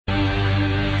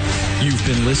You've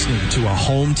been listening to a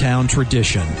hometown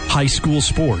tradition. High school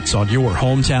sports on your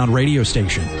hometown radio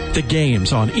station. The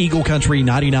games on Eagle Country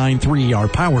 99.3 are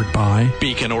powered by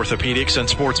Beacon Orthopedics and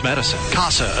Sports Medicine,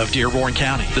 CASA of Dearborn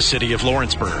County, the City of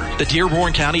Lawrenceburg, the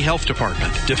Dearborn County Health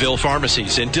Department, DeVille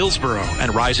Pharmacies in Dillsboro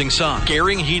and Rising Sun,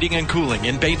 Gehring Heating and Cooling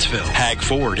in Batesville, Hag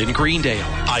Ford in Greendale,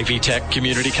 Ivy Tech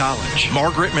Community College,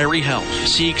 Margaret Mary Health,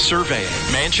 Sieg Surveying,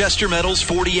 Manchester Metals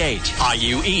 48,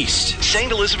 IU East,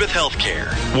 St. Elizabeth Healthcare,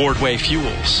 Wardway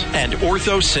Fuels, and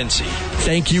Ortho Cincy.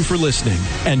 Thank you for listening,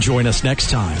 and join us next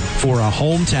time for a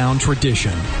hometown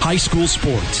tradition. High school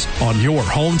sports on your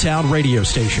hometown radio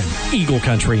station, Eagle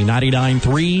Country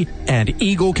 99.3 and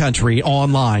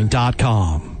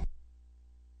EagleCountryOnline.com.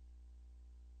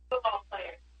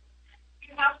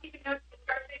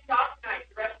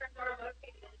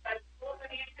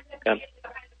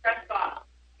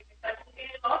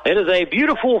 It is a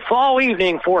beautiful fall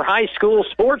evening for high school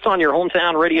sports on your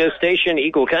hometown radio station,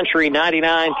 Eagle Country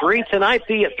 99.3. Tonight,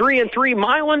 the 3-3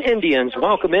 Milan Indians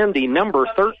welcome in the number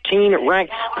 13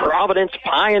 ranked Providence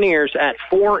Pioneers at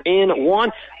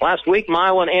 4-1. Last week,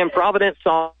 Milan and Providence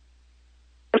saw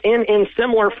in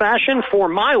similar fashion for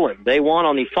Milan. They won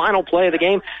on the final play of the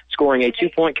game, scoring a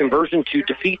 2-point conversion to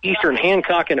defeat Eastern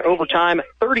Hancock in overtime,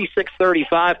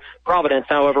 36-35. Providence,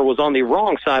 however, was on the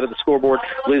wrong side of the scoreboard,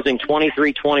 losing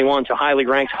 23-21 to highly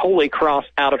ranked Holy Cross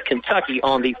out of Kentucky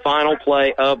on the final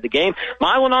play of the game.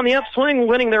 Milan on the upswing,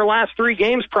 winning their last 3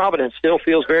 games. Providence still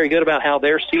feels very good about how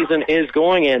their season is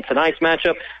going, and tonight's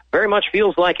matchup very much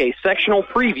feels like a sectional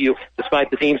preview,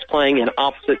 despite the teams playing in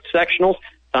opposite sectionals.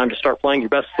 Time to start playing your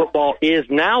best football is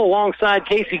now. Alongside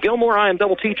Casey Gilmore, I am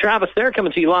Double T Travis there,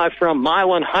 coming to you live from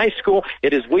Milan High School.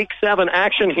 It is Week 7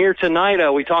 action here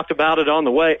tonight. We talked about it on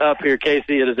the way up here,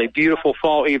 Casey. It is a beautiful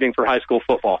fall evening for high school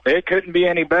football. It couldn't be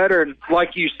any better. And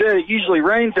like you said, it usually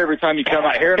rains every time you come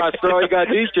out here, and I said all you got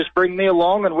to do is just bring me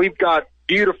along, and we've got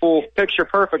beautiful,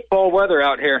 picture-perfect fall weather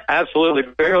out here. Absolutely.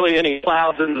 Barely any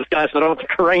clouds in the sky, so I don't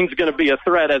think rain's going to be a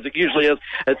threat, as it usually is,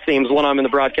 it seems, when I'm in the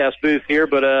broadcast booth here.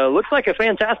 But looks like a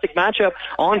fantastic matchup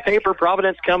on paper.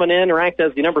 Providence coming in ranked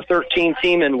as the number 13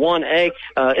 team in 1A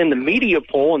in the media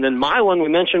poll. And then Milan, we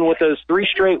mentioned, with those 3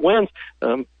 straight wins,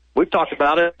 we've talked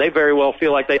about it. They very well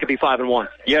feel like they could be 5-1.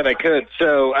 Yeah, they could.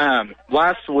 So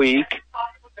last week,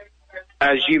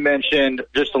 as you mentioned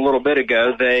just a little bit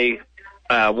ago, they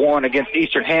won against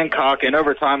Eastern Hancock in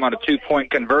overtime on a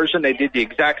 2-point conversion. They did the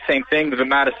exact same thing to the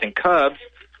Madison Cubs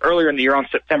earlier in the year on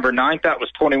September 9th. That was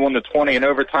 21-20 in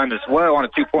overtime as well on a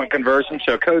 2-point conversion.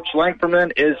 So Coach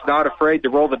Langferman is not afraid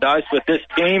to roll the dice with this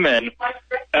team and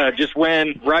just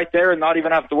win right there and not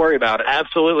even have to worry about it.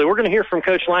 Absolutely. We're going to hear from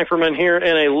Coach Langferman here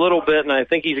in a little bit, and I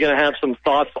think he's going to have some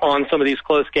thoughts on some of these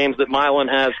close games that Milan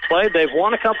has played. They've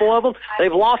won a couple of them.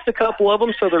 They've lost a couple of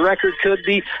them, so the record could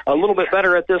be a little bit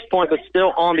better at this point, but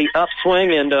still on the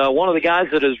upswing. And one of the guys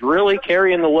that is really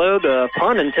carrying the load,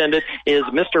 pun intended, is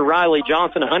Mr. Riley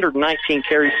Johnson. 119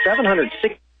 carries,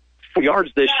 760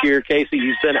 yards this year. Casey,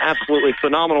 he's been absolutely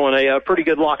phenomenal, and a pretty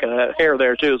good lock of hair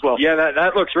there too as well. Yeah,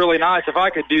 that looks really nice. If I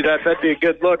could do that, that'd be a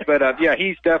good look. But yeah,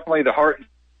 he's definitely the heart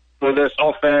of this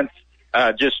offense.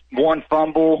 Just 1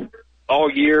 fumble all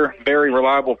year. Very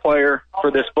reliable player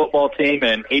for this football team,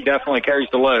 and he definitely carries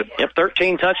the load. Yep,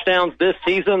 13 touchdowns this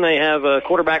season. They have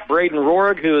quarterback Braden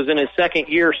Rohrig, who is in his 2nd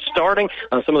year starting.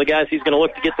 Some of the guys he's going to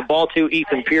look to get the ball to: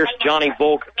 Ethan Pierce, Johnny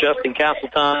Volk, Justin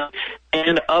Castleton,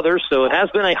 and others. So it has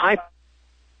been a high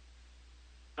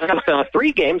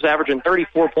 3 games, averaging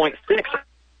 34.6.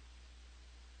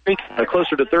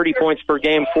 Closer to 30 points per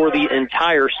game for the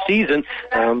entire season.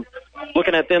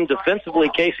 Looking at them defensively,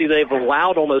 Casey, they've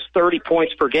allowed almost 30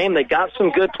 points per game. They got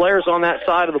some good players on that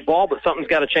side of the ball, but something's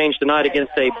got to change tonight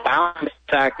against a balanced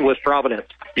attack with Providence.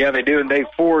 Yeah, they do, and they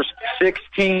forced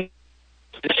 16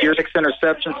 this year, 6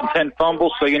 interceptions and 10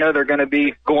 fumbles, so you know they're going to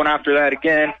be going after that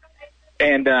again.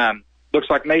 And looks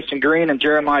like Mason Green and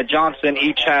Jeremiah Johnson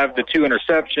each have the 2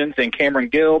 interceptions, and Cameron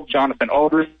Gill, Jonathan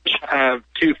Aldridge have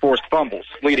 2 forced fumbles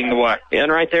leading the way. And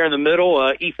right there in the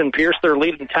middle, Ethan Pierce, their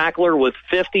leading tackler with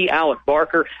 50. Alec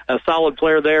Barker, a solid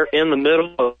player there in the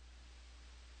middle.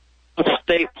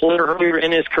 State player earlier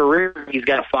in his career. He's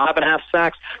got 5.5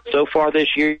 sacks so far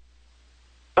this year.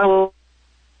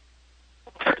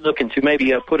 Looking to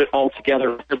maybe put it all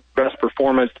together for the best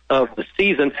performance of the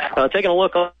season. Taking a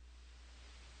look on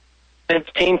this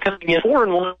team coming in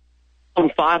 4-1,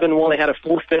 5-1. They had a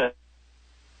 4-5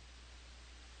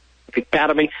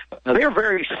 Academy. They're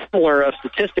very similar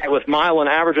statistic with Milan,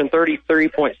 averaging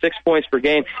 33.6 points per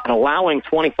game and allowing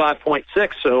 25.6.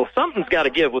 So something's got to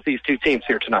give with these two teams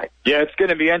here tonight. Yeah, it's going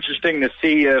to be interesting to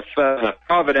see if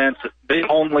Providence, they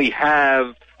only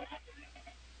have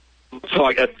So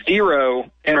like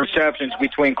 0 interceptions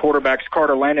between quarterbacks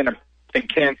Carter Landon and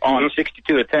Kemp on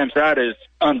 62 attempts. That is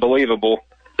unbelievable.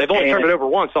 They've only turned it over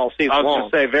once all season long. I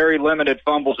was going to say very limited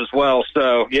fumbles as well.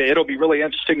 So, yeah, it'll be really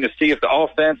interesting to see if the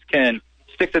offense can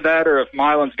stick to that or if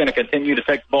Milan's going to continue to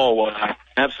take the ball away.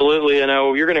 Absolutely. You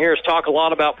know, you're going to hear us talk a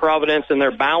lot about Providence and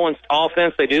their balanced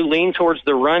offense. They do lean towards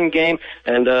the run game,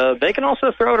 and they can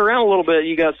also throw it around a little bit.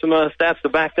 You got some stats to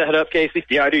back that up, Casey?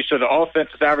 Yeah, I do. So the offense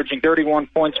is averaging 31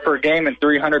 points per game and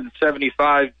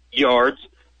 375 yards.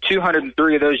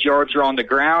 203 of those yards are on the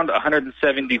ground,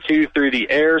 172 through the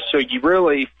air. So you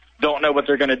really don't know what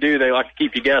they're going to do. They like to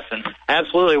keep you guessing.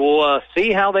 Absolutely. We'll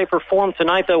see how they perform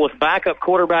tonight, though, with backup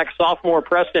quarterback sophomore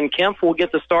Preston Kemp. Will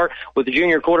get the start with the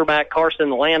junior quarterback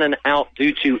Carson Lannon out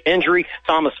due to injury.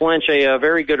 Thomas Lynch, a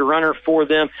very good runner for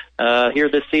them here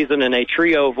this season, and a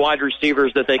trio of wide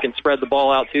receivers that they can spread the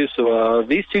ball out to. So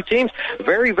these two teams,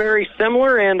 very, very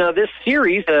similar, and this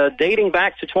series dating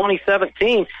back to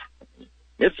 2017,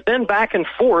 it's been back and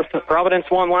forth. Providence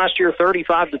won last year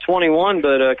 35-21,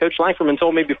 but Coach Langferman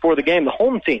told me before the game the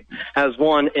home team has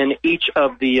won in each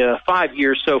of the 5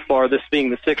 years so far, this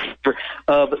being the 6th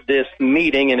of this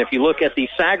meeting. And if you look at the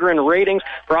Sagarin ratings,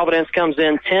 Providence comes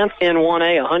in 10th in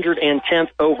 1A, 110th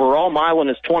overall. Milan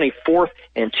is 24th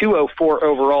and 204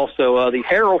 overall. So the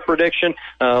Herald prediction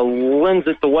lends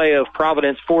it the way of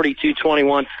Providence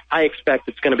 42-21. I expect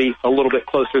it's going to be a little bit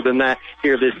closer than that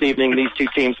here this evening. These two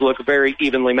teams look very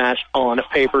evenly matched on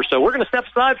paper. So we're going to step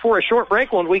aside for a short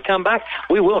break. When we come back,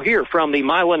 we will hear from the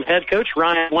Milan head coach,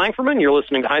 Ryan Langferman. You're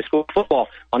listening to High School Football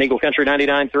on Eagle Country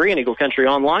 99.3 and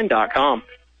EagleCountryOnline.com.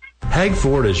 Hag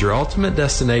Ford is your ultimate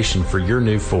destination for your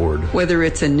new Ford. Whether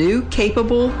it's a new,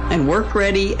 capable, and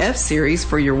work-ready F-Series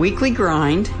for your weekly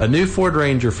grind, a new Ford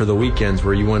Ranger for the weekends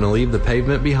where you want to leave the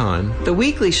pavement behind, the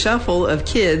weekly shuffle of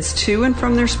kids to and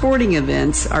from their sporting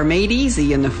events are made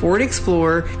easy in the Ford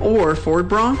Explorer or Ford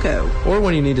Bronco. Or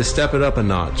when you need to step it up a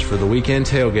notch for the weekend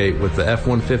tailgate with the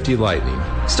F-150 Lightning.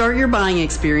 Start your buying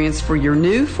experience for your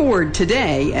new Ford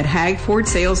today at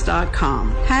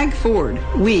HagFordSales.com. Hag Ford,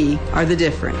 we are the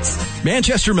difference.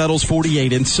 Manchester Metals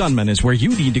 48 in Sunman is where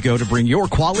you need to go to bring your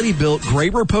quality-built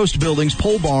Graber Post Buildings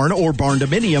pole barn or barn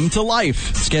dominium to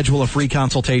life. Schedule a free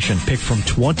consultation. Pick from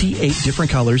 28 different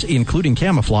colors, including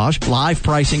camouflage, live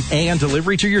pricing, and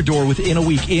delivery to your door within a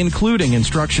week, including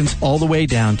instructions all the way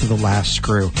down to the last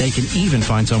screw. They can even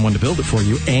find someone to build it for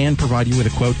you and provide you with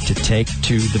a quote to take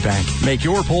to the bank. Make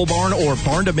your pole barn or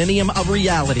barn dominium a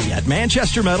reality at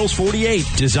Manchester Metals 48,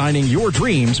 designing your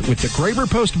dreams with the Graber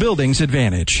Post Buildings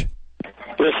advantage.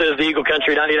 This is the Eagle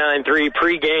Country 99.3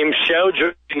 pregame show,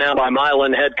 joined now by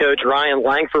Milan head coach Ryan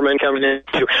Langferman, coming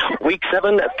into Week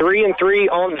 7, 3-3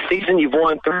 on the season. You've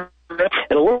won 3, and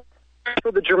a little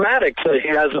for the dramatics. He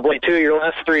has of late 2 of your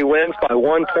last 3 wins by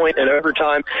 1 point in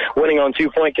overtime, winning on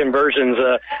 2-point conversions.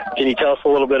 Can you tell us a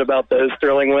little bit about those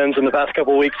thrilling wins in the past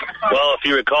couple of weeks? Well, if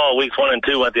you recall, weeks 1 and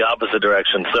 2 went the opposite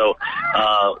direction. So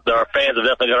our fans have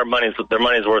definitely got their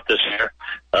money's worth this year.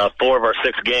 4 of our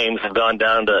 6 games have gone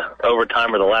down to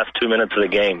overtime or the last 2 minutes of the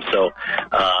game. So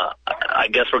I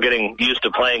guess we're getting used to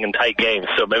playing in tight games.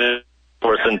 So maybe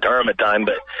for us in tournament time,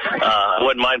 but I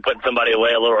wouldn't mind putting somebody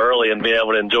away a little early and being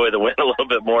able to enjoy the win a little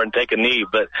bit more and take a knee.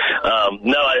 But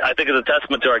no, I think it's a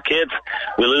testament to our kids.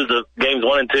 We lose the games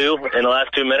 1 and 2 in the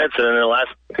last 2 minutes, and in the last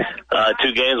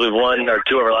 2 games we've won, or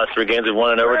 2 of our last 3 games we've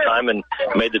won in overtime and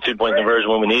made the 2-point conversion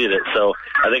when we needed it. So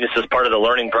I think it's just part of the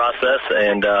learning process,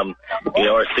 and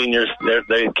our seniors,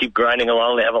 they keep grinding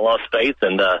along. They haven't lost faith,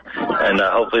 and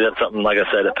hopefully that's something, like I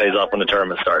said, that pays off when the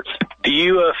tournament starts. Do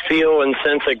you feel and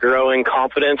sense a growing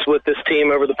confidence with this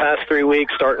team over the past 3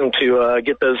 weeks, starting to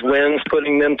get those wins,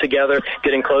 putting them together,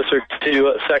 getting closer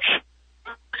to section?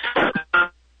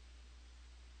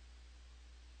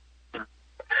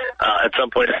 At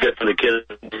some point, it's good for the kids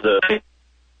to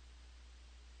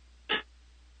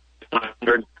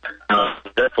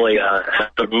definitely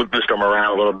have to boost them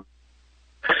around a little bit.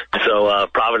 So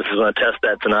Providence is going to test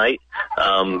that tonight,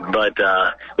 but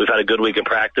we've had a good week of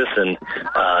practice and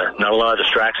not a lot of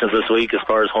distractions this week as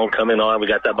far as homecoming on. We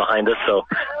got that behind us, so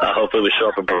hopefully we show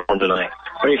up and perform tonight.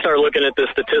 When you start looking at the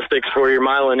statistics for your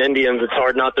Milan Indians, it's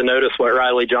hard not to notice what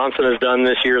Riley Johnson has done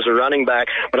this year as a running back,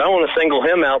 but I want to single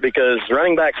him out because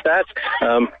running back stats,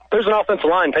 there's an offensive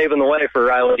line paving the way for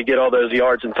Riley to get all those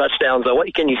yards and touchdowns.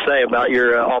 What can you say about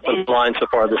your offensive line so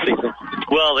far this season?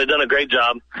 Well, they've done a great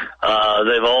job.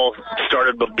 They've all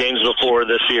started games before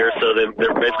this year, so they're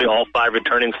basically all 5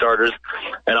 returning starters,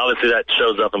 and obviously that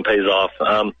shows up and pays off.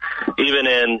 Even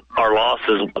in our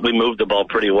losses, we moved the ball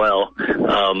pretty well.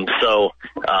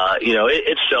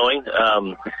 It's showing.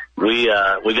 we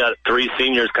got 3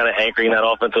 seniors kind of anchoring that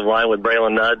offensive line with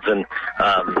Braylon Nuds and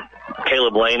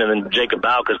Caleb Lane, and then Jacob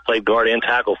Bauk has played guard and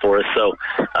tackle for us. So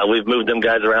we've moved them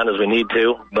guys around as we need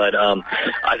to. But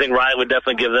I think Riley would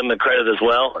definitely give them the credit as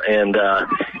well. And,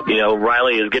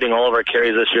 Riley is getting all of our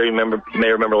carries this year. You may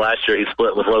remember last year he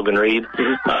split with Logan Reed.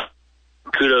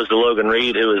 Kudos to Logan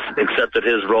Reed, who has accepted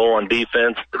his role on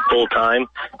defense full time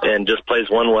and just plays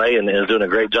one way and is doing a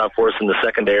great job for us in the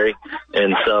secondary.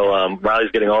 And so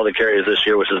Riley's getting all the carries this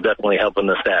year, which is definitely helping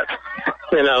the stats.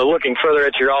 And looking further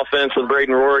at your offense with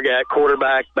Braden Rohrig at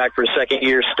quarterback, back for his second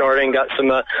year starting, got some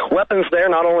weapons there,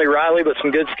 not only Riley, but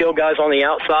some good skill guys on the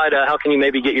outside. How can you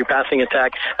maybe get your passing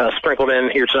attack sprinkled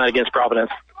in here tonight against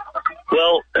Providence?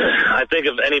 Well, I think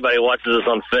if anybody watches this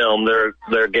on film,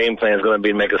 their game plan is going to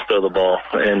be to make us throw the ball.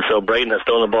 And so Braden has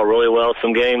thrown the ball really well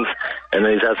some games, and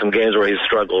then he's had some games where he's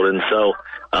struggled. And so,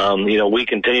 we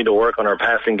continue to work on our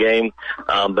passing game,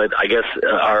 but I guess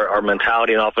our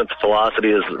mentality and offensive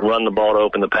philosophy is run the ball to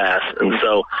open the pass. And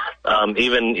so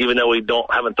even though we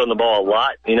haven't thrown the ball a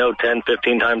lot, 10,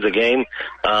 15 times a game,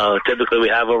 typically we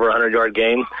have over a 100-yard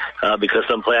game because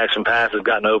some play-action pass has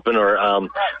gotten open, or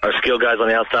our skill guys on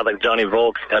the outside like Johnny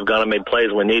Volk have gone and made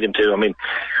plays when we need him to. I mean,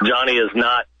 Johnny is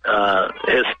not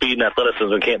his speed and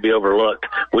athleticism can't be overlooked.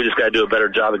 We just got to do a better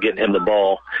job of getting him the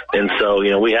ball. And so,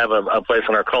 we have a place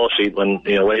on our call sheet when,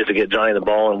 ways to get Johnny the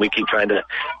ball, and we keep trying to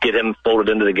get him folded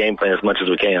into the game plan as much as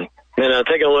we can. And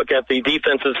taking a look at the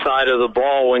defensive side of the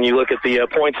ball, when you look at the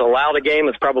points allowed a game,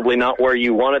 it's probably not where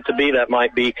you want it to be. That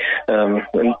might be,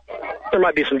 there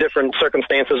might be some different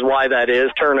circumstances why that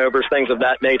is, turnovers, things of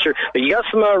that nature. But you got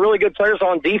some really good players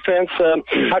on defense.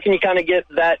 How can you kind of get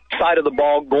that side of the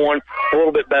ball going a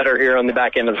little bit better here on the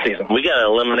back end of the season? We got to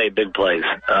eliminate big plays.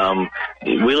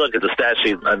 We look at the stat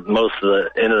sheet at most of the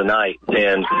end of the night,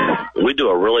 and we do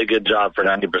a really good job for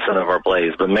 90% of our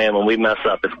plays. But, man, when we mess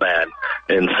up, it's bad.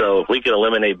 And so if we can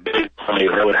eliminate big plays,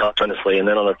 that would help tremendously. And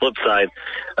then on the flip side,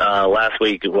 last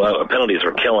week, penalties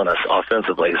were killing us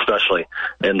offensively, especially.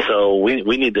 And so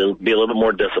we need to be a little bit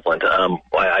more disciplined.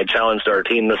 I challenged our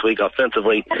team this week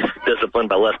offensively, disciplined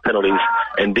by less penalties,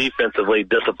 and defensively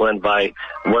disciplined by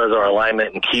what is our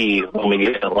alignment and key when we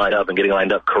get lined up and getting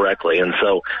lined up correctly. And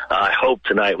so I hope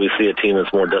tonight we see a team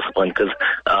that's more disciplined, because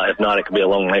if not, it could be a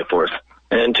long night for us.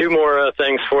 And 2 more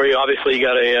things for you. Obviously, you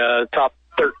got a top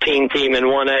 13 team in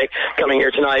 1A coming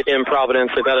here tonight in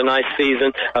Providence. They've had a nice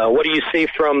season. What do you see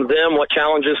from them? What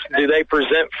challenges do they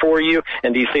present for you?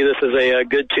 And do you see this as a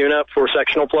good tune-up for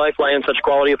sectional play, playing such a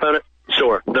quality opponent?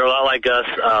 Sure. They're a lot like us.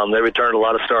 They returned a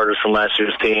lot of starters from last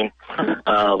year's team.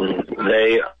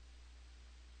 They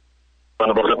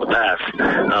up the pass.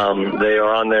 They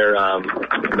are on their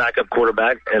backup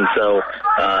quarterback, and so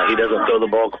he doesn't throw the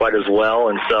ball quite as well,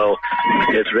 and so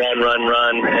it's run,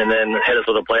 and then hit us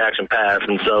with a play-action pass.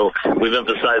 And so we've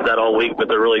emphasized that all week, but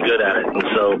they're really good at it. And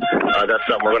so that's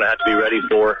something we're going to have to be ready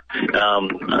for.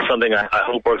 Something I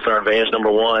hope works on our advantage.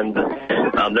 Number one,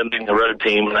 them being the road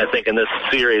team. I think in this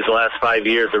series, the last 5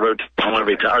 years, the road team won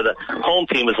every time, or the home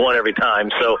team has won every time.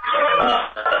 So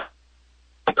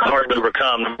hard to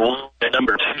overcome.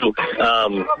 Number 2,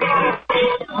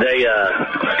 they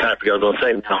I kind of forgot what I was going to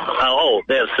say now.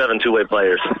 They have 7 two-way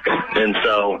players, and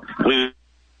so we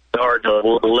hard to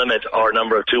limit our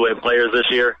number of two-way players this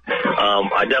year.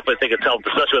 I definitely think it's helped,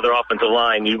 especially with their offensive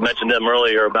line. You mentioned them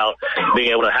earlier about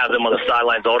being able to have them on the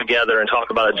sidelines all together and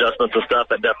talk about adjustments and stuff.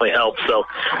 That definitely helps. So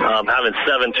having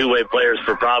 7 two-way players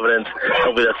for Providence,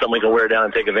 hopefully that's something we can wear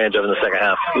down and take advantage of in the second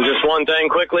half. Just one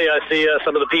thing quickly. I see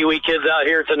some of the Pee Wee kids out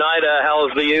here tonight. How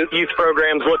is the youth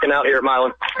programs looking out here at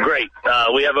Milan? Great.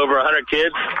 We have over 100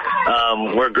 kids.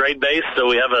 We're grade-based, so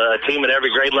we have a team at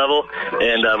every grade level.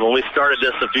 And when we started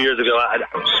this a few years ago, I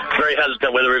was very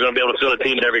hesitant whether we were going to be able to fill a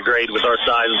team at every grade with our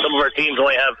size. And some of our teams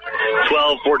only have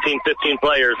 12, 14, 15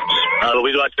 players. But we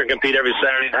go out there and compete every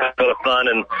Saturday, have a lot of fun,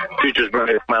 and future's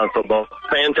bright at Milan football.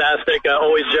 Fantastic.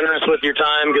 Always generous with your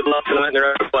time. Good luck tonight in the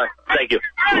rest of the play. Thank you.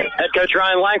 Head coach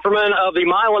Ryan Langferman of the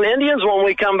Milan Indians. When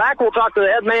we come back, we'll talk to the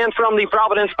head man from the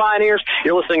Providence Pioneers.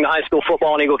 You're listening to High School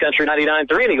Football on Eagle Country 99.3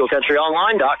 and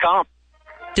EagleCountryOnline.com.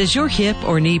 Does your hip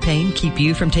or knee pain keep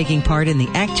you from taking part in the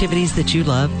activities that you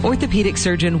love? Orthopedic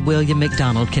surgeon William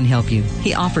McDonald can help you.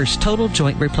 He offers total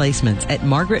joint replacements at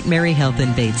Margaret Mary Health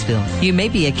in Batesville. You may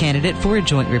be a candidate for a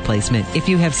joint replacement if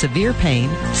you have severe pain,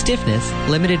 stiffness,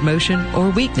 limited motion,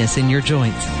 or weakness in your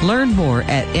joints. Learn more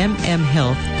at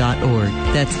mmhealth.org.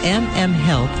 That's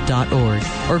mmhealth.org.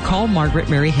 Or call Margaret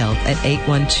Mary Health at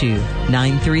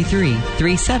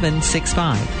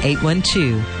 812-933-3765.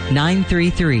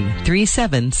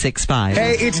 812-933-3765.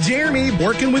 Hey, it's Jeremy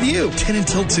working with you 10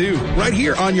 until 2 right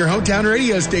here on your hometown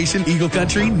radio station, Eagle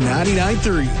Country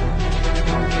 99.3.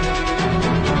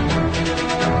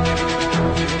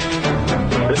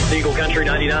 The Eagle Country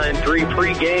 99.3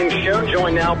 pregame show,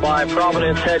 joined now by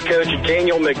Providence head coach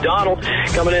Daniel McDonald.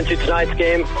 Coming into tonight's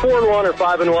game, 4-1 or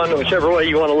 5-1, whichever way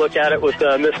you want to look at it, with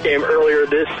this game earlier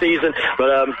this season.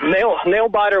 But nail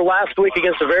biter last week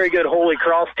against a very good Holy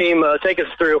Cross team. Take us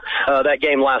through that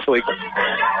game last week.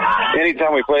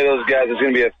 Anytime we play those guys, it's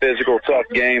going to be a physical, tough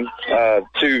game.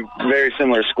 Two very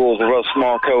similar schools. They're both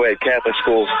small co-ed Catholic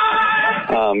schools.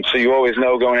 So you always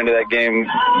know going into that game,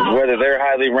 whether they're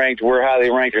highly ranked, we're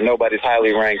highly ranked, or nobody's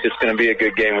highly ranked, it's going to be a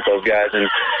good game with those guys. And,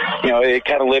 it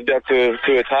kind of lived up to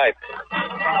its hype.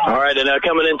 All right, and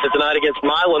coming into tonight against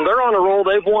Milan, they're on a roll.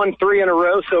 They've won 3 in a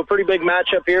row, so a pretty big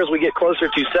matchup here as we get closer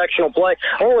to sectional play.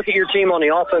 I want to look at your team on the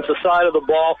offensive side of the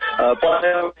ball.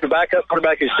 The backup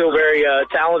quarterback who's still very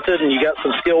talented, and you got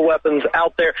some skill weapons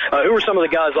out there. Who are some of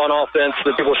the guys on offense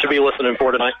that people should be listening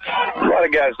for tonight? A lot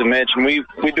of guys to mention. We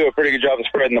do a pretty good job of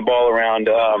spreading the ball around.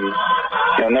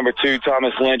 Number 2,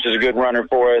 Thomas Lynch is a good runner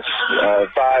for us.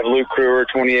 5, Luke Crewer.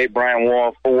 28, Brian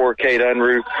Wall. 4, Cade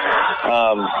Unruh.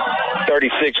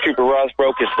 36, Cooper Ross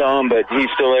broke his thumb, but he's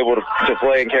still able to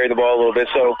play and carry the ball a little bit.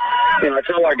 So, I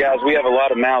tell our guys we have a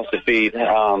lot of mouths to feed.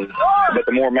 But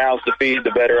the more mouths to feed,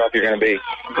 the better off you're going to be.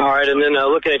 All right, and then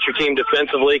looking at your team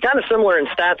defensively, kind of similar in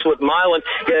stats with Milan.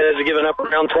 You guys are giving up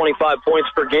around 25 points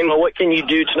per game. Well, what can you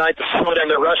do tonight to slow down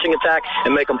their rushing attack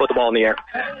and make them put the ball in the air?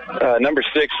 Number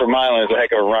 6 for Milan is a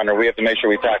heck of a runner. We have to make sure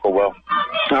we tackle well.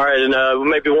 All right, and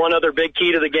maybe one other big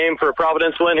key to the game for a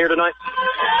Providence win here tonight?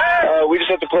 We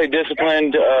just have to play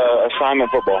disciplined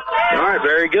assignment football. All right,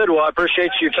 very good. Well, I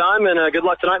appreciate your time, and good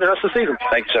luck tonight and the rest of the season.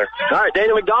 Thanks, sir. All right,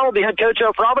 Daniel McDonald, the head coach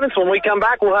of Providence. When we come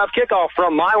back, we'll have kickoff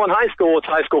from Milan High School. It's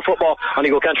high school football on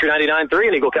Eagle Country 99.3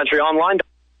 and Eagle Country Online.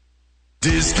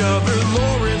 Discover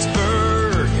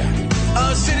Lawrenceburg,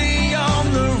 a city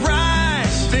on the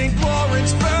rise. Think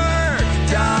Lawrenceburg.com.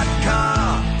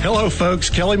 Hello,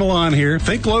 folks. Kelly Milan here.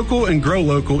 Think local and grow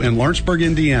local in Lawrenceburg,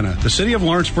 Indiana. The city of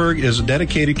Lawrenceburg is a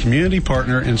dedicated community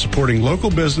partner in supporting local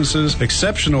businesses,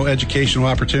 exceptional educational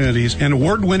opportunities, and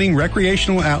award-winning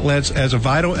recreational outlets as a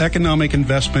vital economic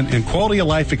investment and quality of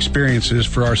life experiences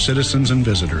for our citizens and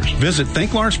visitors. Visit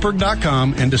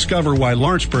thinklawrenceburg.com and discover why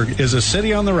Lawrenceburg is a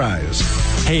city on the rise.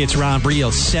 Hey, it's Ron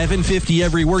Briel. 7:50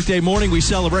 every workday morning. We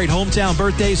celebrate hometown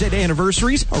birthdays and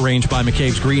anniversaries arranged by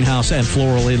McCabe's Greenhouse and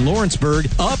Floral in Lawrenceburg.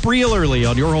 Up real early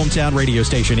on your hometown radio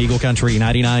station, Eagle Country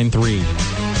 99.3.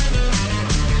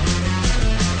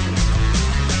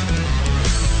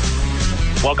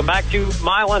 Welcome back to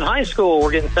Milan High School.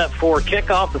 We're getting set for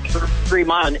kickoff. The 3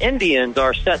 Milan Indians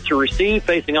are set to receive,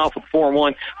 facing off with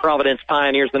 4-1 Providence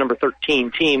Pioneers, the number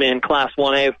 13 team in Class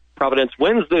 1A. Providence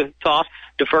wins the toss,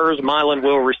 defers. Milan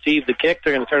will receive the kick.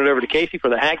 They're going to turn it over to Casey for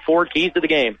the Hag-Ford keys to the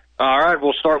game. All right,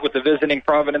 we'll start with the visiting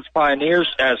Providence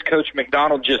Pioneers. As Coach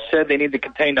McDonald just said, they need to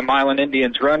contain the Milan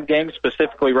Indians' run game,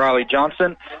 specifically Riley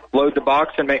Johnson, load the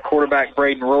box and make quarterback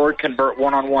Braden Roard convert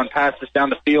one-on-one passes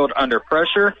down the field under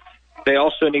pressure. They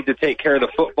also need to take care of the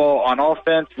football on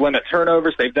offense, limit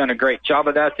turnovers. They've done a great job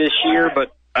of that this year,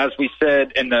 but as we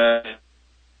said,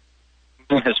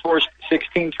 has forced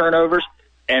 16 turnovers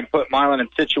and put Milan in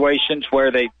situations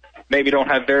where they maybe don't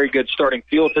have very good starting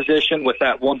field position with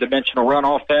that one-dimensional run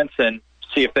offense, and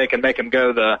see if they can make them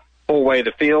go the whole way of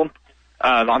the field.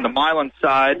 On the Milan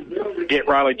side, get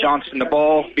Riley Johnson the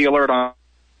ball, be alert on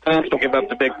offense, don't give up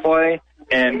the big play,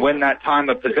 and win that time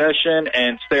of possession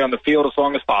and stay on the field as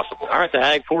long as possible. All right, the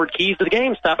Hag-Ford keys to the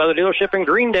game. Stop by the dealership in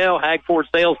Greendale,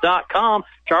 hagfordsales.com.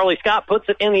 Charlie Scott puts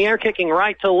it in the air, kicking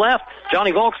right to left.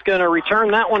 Johnny Volk's going to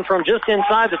return that one from just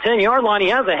inside the 10-yard line. He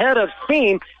has a head of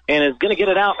steam and is going to get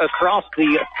it out across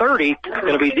the 30.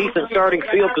 Going to be decent starting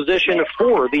field position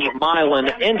for the Milan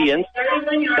Indians.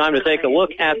 Time to take a look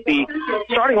at the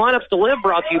starting lineups to live,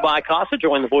 brought to you by CASA.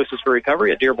 Join the Voices for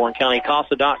Recovery at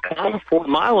DearbornCountyCASA.com. For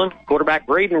Milan, quarterback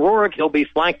Braden Rorig. He'll be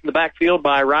flanked in the backfield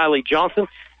by Riley Johnson.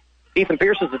 Ethan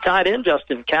Pierce is the tight end.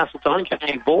 Justin Castleton,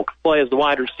 Johnny Volk play as the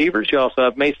wide receivers. You also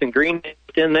have Mason Green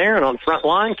in there. And on the front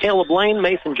line, Caleb Lane,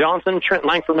 Mason Johnson, Trent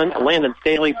Langferman, Landon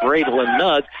Staley, Bradelyn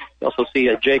Nudd. You also see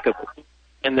Jacob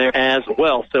in there as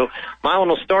well. So Milan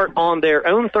will start on their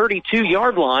own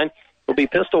 32-yard line. It'll be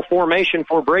pistol formation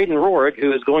for Braden Rorig,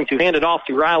 who is going to hand it off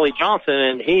to Riley Johnson.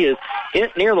 And he is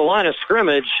hit near the line of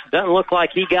scrimmage. Doesn't look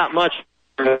like he got much.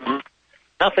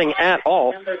 Nothing at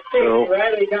all. So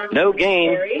no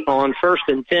gain on 1st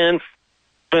and 10.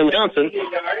 Johnson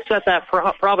set that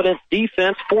Providence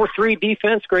defense, 4-3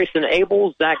 defense. Grayson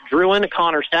Abel, Zach Druin,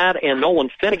 Connor Sad, and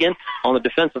Nolan Finnegan on the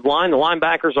defensive line. The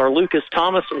linebackers are Lucas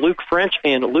Thomas, Luke French,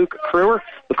 and Luke Crewer.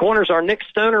 The corners are Nick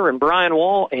Stoner and Brian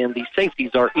Wall, and the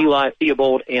safeties are Eli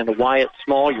Theobald and Wyatt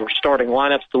Small. Your starting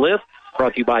lineups to live,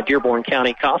 brought to you by Dearborn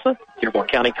County CASA,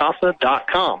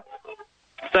 DearbornCountyCASA.com.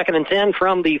 2nd and 10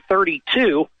 from the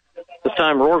 32. This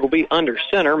time Rourke will be under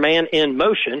center, man in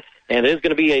motion, and it is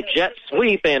going to be a jet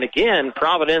sweep. And again,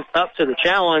 Providence up to the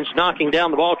challenge, knocking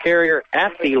down the ball carrier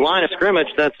at the line of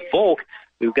scrimmage. That's Volk,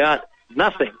 who got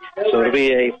nothing. So it'll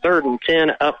be a 3rd and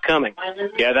 10 upcoming.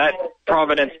 Yeah, that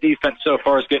Providence defense so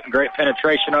far is getting great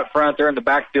penetration up front. They're in the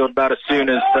backfield about as soon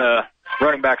as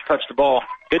running backs touch the ball.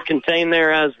 Good contain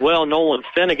there as well. Nolan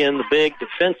Finnegan, the big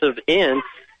defensive end,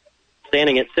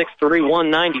 standing at 6'3",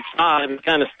 195.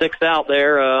 Kind of sticks out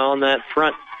there on that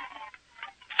front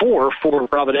 4 for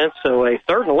Providence. So a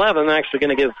 3rd and 11, actually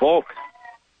going to give Volk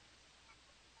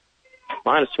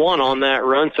 -1 on that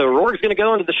run. So Rourke's going to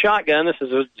go into the shotgun. This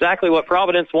is exactly what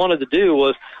Providence wanted to do,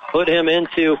 was put him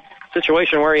into a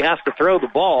situation where he has to throw the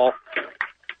ball.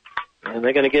 And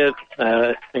they're going to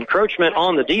get encroachment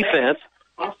on the defense.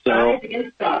 So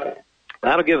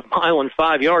that'll give Milan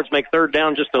 5 yards, make 3rd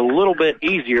down just a little bit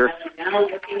easier.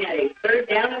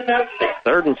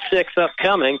 3rd and 6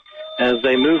 upcoming as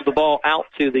they move the ball out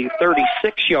to the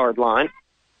 36-yard line.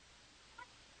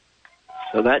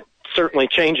 So that certainly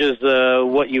changes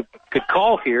what you could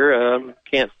call here.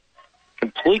 Can't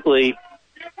completely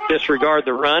disregard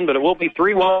the run, but it will be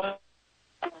 3 wide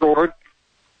forward.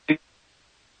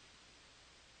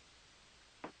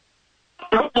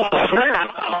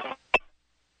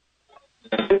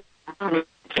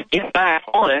 Get back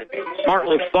on it,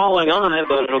 smartly falling on it,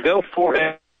 but it'll go for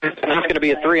it. And that's going to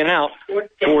be a 3-and-out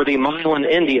for the Milan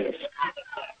Indians.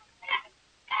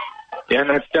 Yeah, and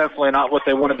that's definitely not what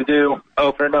they wanted to do,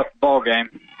 opening up the ball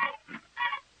game.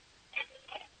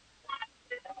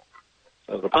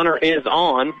 So the punter is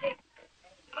on.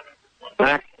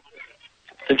 Back,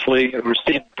 essentially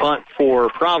received punt for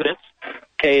Providence,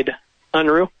 Cade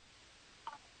Unruh.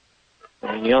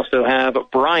 And you also have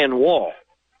Brian Wall.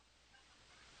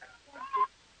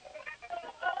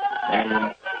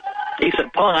 And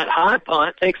decent punt, high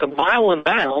punt, takes a mile in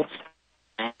bounds.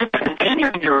 And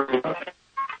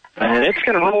it's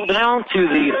going to roll down to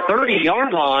the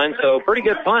 30-yard line, so pretty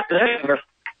good punt there.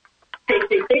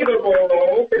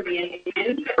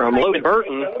 From Logan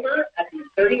Burton.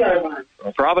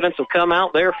 Providence will come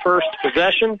out their first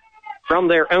possession from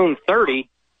their own 30.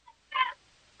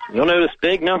 You'll notice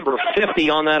big number 50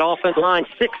 on that offensive line,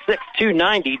 6'6",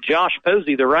 290. Josh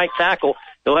Posey, the right tackle.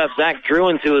 He'll have Zach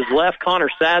Druin to his left, Connor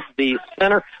Sads, the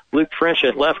center, Luke French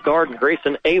at left guard, and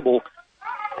Grayson Abel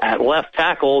at left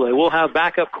tackle. They will have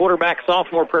backup quarterback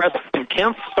sophomore Preston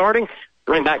Kemp starting.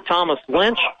 Running back Thomas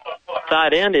Lynch.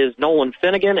 Tight end is Nolan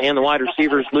Finnegan, and the wide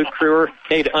receivers Luke Crewer,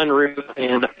 Cade Unruh,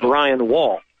 and Brian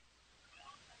Wall.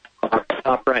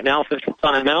 Stop right now, official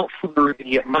timeout for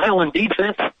the Milan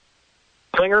defense.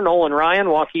 Klinger, Nolan Ryan,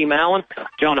 Joaquin Allen,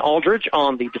 John Aldridge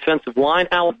on the defensive line.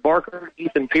 Alex Barker,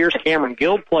 Ethan Pierce, Cameron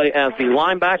Guild play as the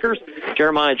linebackers.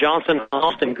 Jeremiah Johnson,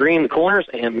 Austin Green, the corners,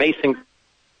 and Mason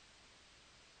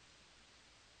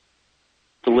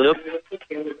to live.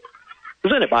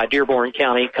 Presented by Dearborn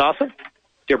County CASA,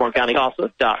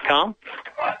 DearbornCountyCASA.com.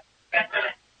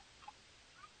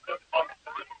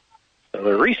 So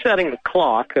they're resetting the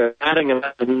clock, adding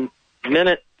a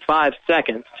minute, 5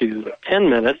 seconds to 10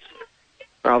 minutes.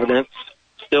 Providence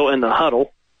still in the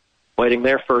huddle, waiting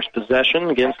their first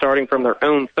possession, again starting from their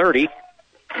own 30.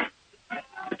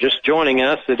 Just joining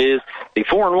us, it is the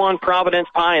 4-1 Providence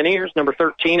Pioneers, number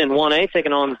 13 in 1A,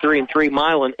 taking on the 3-3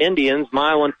 Milan Indians.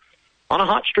 Milan on a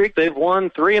hot streak. They've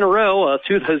won 3 in a row.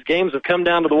 2 of those games have come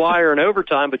down to the wire in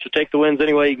overtime, but you take the wins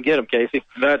any way you can get them, Casey.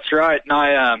 That's right. And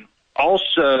I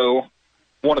also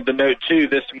wanted to note, too,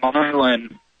 this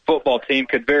Milan football team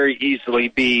could very easily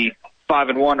be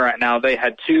 5-1 right now. They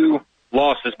had 2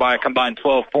 losses by a combined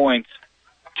 12 points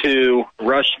to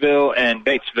Rushville and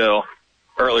Batesville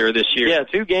earlier this year. Yeah,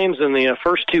 2 games in the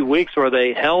first 2 weeks where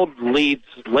they held leads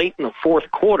late in the fourth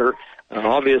quarter.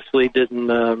 Obviously didn't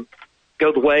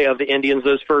go the way of the Indians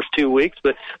those first 2 weeks,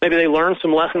 but maybe they learned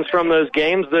some lessons from those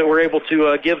games that were able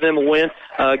to give them a win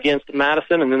against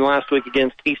Madison and then last week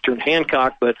against Eastern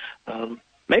Hancock. But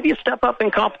maybe a step up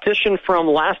in competition from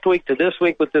last week to this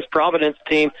week with this Providence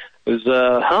team, who's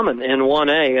humming in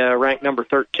 1A, ranked number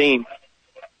 13.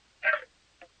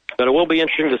 But it will be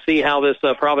interesting to see how this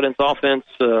Providence offense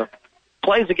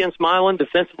plays against Milan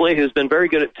defensively, who's been very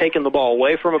good at taking the ball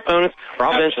away from opponents.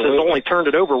 Providence has only turned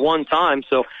it over 1 time,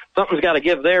 so something's got to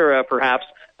give there, perhaps,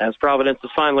 as Providence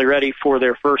is finally ready for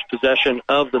their first possession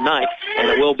of the night. And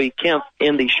it will be Kemp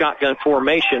in the shotgun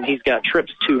formation. He's got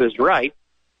trips to his right,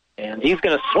 and he's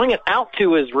going to swing it out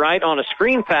to his right on a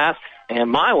screen pass, and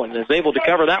Milan is able to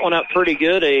cover that one up pretty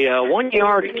good. A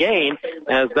 1-yard gain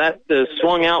as that is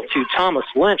swung out to Thomas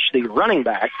Lynch, the running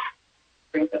back.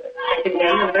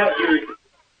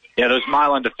 Yeah, those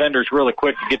Milan defenders really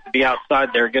quick to get to the outside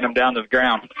there, get them down to the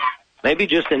ground. Maybe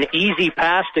just an easy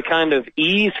pass to kind of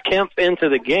ease Kemp into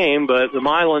the game, but the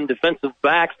Milan defensive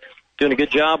backs doing a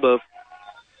good job of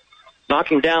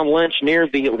knocking down Lynch near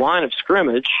the line of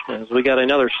scrimmage as we got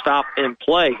another stop in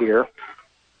play here.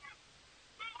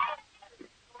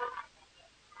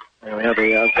 And we have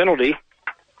a penalty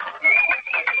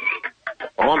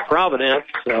on Providence,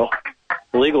 so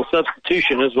legal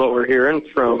substitution is what we're hearing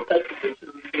from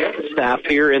the staff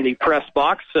here in the press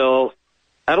box. So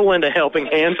that'll lend a helping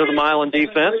hand to the Milan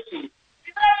defense.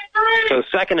 So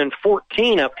 2nd and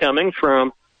 14 upcoming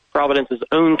from Providence's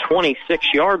own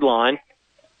 26-yard line.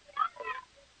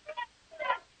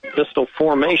 Pistol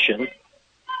formation.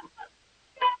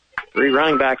 3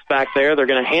 running backs back there. They're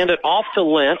going to hand it off to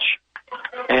Lynch.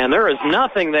 And there is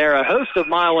nothing there. A host of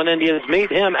Milan Indians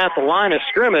meet him at the line of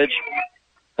scrimmage.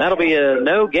 That'll be a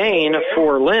no gain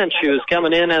for Lynch, who is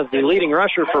coming in as the leading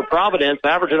rusher for Providence,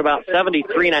 averaging about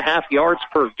 73.5 yards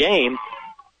per game.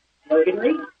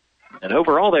 And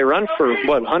overall, they run for,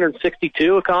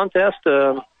 162 a contest?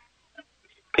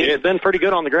 It's been pretty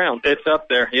good on the ground. It's up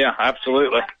there, yeah,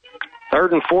 absolutely.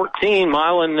 3rd and 14,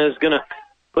 Milan is going to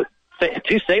put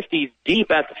 2 safeties deep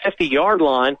at the 50-yard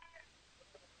line.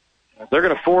 They're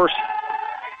going to force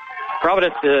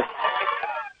Providence to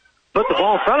put the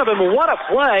ball in front of him. What a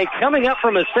play. Coming up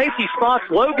from his safety spots,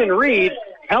 Logan Reed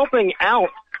helping out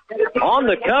on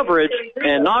the coverage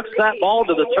and knocks that ball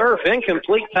to the turf.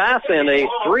 Incomplete pass and a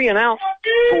 3-and-out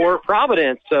for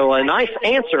Providence. So a nice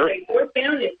answer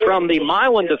from the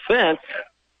Milan defense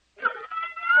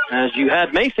as you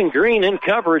had Mason Green in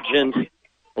coverage and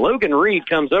Logan Reed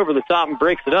comes over the top and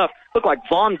breaks it up. Looked like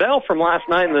Von Bell from last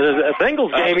night in the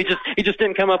Bengals game. He just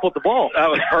didn't come up with the ball. That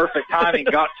was perfect timing.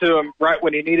 Got to him right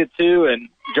when he needed to and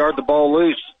jarred the ball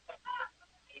loose.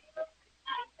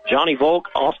 Johnny Volk,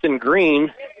 Austin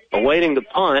Green awaiting the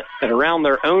punt at around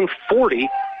their own 40.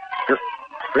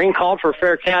 Green called for a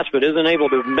fair catch but isn't able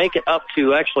to make it up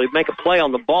to actually make a play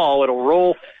on the ball. It'll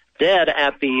roll dead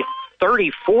at the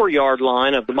 34-yard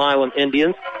line of the Milan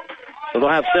Indians. So they'll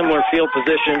have similar field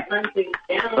position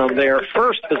from their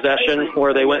first possession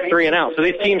where they went 3-and-out. So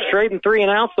these teams trading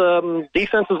 3-and-outs.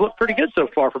 Defenses look pretty good so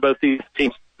far for both these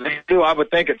teams. They do. I would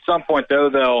think at some point, though,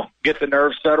 they'll get the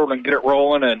nerves settled and get it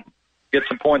rolling and get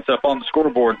some points up on the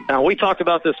scoreboard. Now, we talked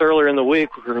about this earlier in the week.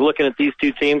 We were looking at these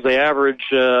two teams. They average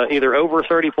either over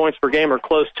 30 points per game or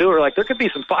close to it. Like, there could be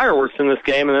some fireworks in this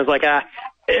game. And it's like,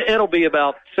 it'll be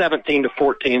about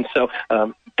 17-14. So,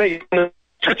 based on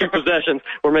the possessions,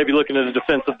 we're maybe looking at a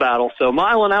defensive battle. So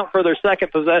Milan out for their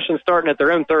second possession, starting at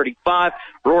their own 35.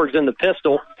 Rohr's in the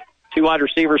pistol. 2 wide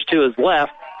receivers to his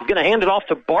left. He's going to hand it off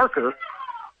to Barker.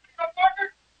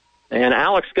 And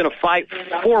Alex going to fight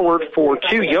forward for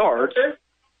 2 yards.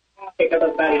 Pick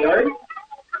up about a yard.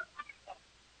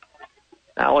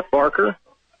 Alec Barker,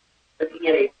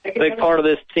 big part of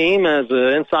this team as an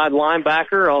inside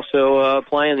linebacker, also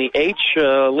playing the H,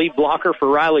 lead blocker for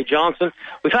Riley Johnson.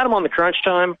 We've had him on the Crunch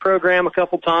Time program a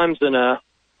couple times, and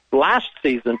last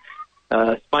season,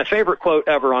 my favorite quote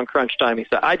ever on Crunch Time, he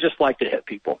said, "I just like to hit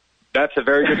people." That's a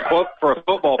very good quote for a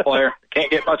football player.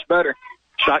 Can't get much better.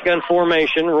 Shotgun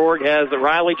formation. Rourke has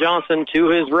Riley Johnson to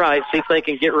his right. See if they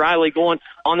can get Riley going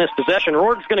on this possession.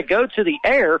 Rourke's going to go to the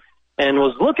air and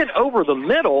was looking over the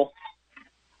middle,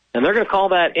 and they're going to call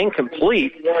that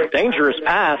incomplete. Dangerous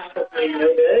pass.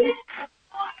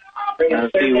 As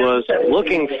he was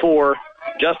looking for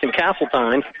Justin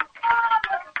Castletine.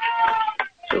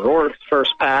 So Rourke's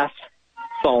first pass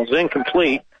falls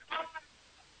incomplete.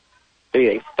 Be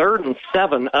a 3rd and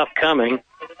 7 upcoming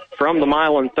from the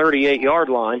Milan 38-yard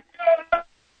line.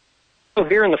 So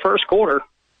here in the first quarter,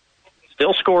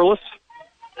 still scoreless.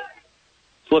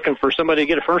 It's looking for somebody to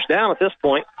get a first down at this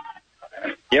point.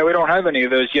 Yeah, we don't have any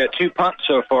of those yet. 2 punts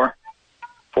so far.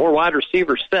 4 wide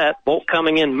receivers set. Bolt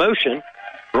coming in motion.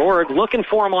 Rohrig looking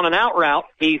for him on an out route.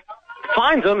 He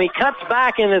finds him. He cuts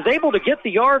back and is able to get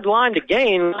the yard line to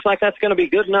gain. Looks like that's going to be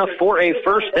good enough for a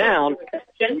first down.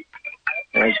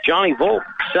 There's Johnny Volk,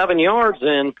 7 yards,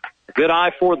 and a good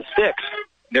eye for the sticks.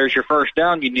 There's your first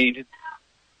down you needed.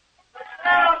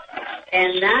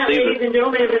 And that, ladies and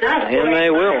gentlemen, is enough. And they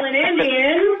will.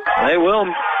 They will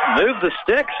move the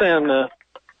sticks, and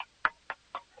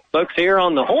folks here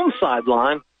on the home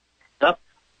sideline up.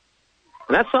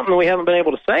 And that's something we haven't been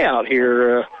able to say out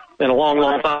here in a long,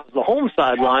 long time. The home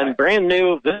sideline, brand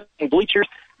new bleachers,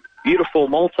 beautiful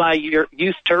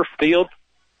multi-use turf field.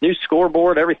 New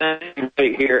scoreboard, everything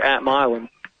here at Milan.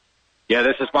 Yeah,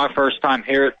 this is my first time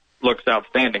here. It looks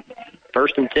outstanding.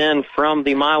 1st and 10 from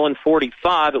the Milan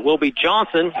 45. It will be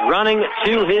Johnson running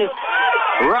to his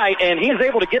right, and he is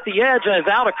able to get the edge and is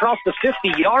out across the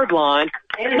 50-yard line,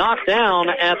 knocked down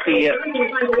at the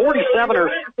 47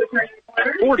 or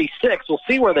 46. We'll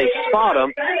see where they spot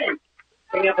him.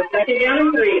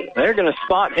 They're going to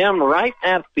spot him right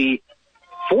at the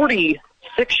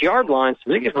 46-yard line,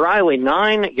 so they give Riley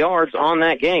 9 yards on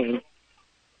that gain.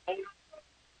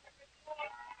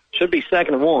 Should be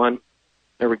 2nd and 1.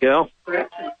 There we go.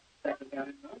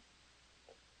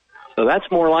 So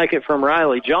that's more like it from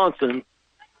Riley Johnson.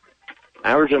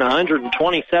 Averaging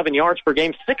 127 yards per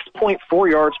game,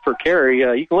 6.4 yards per carry.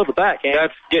 You can live with that, can't you?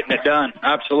 That's getting it done.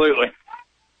 Absolutely.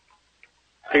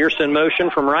 Pearson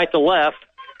motion from right to left.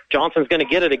 Johnson's going to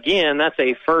get it again. That's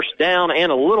a first down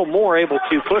and a little more, able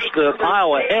to push the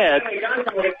pile ahead.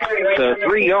 So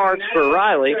 3 yards for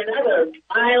Riley.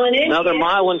 Another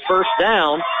Milan first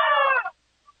down.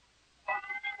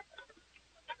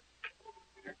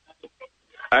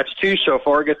 That's 2 so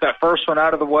far. Get that first one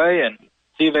out of the way and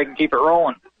see if they can keep it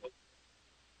rolling.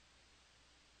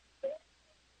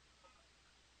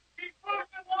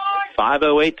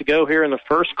 .508 to go here in the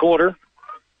first quarter.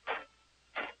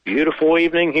 Beautiful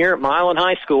evening here at Milan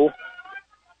High School.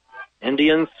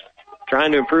 Indians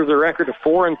trying to improve their record to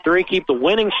 4-3, keep the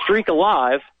winning streak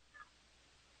alive.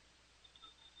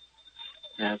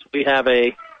 As we have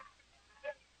a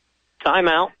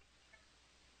timeout.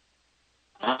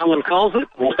 Milan calls it.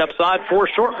 We'll step aside for a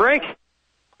short break.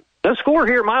 No score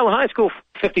here at Milan High School.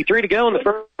 53 to go in the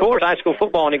first quarter. High school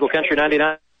football on Eagle Country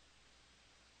 99.com.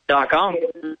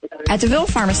 At DeVille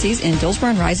Pharmacies in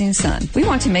Dillsboro and Rising Sun, we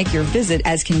want to make your visit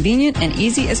as convenient and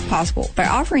easy as possible by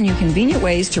offering you convenient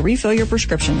ways to refill your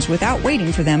prescriptions without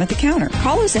waiting for them at the counter.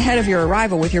 Call us ahead of your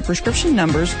arrival with your prescription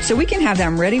numbers so we can have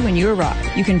them ready when you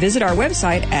arrive. You can visit our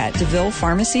website at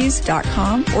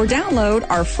DeVillePharmacies.com or download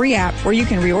our free app where you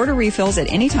can reorder refills at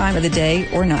any time of the day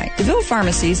or night. DeVille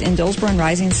Pharmacies in Dillsboro and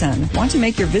Rising Sun want to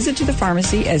make your visit to the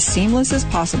pharmacy as seamless as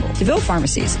possible. DeVille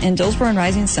Pharmacies in Dillsboro and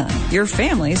Rising Sun, your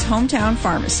family's hometown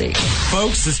pharmacy.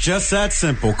 Folks, it's just that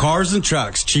simple. Cars and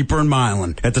trucks cheaper in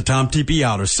Milan at the Tom Teepee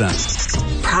Auto Center.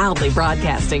 Proudly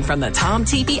broadcasting from the Tom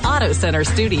Teepee Auto Center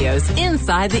studios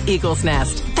inside the Eagle's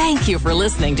Nest. Thank you for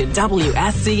listening to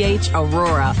WSCH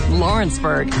Aurora,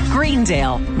 Lawrenceburg,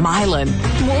 Greendale, Milan,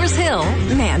 Moores Hill,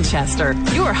 Manchester.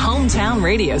 Your hometown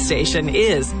radio station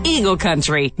is Eagle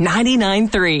Country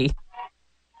 99.3.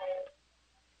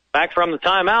 Back from the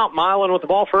timeout, Milan with the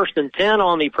ball, 1st and 10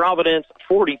 on the Providence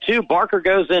 42. Barker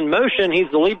goes in motion.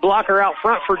 He's the lead blocker out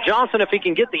front for Johnson if he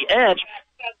can get the edge.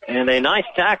 And a nice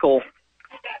tackle.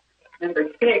 Number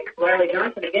 6, Riley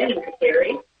Johnson again in the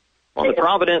carry. On the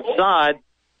Providence side,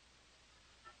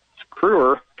 it's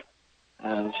Crewer.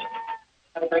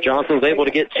 Johnson's able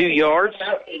to get 2 yards.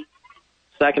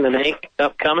 2nd and 8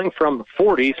 upcoming from the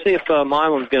 40. See if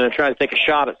Milan's going to try to take a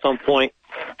shot at some point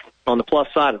on the plus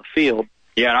side of the field.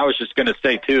 Yeah, and I was just going to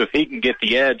say, too, if he can get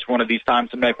the edge one of these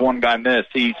times and make one guy miss,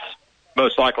 he's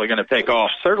most likely going to take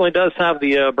off. Certainly does have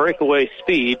the breakaway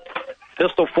speed.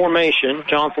 Pistol formation.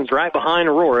 Johnson's right behind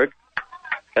Rohrig.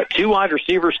 Got 2 wide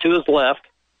receivers to his left.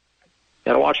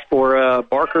 Got to watch for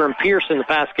Barker and Pierce in the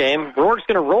pass game. Rohrig's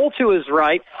going to roll to his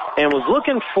right and was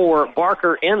looking for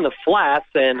Barker in the flats,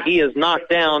 and he is knocked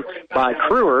down by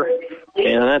Crewer,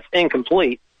 and that's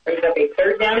incomplete. Brings up a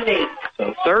 3rd down and 8.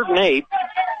 So 3rd and 8.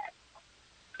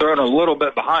 Throwing a little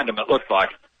bit behind him, it looks like.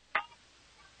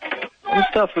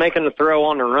 It's tough making the throw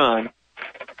on the run.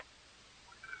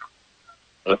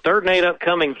 The 3rd and 8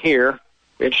 upcoming here.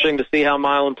 Interesting to see how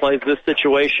Milan plays this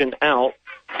situation out.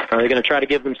 Are they going to try to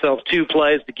give themselves 2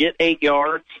 plays to get 8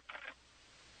 yards?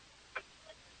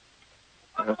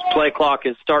 This play clock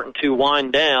is starting to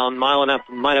wind down. Milan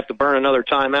might have to burn another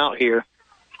timeout here.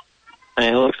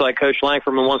 And it looks like Coach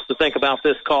Langfordman wants to think about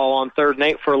this call on 3rd and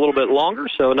 8 for a little bit longer,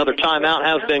 so another timeout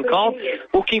has been called.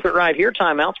 We'll keep it right here.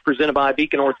 Timeouts presented by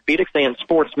Beacon Orthopedics and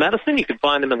Sports Medicine. You can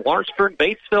find them in Lawrenceburg,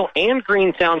 Batesville, and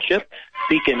Green Township,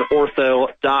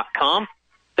 beaconortho.com.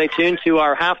 Stay tuned to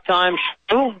our halftime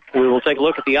show. We will take a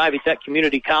look at the Ivy Tech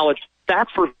Community College stats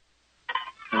for.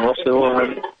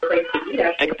 Also,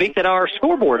 take a peek at our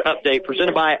scoreboard update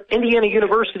presented by Indiana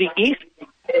University East.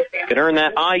 You can earn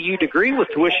that IU degree with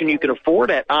tuition you can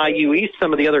afford at IU East.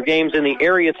 Some of the other games in the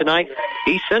area tonight.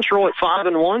 East Central at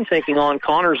 5-1, taking on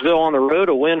Connorsville on the road.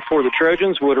 A win for the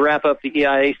Trojans would wrap up the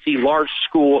EIAC Large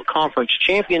School Conference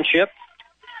Championship.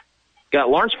 Got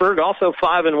Lawrenceburg also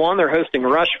 5-1. They're hosting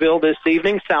Rushville this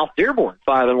evening. South Dearborn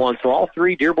 5-1. So all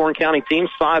 3 Dearborn County teams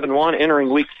 5-1 entering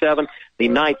Week 7. The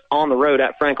Knights on the road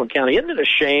at Franklin County. Isn't it a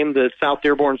shame that South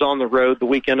Dearborn's on the road the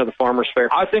weekend of the Farmers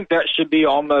Fair? I think that should be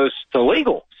almost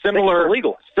illegal. Similar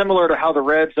to how the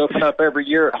Reds open up every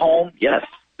year at home. Yes.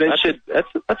 That's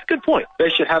a good point. They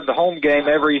should have the home game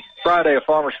every Friday at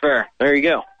Farmers Fair. There you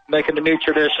go. Making a new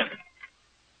tradition.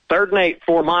 3rd and 8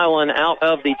 for Milan out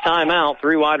of the timeout.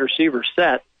 3 wide receivers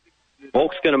set.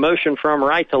 Volk's going to motion from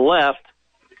right to left.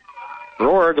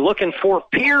 Rohrg looking for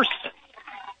Pierce.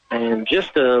 And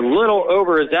just a little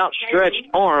over his outstretched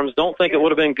arms. Don't think it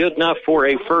would have been good enough for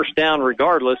a first down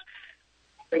regardless.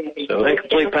 So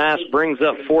incomplete pass brings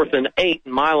up 4th and 8.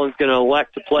 Milan's going to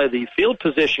elect to play the field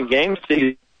position game. See if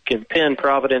he can pin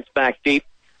Providence back deep.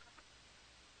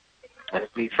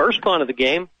 The first punt of the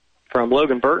game from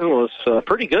Logan Burton was a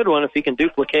pretty good one. If he can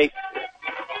duplicate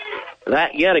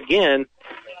that yet again,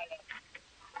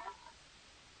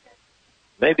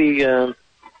 maybe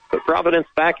put Providence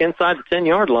back inside the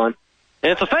 10-yard line.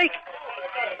 And it's a fake.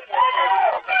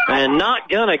 And not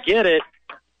going to get it.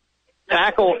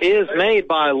 Tackle is made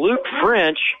by Luke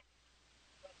French.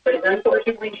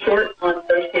 Unfortunately short on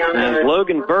first down. And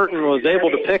Logan Burton was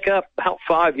able to pick up about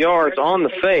 5 yards on the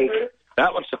fake.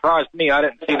 That one surprised me. I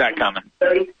didn't see that coming.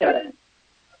 37.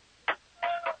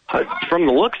 From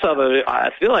the looks of it,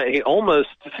 I feel like he almost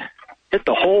hit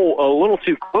the hole a little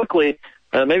too quickly.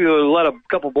 Maybe we let a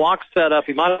couple blocks set up.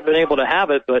 He might have been able to have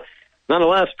it, but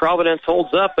nonetheless, Providence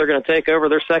holds up. They're going to take over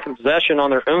their second possession on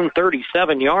their own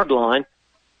 37-yard line.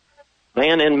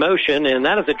 Man in motion, and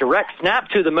that is a direct snap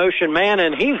to the motion man,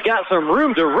 and he's got some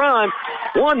room to run.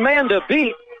 One man to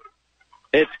beat.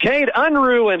 It's Cade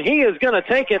Unruh, and he is going to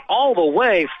take it all the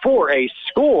way for a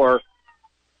score.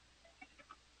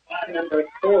 Number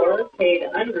 4, Cade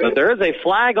Unruh. But there is a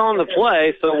flag on the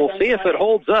play, so we'll see if it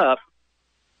holds up.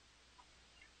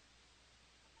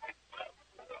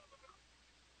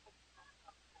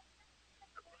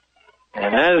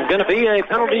 And that is going to be a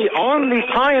penalty on the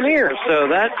Pioneers, so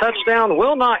that touchdown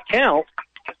will not count.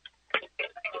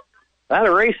 That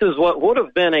erases what would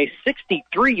have been a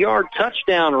 63-yard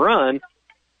touchdown run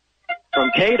from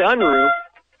Cade Unruh.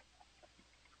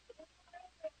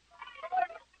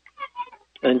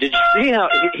 And did you see how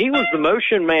he was the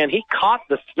motion man? He caught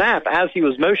the snap as he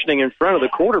was motioning in front of the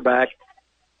quarterback.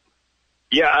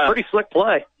 Yeah. Pretty slick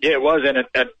play. Yeah, it was. And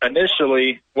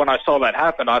initially, when I saw that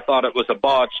happen, I thought it was a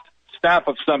botched snap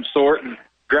of some sort and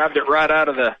grabbed it right out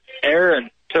of the air and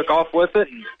took off with it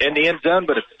and in the end zone.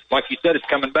 But it's, like you said, it's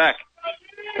coming back.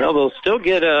 Well, they'll still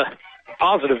get a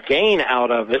positive gain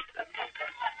out of it.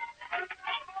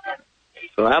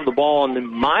 So have the ball on the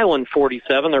Milan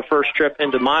 47, their first trip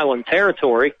into Milan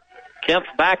territory. Kemp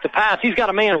back to pass. He's got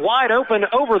a man wide open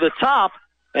over the top,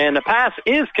 and the pass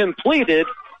is completed.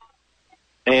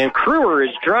 And Kruer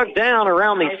is drugged down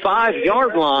around the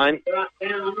 5-yard line.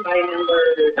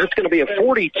 That's going to be a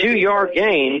 42-yard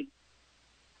gain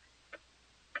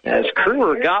as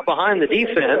Kruer got behind the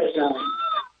defense.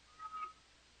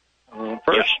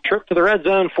 First trip to the red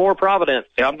zone for Providence.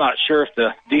 Yeah, I'm not sure if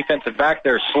the defensive back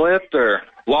there slipped or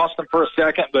lost him for a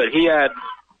second, but he had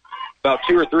about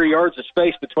 2 or 3 yards of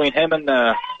space between him and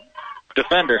the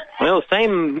defender. Well, the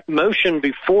same motion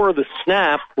before the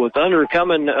snap with Unruh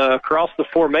coming across the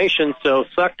formation, so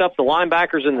sucked up the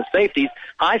linebackers and the safeties.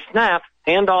 High snap,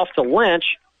 handoff to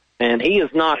Lynch, and he is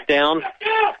knocked down.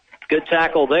 Good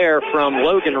tackle there from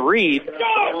Logan Reed.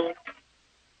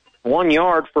 1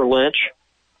 yard for Lynch.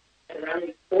 Around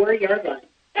the 4-yard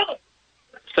line.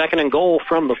 Second and goal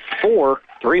from the 4.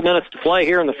 3 minutes to play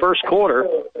here in the first quarter.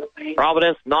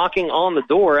 Providence knocking on the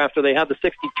door after they had the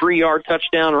 63-yard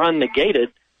touchdown run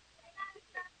negated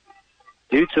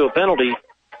due to a penalty.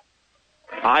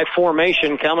 High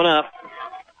formation coming up.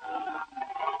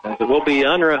 As it will be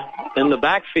Unruh in the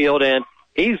backfield, and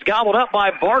he's gobbled up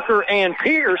by Barker and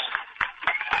Pierce.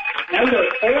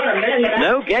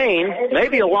 No gain,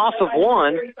 maybe a loss of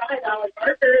 1.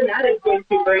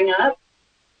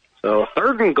 So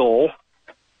 3rd and goal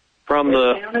from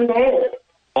the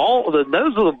ball, the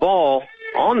nose of the ball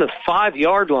on the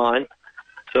 5-yard line.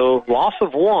 So loss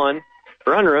of 1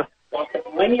 for Unruh.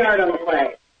 1 yard on the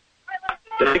play.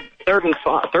 Big third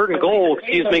and goal,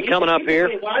 coming up here.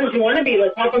 As long as you want to be,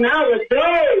 let's help him out. Let's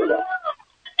go.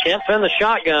 Kemp in the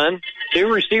shotgun.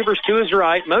 2 receivers to his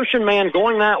right. Motion man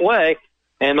going that way.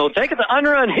 And they'll take it to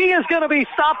Unruh, and he is going to be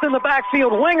stopped in the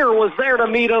backfield. Winger was there to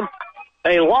meet him.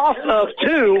 A loss of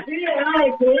 2.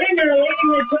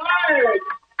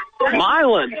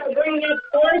 Milan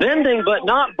bending but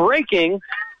not breaking.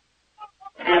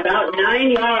 About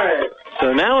 9 yards.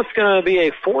 So now it's going to be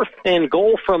a 4th and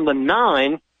goal from the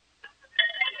 9.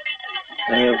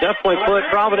 And it'll definitely put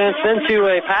Providence into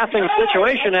a passing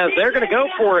situation as they're going to go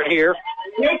for it here.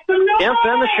 Kemp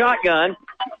in the shotgun.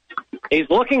 He's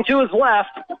looking to his left.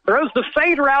 Throws the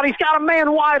fade route. He's got a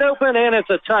man wide open, and it's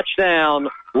a touchdown.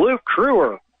 Luke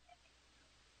Kruer.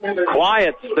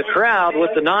 quiets the crowd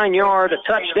with the 9-yard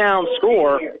touchdown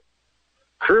score.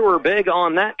 Crewer big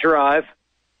on that drive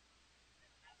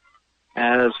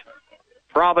as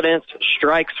Providence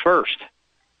strikes first.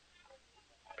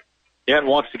 Yeah, and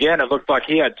once again, it looked like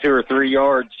he had 2 or 3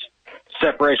 yards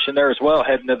separation there as well,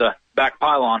 heading to the back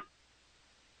pylon.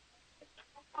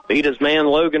 Beat his man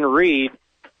Logan Reed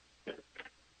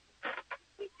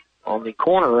on the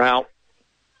corner route.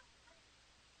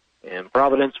 And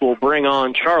Providence will bring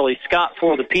on Charlie Scott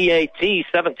for the PAT,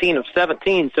 17 of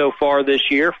 17 so far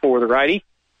this year for the righty.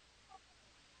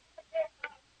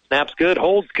 Snap's good,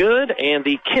 holds good, and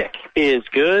the kick is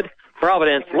good.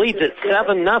 Providence leads at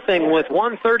 7-0 with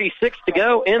 1:36 to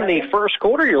go in the first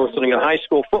quarter. You're listening to high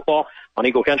school football on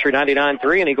Eagle Country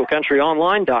 99.3 and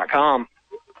EagleCountryOnline.com.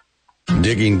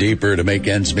 Digging deeper to make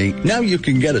ends meet? Now you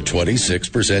can get a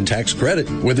 26% tax credit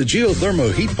with a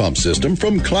geothermal heat pump system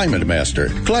from Climate Master.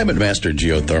 Climate Master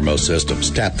geothermal systems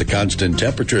tap the constant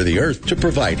temperature of the earth to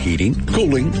provide heating,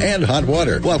 cooling, and hot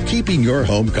water while keeping your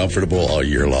home comfortable all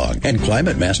year long. And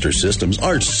Climate Master systems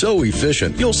are so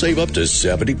efficient, you'll save up to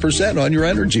 70% on your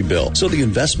energy bill. So the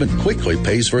investment quickly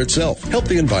pays for itself. Help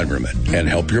the environment and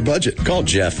help your budget. Call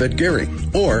Jeff at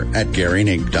Gehring or at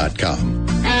GehringInc.com.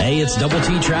 Hey, it's Double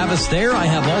T Travis there. I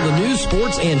have all the news,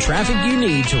 sports, and traffic you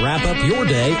need to wrap up your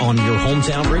day on your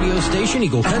hometown radio station,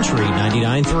 Eagle Country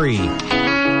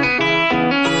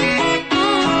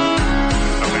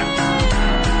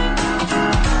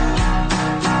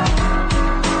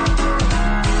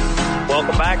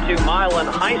Welcome back to Milan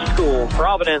High School.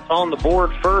 Providence on the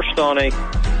board first on a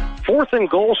 4th and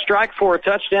goal strike for a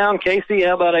touchdown. Casey,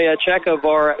 how about a check of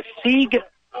our SIEG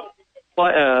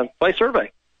play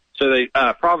survey? So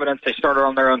Providence, they started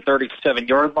on their own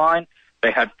 37-yard line.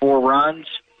 They had 4 runs,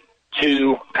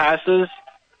 2 passes,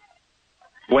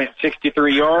 went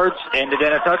 63 yards, ended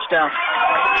in a touchdown.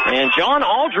 And John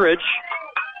Aldridge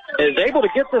is able to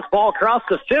get this ball across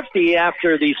the 50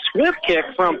 after the swift kick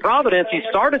from Providence. He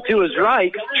started to his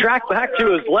right, tracked back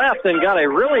to his left, and got a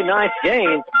really nice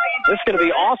gain. This is going to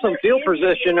be awesome field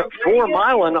position for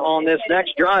Milan on this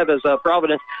next drive as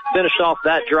Providence finished off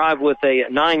that drive with a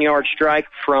 9-yard strike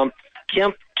from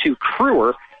Kemp to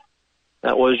Crewer.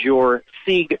 That was your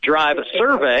SIEG Drive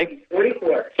survey.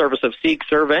 Service of SIEG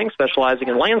Surveying, specializing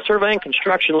in land surveying,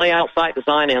 construction, layout, site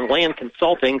design, and land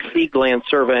consulting.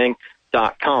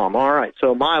 SIEGlandsurveying.com. All right,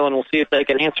 so Milan, we'll see if they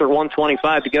can answer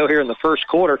 1:25 to go here in the first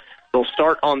quarter. They'll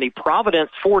start on the Providence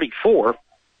 44.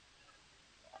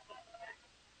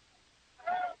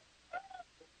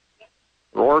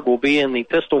 Rourke will be in the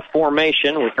pistol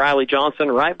formation with Riley Johnson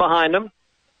right behind him.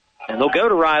 And they'll go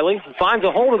to Riley. He finds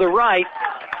a hole to the right.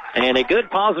 And a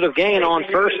good positive gain on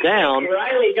first down.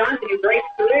 Riley Johnson, you break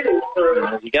through.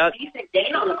 He got decent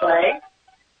gain on the play.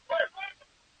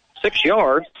 6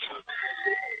 yards.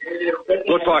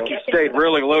 Looked like he stayed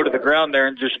really low to the ground there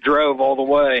and just drove all the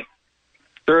way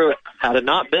through it. Had it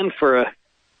not been for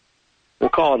we'll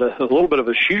call it a little bit of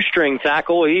a shoestring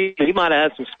tackle, he might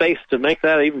have had some space to make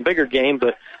that an even bigger gain,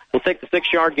 but we'll take the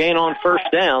 6-yard gain on first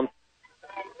down.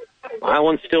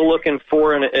 Milan's still looking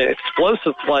for an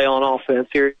explosive play on offense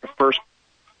here in the first.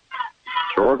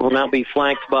 George will now be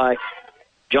flanked by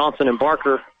Johnson and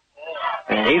Barker,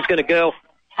 and he's going to go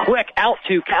quick out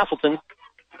to Castleton,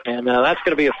 and that's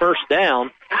going to be a first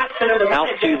down out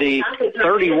to the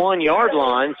 31-yard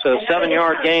line, so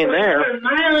 7-yard gain there.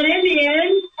 Milan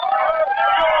Indians.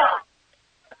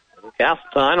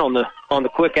 Castleton on the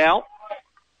quick out,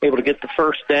 able to get the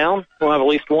first down. We'll have at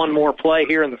least one more play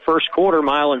here in the first quarter.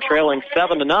 Milan trailing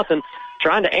 7-0,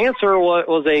 trying to answer what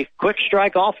was a quick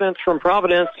strike offense from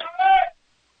Providence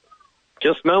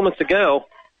just moments ago.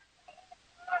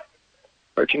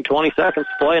 Approaching 20 seconds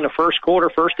to play in the first quarter.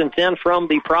 1st and 10 from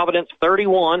the Providence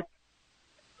 31.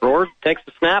 Rourke takes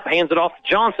the snap, hands it off to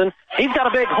Johnson. He's got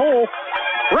a big hole,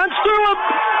 runs through him,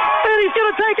 and he's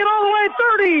going to take it all the way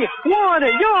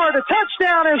 31-yard. A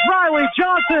touchdown as Riley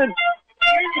Johnson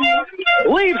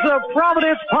leaves the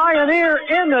Providence Pioneer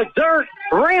in the dirt,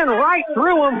 ran right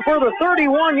through him for the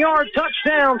 31-yard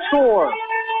touchdown score.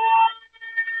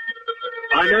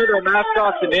 I know their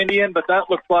mascot's an Indian, but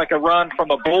that looks like a run from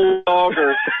a bulldog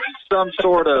or some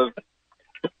sort of...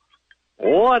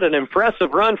 What an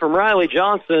impressive run from Riley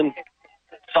Johnson.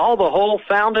 Saw the hole,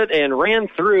 found it, and ran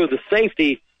through the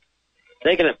safety,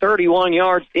 taking it 31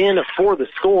 yards in for the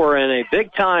score, and a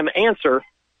big-time answer.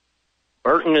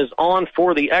 Burton is on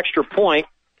for the extra point,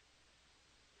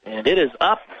 and it is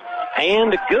up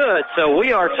and good. So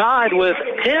we are tied with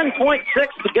 10.6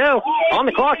 to go on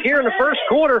the clock here in the first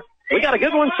quarter. We got a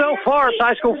good one so far. It's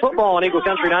high school football on Eagle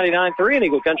Country 99.3 and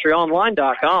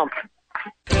EagleCountryOnline.com.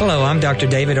 Hello, I'm Dr.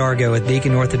 David Argo with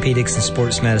Beacon Orthopedics and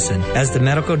Sports Medicine. As the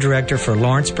medical director for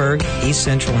Lawrenceburg, East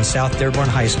Central, and South Dearborn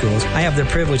High Schools, I have the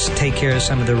privilege to take care of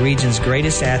some of the region's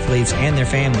greatest athletes and their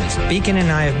families. Beacon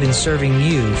and I have been serving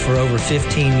you for over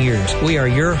 15 years. We are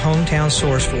your hometown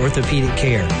source for orthopedic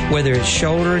care. Whether it's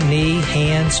shoulder, knee,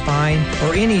 hand, spine,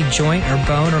 or any joint or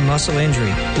bone or muscle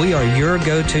injury, we are your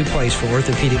go-to place for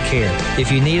orthopedic care.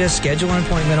 If you need us, schedule an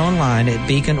appointment online at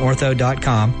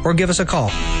beaconortho.com or give us a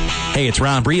call. Hey, it's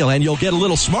Ron Briel, and you'll get a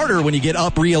little smarter when you get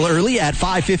up real early. At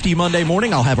 5:50 Monday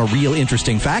morning, I'll have a real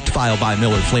interesting fact filed by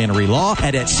Millard Flannery Law.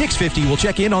 And at 6:50, we'll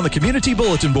check in on the community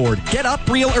bulletin board. Get up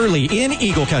real early in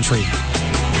Eagle Country.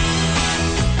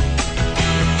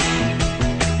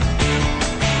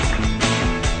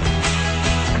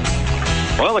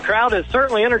 Well, the crowd is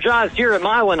certainly energized here at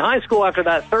Milan High School after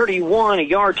that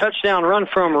 31-yard touchdown run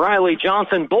from Riley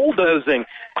Johnson, bulldozing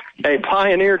a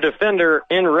Pioneer defender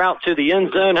en route to the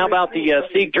end zone. How about the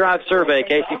Sieg Drive survey,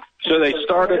 Casey? So they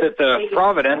started at the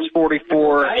Providence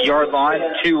 44-yard line,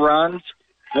 2 runs,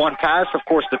 1 pass. Of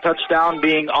course, the touchdown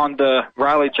being on the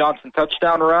Riley Johnson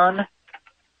touchdown run,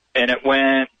 and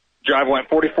drive went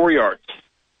 44 yards.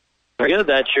 Very good.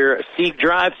 That's your Sieg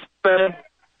Drive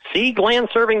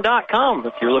SiegLandSurveying.com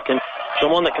if you're looking for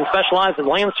someone that can specialize in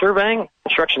land surveying,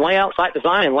 construction layout, site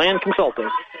design, and land consulting.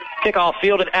 Kickoff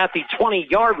fielded at the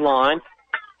 20-yard line,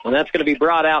 and that's going to be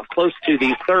brought out close to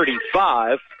the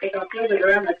 35. Kickoff fielded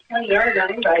around the 20-yard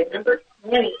line by number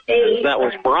 28. That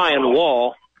was Brian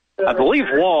Wall. I believe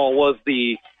Wall was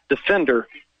the defender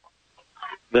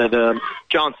that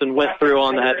Johnson went through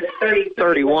on that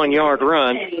 31-yard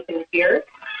run. Here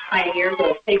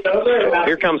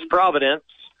comes Providence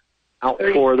out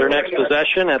for their next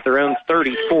possession at their own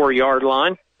 34-yard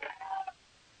line.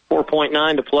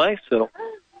 4.9 to play, so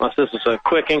unless this is a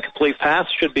quick incomplete pass,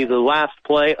 should be the last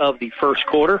play of the first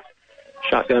quarter.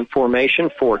 Shotgun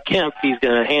formation for Kemp. He's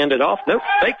going to hand it off. Nope,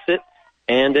 fakes it,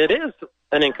 and it is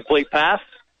an incomplete pass,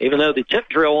 even though the tip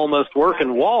drill almost worked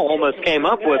and Wall almost came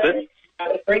up with it.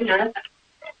 Bring us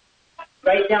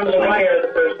right down the wire of the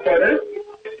first quarter.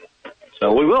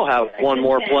 So we will have one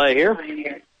more play here.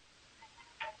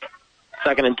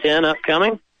 2nd and 10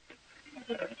 upcoming.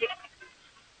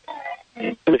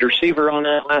 The receiver on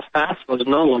that last pass was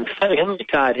Nolan Finnegan. He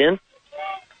tied in.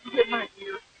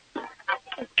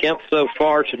 Kemp so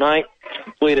far tonight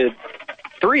completed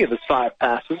 3 of his 5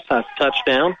 passes, has a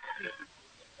touchdown.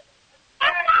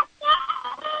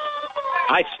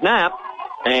 High snap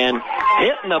and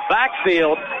hit in the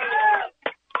backfield.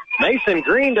 Mason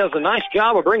Green does a nice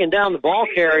job of bringing down the ball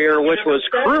carrier, which was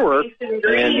Kruer,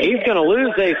 and he's going to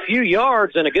lose a few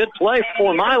yards, and a good play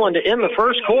for Milan to end the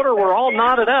first quarter. We're all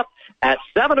knotted up at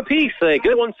 7 apiece. A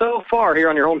good one so far here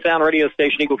on your hometown radio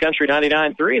station, Eagle Country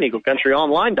 99.3 and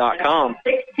EagleCountryOnline.com.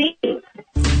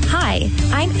 Hi,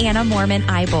 I'm Anna Mormon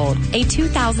Eibold, a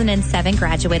 2007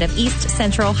 graduate of East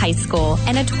Central High School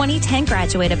and a 2010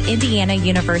 graduate of Indiana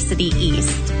University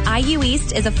East. IU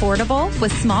East is affordable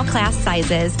with small class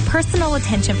sizes, personal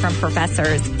attention from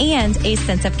professors, and a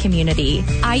sense of community.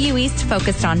 IU East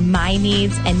focused on my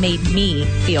needs and made me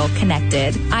feel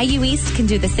connected. IU East can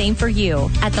do the same for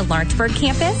you at the Lawrenceburg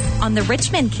campus, on the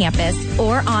Richmond campus,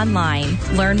 or online.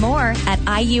 Learn more at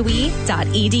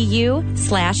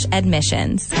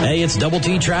iue.edu/admissions. Hey, it's Double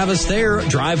T Travis there.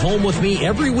 Drive home with me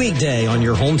every weekday on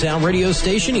your hometown radio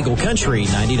station, Eagle Country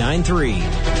 99.3.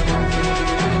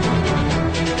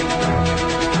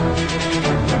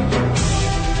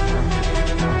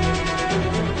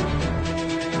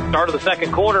 Start of the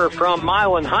second quarter from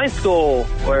Milan High School,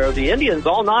 where the Indians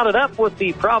all knotted up with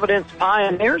the Providence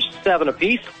Pioneers, 7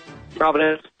 apiece.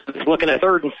 Providence is looking at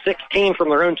 3rd and 16 from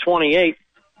their own 28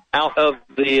 out of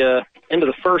the into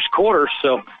the first quarter.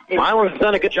 So Milan's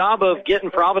done a good job of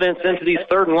getting Providence into these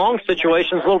 3rd and long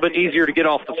situations. A little bit easier to get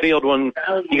off the field when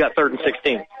you got 3rd and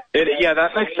 16.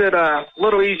 That makes it a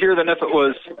little easier than if it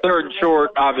was 3rd and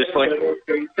short, obviously.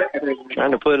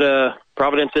 Trying to put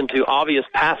Providence into obvious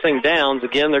passing downs.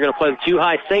 Again, they're going to play the 2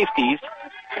 high safeties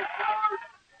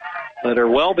that are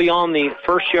well beyond the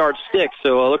first-yard stick.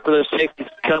 So look for those safeties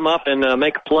to come up and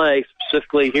make a play,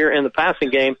 specifically here in the passing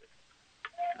game.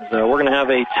 So we're going to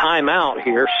have a timeout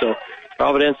here. So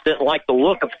Providence didn't like the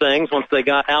look of things once they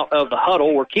got out of the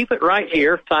huddle. We'll keep it right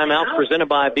here. Timeouts presented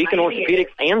by Beacon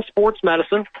Orthopedics and Sports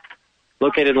Medicine,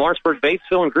 located in Lawrenceburg,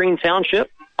 Batesville, and Green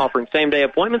Township, offering same-day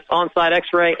appointments, on-site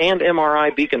X-ray, and MRI,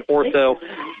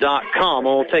 beaconortho.com.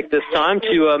 We'll take this time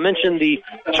to mention the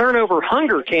Turnover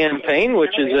Hunger campaign,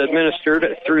 which is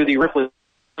administered through the Ripley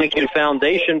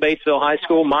Foundation. Batesville High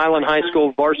School, Milan High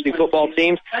School varsity football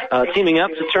teams teaming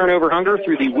up to turn over hunger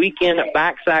through the weekend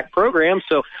backsack program.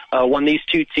 So when these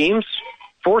 2 teams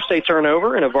force a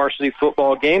turnover in a varsity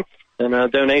football game, then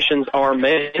donations are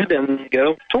made and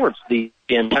go towards the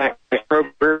impact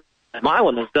program.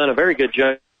 Milan has done a very good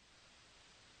job.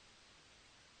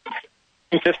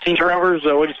 15 turnovers,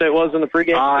 what did you say it was in the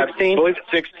pregame? 16? I believe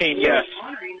it's 16, yes.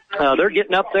 They're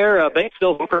getting up there.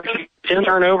 Batesville, 10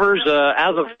 turnovers.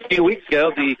 As of a few weeks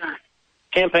ago, the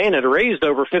campaign had raised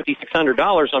over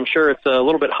 $5,600. I'm sure it's a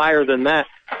little bit higher than that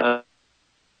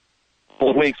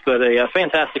weeks, but a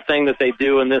fantastic thing that they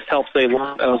do, and this helps a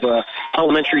lot of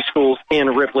elementary schools in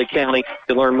Ripley County.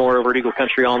 To learn more over at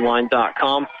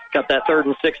EagleCountryOnline.com. Got that 3rd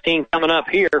and 16 coming up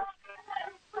here.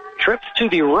 Trips to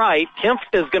the right. Kemp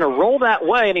is going to roll that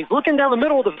way, and he's looking down the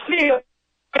middle of the field,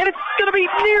 and it's going to be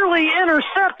nearly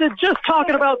intercepted. Just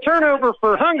talking about turnover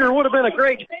for Hunger. Would have been a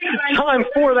great time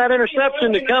for that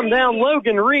interception to come down.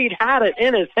 Logan Reed had it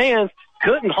in his hands,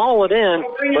 couldn't haul it in,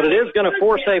 but it is going to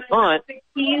force a punt.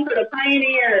 Yeah,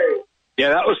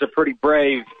 that was a pretty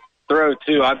brave throw,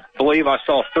 too. I believe I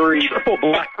saw 3 triple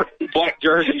black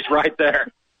jerseys right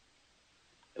there.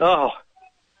 Oh,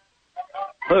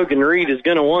 Logan Reed is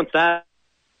going to want that.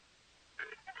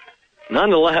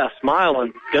 Nonetheless,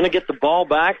 Milan going to get the ball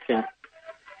back and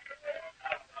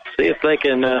see if they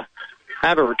can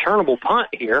have a returnable punt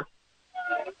here.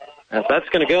 If that's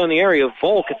going to go in the area of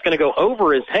Volk, it's going to go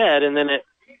over his head, and then it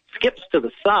skips to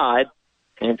the side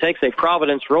and takes a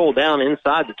Providence roll down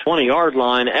inside the 20-yard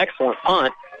line. Excellent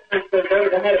punt. As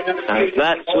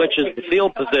that switches the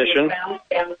field position,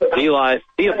 Eli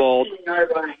Theobald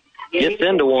gets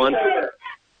into one.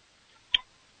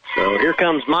 So here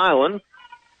comes Milan. Looks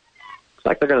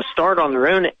like they're going to start on their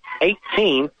own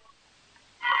 18.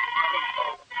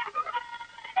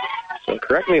 So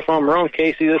correct me if I'm wrong,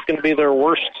 Casey. This is going to be their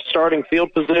worst starting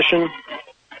field position.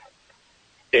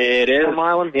 It is.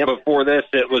 Milan. Yep. Before this,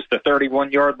 it was the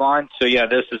 31-yard line. So, yeah,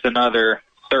 this is another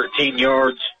 13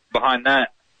 yards behind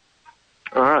that.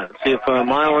 All right. Let's see if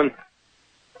Milan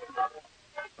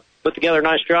put together a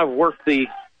nice drive, worked the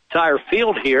entire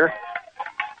field here.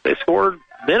 They scored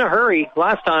in a hurry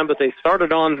last time, but they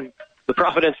started on the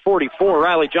Providence 44.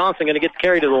 Riley Johnson going to get the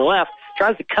carry to the left,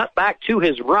 tries to cut back to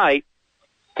his right,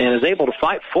 and is able to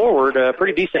fight forward. A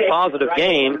pretty decent positive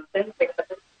gain.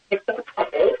 We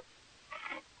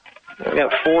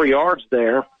got 4 yards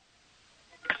there.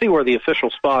 See where the official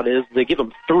spot is. They give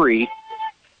them 3.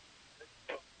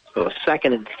 So a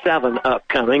 2nd and 7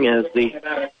 upcoming as the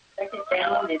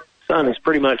sun is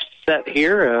pretty much set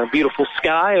here. A beautiful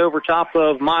sky over top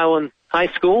of Milan High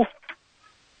School.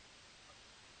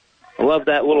 I love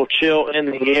that little chill in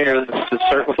the air. This is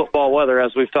certainly football weather,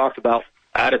 as we've talked about.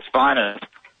 At its finest.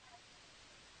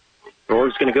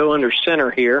 Gord's going to go under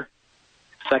center here.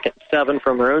 2nd 7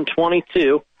 from their own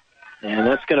 22. And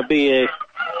that's going to be a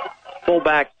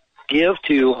fullback give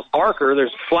to Barker.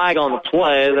 There's a flag on the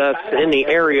play. That's in the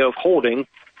area of holding.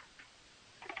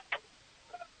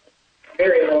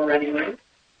 Very low running room.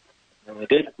 And they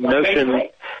did notion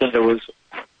that it was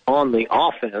on the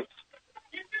offense.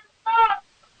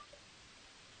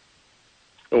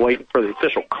 Still waiting for the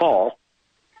official call.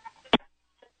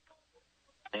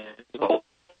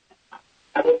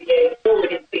 That will be a full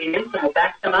against the Indians, and we'll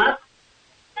back them up.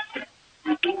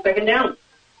 And keep 2nd down.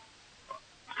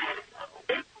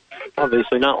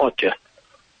 Obviously not what you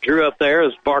drew up there,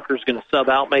 as Barker's going to sub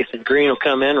out. Mason Green will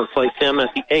come in and replace him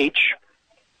at the H.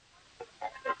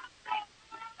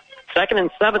 2nd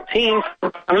and 17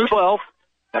 from 12.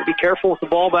 Got to be careful with the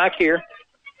ball back here.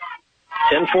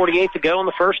 10:48 to go in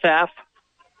the first half.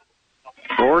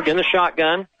 Borg in the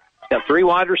shotgun. Got 3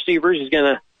 wide receivers. He's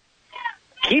going to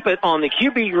keep it on the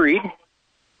QB read.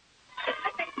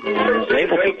 And is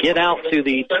able to get out to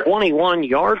the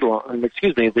 21-yard line.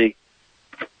 Excuse me, the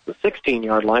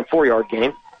 16-yard line, 4-yard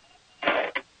gain.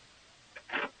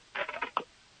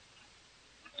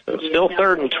 So still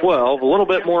 3rd and 12. A little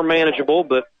bit more manageable,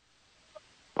 but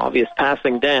obvious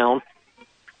passing down.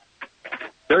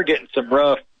 They're getting some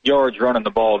rough yards running the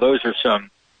ball. Those are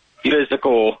some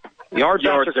physical yards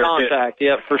after contact,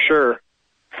 yep, for sure.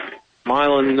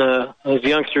 Milan, those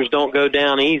youngsters don't go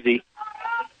down easy.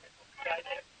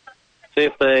 See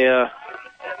if they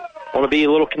want to be a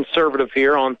little conservative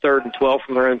here on 3rd and 12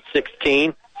 from their own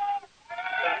 16.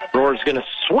 Roar's going to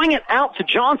swing it out to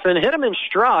Johnson, hit him in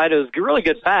stride. It was a really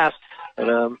good pass.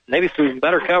 But, maybe some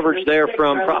better coverage there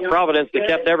from Providence that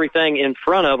kept everything in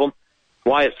front of them.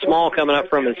 Wyatt Small coming up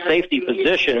from his safety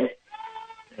position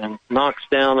and knocks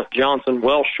down Johnson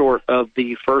well short of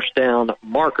the first down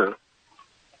marker.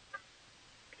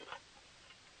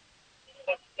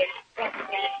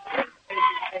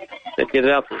 They get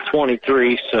it out to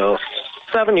 23, so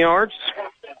 7 yards.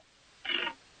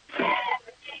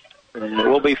 And it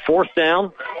will be 4th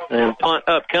down And punt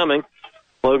upcoming.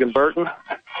 Logan Burton.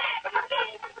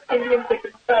 Indians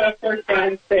are first down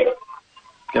and 6.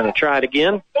 Going to try it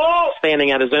again.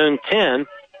 Standing at his own 10.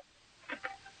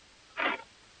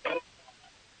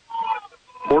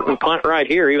 Important punt right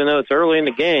here, even though it's early in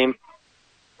the game.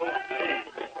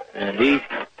 And he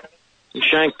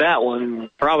shanked that one.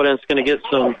 Providence going to get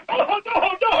some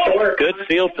good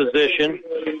field position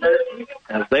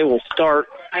as they will start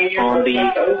on the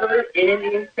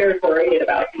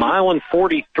Milan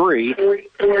 43.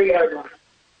 44-yard line.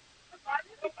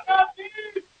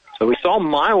 So we saw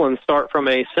Milan start from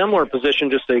a similar position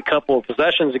just a couple of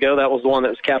possessions ago. That was the one that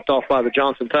was capped off by the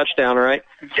Johnson touchdown, right?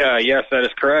 Yes, that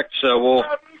is correct. So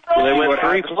they went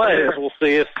 3 plays. We'll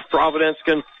see if Providence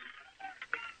can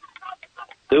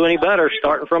do any better.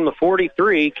 Starting from the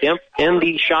 43, Kemp in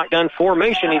the shotgun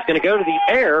formation. He's going to go to the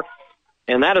air,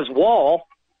 and that is Wall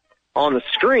on the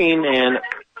screen, and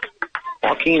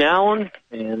Joaquin Allen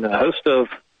and a host of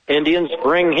Indians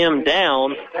bring him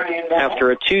down after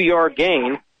a 2-yard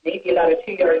gain. Maybe about a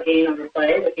 2-yard gain on the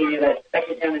play, looking at a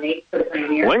 2nd down and 8 for the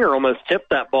Pioneers. Winger almost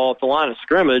tipped that ball at the line of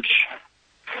scrimmage.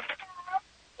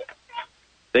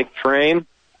 Big frame,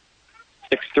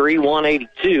 6'3",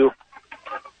 182.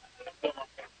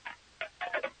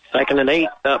 2nd and 8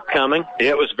 upcoming.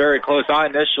 It was very close. I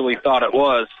initially thought it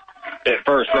was at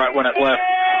first, right when it left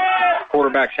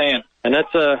quarterback's hand. And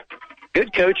that's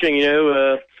good coaching,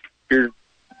 your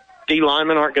D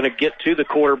linemen aren't going to get to the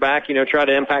quarterback, try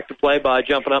to impact the play by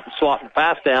jumping up and swatting the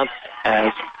pass down.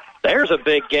 As there's a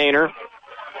big gainer.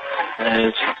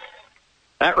 As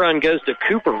that run goes to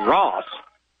Cooper Ross.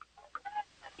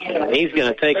 And he's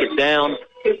going to take it down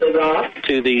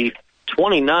to the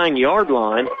 29-yard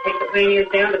line. Take the Pioneers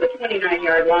down to the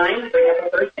 29-yard line. Bring up a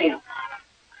first down.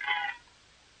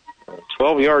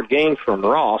 12-yard gain from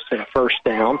Ross and a first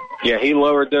down. Yeah, he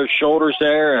lowered those shoulders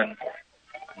there and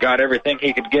got everything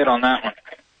he could get on that one.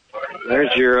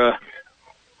 There's your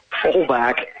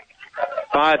fullback,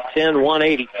 5'10",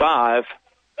 185,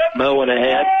 mowing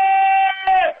ahead.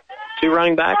 2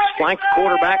 running backs, flank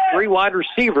quarterback, 3 wide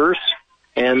receivers,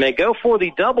 and they go for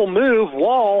the double move.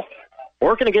 Wall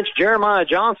working against Jeremiah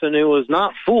Johnson, who was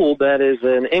not fooled. That is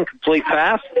an incomplete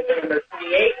pass. Number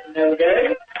 28, no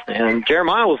good. And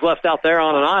Jeremiah was left out there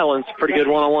on an island. It's pretty good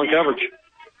one-on-one coverage.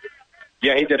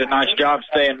 Yeah, he did a nice job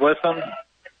staying with him.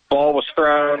 Ball was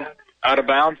thrown out of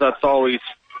bounds. That's always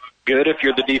good if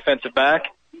you're the defensive back.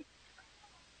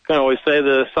 I always say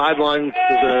the sideline is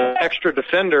an extra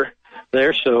defender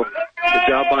there, so good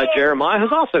job by Jeremiah,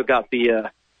 who's also got the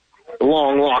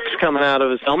long locks coming out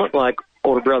of his helmet like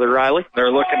older brother Riley.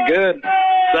 They're looking good.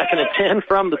 2nd and 10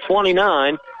 from the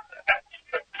 29.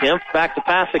 Kemp back to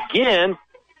pass again,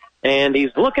 and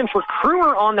he's looking for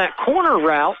Kruger on that corner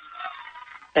route.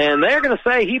 And they're going to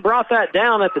say he brought that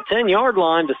down at the 10-yard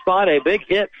line despite a big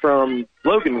hit from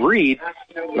Logan Reed.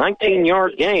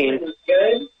 19-yard gain.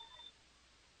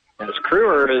 As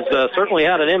Kruger has certainly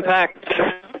had an impact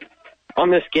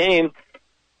on this game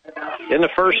in the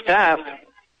first half.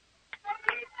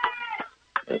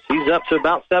 As he's up to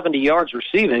about 70 yards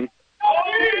receiving.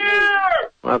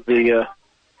 We'll have the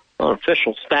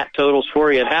unofficial stat totals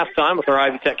for you at halftime with our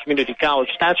Ivy Tech Community College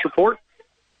Stats Report.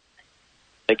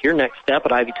 Take your next step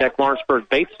at Ivy Tech Lawrenceburg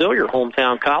Batesville, your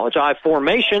hometown college. I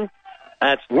formation,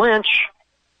 that's Lynch.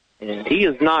 And he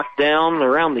is knocked down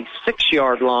around the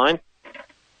 6-yard line.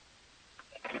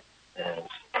 As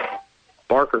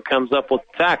Barker comes up with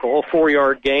the tackle, a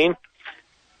 4-yard gain.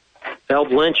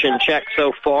 Held Lynch in check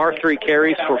so far, 3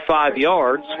 carries for 5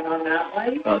 yards.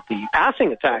 The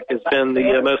passing attack has been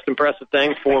the most impressive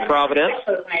thing for Providence.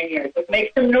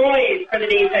 Make some noise for the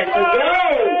defense.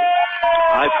 Go!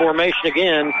 High formation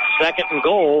again, 2nd and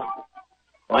goal.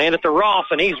 Land at the Ross,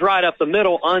 and he's right up the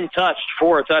middle, untouched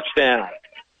for a touchdown.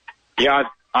 Yeah,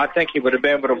 I think he would have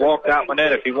been able to walk that one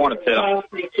in if he wanted to.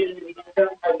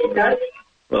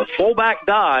 The fullback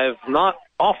dive, not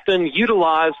often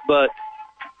utilized, but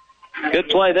good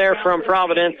play there from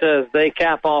Providence as they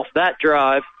cap off that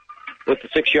drive with the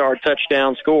 6-yard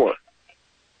touchdown score.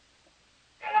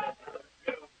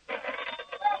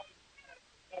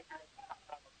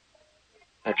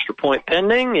 Extra point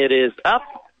pending. It is up.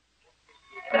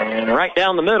 And right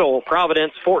down the middle,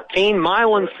 Providence 14,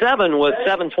 Milan 7 with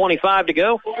 7:25 to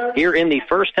go here in the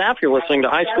first half. You're listening to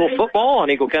high school football on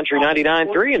Eagle Country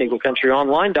 99.3 and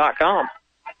EagleCountryOnline.com.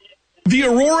 The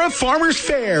Aurora Farmers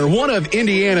Fair, one of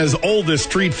Indiana's oldest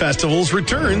street festivals,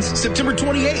 returns September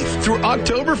 28th through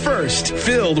October 1st,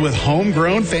 filled with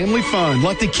homegrown family fun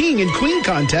like the King and Queen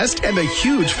contest and the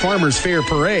huge Farmers Fair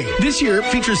parade. This year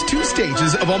features 2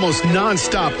 stages of almost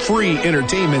non-stop free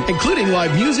entertainment, including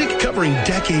live music covering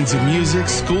decades of music,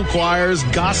 school choirs,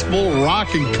 gospel,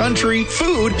 rock and country,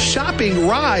 food, shopping,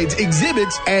 rides,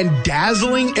 exhibits, and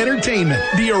dazzling entertainment.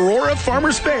 The Aurora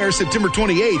Farmers Fair, September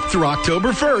 28th through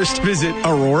October 1st. Visit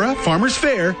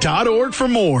aurorafarmersfair.org for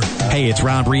more. Hey, it's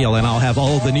Round Reel, and I'll have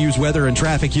all the news, weather, and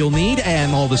traffic you'll need,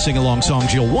 and all the sing-along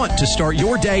songs you'll want to start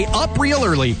your day up real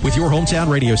early with your hometown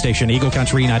radio station, Eagle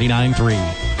Country 99.3.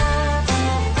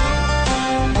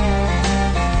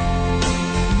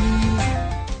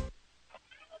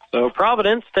 So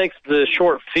Providence takes the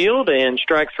short field and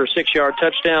strikes for a 6-yard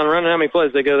touchdown run. How many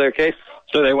plays they go there, Case?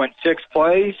 So they went 6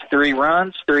 plays, 3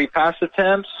 runs, 3 pass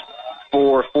attempts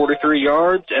for 43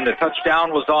 yards, and the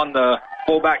touchdown was on the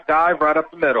fullback dive right up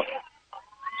the middle.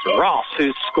 So Ross,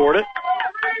 who scored it,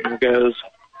 and goes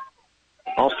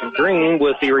Austin Green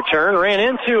with the return, ran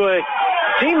into a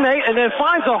teammate and then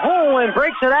finds a hole and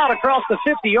breaks it out across the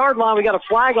 50-yard line. We got a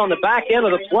flag on the back end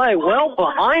of the play, well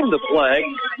behind the play.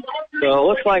 So it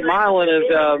looks like Milan is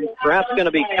perhaps going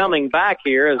to be coming back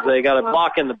here as they got a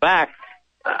block in the back.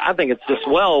 I think it's just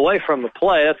well away from the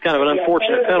play. That's kind of an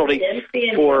unfortunate penalty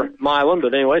for Milan.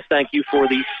 But anyways, thank you for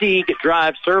the Sieg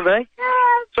Drive Survey.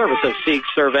 Service of Sieg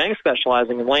Surveying,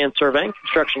 specializing in land surveying,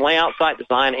 construction layout, site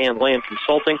design, and land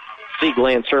consulting.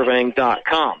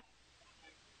 SiegLandSurveying.com.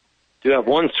 Do have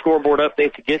one scoreboard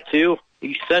update to get to.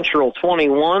 East Central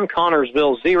 21,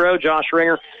 Connorsville 0. Josh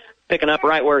Ringer picking up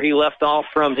right where he left off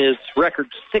from his record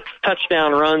 6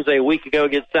 touchdown runs a week ago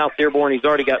against South Dearborn. He's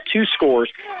already got 2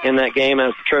 scores in that game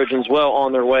as the Trojans well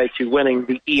on their way to winning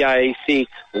the EIAC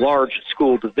large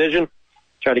school division.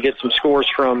 Try to get some scores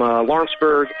from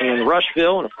Lawrenceburg and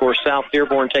Rushville, and of course South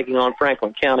Dearborn taking on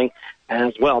Franklin County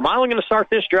as well. Milan going to start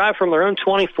this drive from their own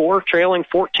 24, trailing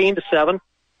 14-7.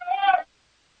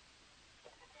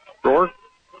 Roar,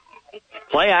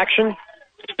 play action,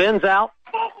 spins out,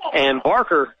 and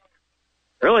Barker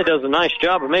really does a nice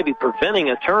job of maybe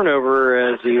preventing a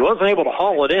turnover as he wasn't able to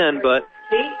haul it in, but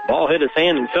ball hit his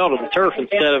hand and fell to the turf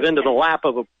instead of into the lap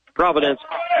of a Providence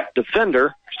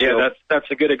defender. Yeah, that's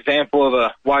a good example of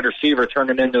a wide receiver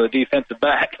turning into a defensive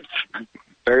back.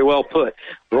 Very well put.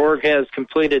 Rourke has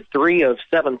completed 3 of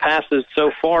 7 passes so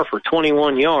far for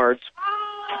 21 yards.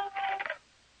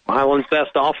 Milan's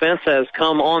best offense has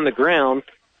come on the ground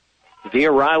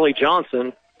via Riley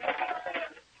Johnson.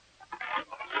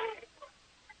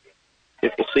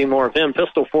 If you see more of him,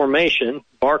 pistol formation.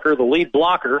 Barker, the lead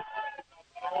blocker.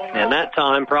 And that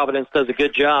time, Providence does a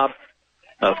good job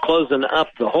of closing up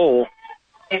the hole.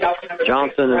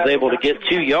 Johnson is able to get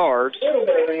 2 yards.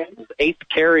 His 8th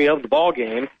carry of the ball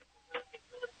game.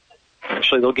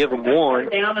 Actually, they'll give him 1.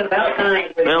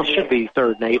 Well, should be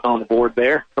 3rd and 8 on the board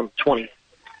there from the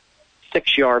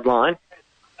 26-yard line.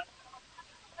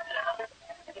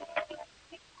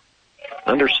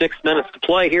 Under 6 minutes to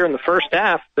play here in the first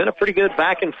half. Been a pretty good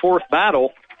back-and-forth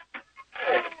battle.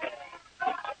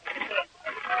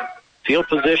 Field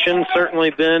position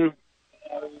certainly been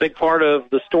a big part of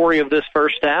the story of this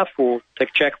first half. We'll take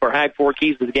a check of our Hag 4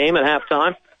 keys to the game at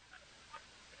halftime.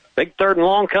 Big 3rd and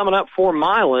long coming up for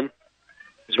Milan.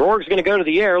 Zorg's going to go to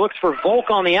the air, looks for Volk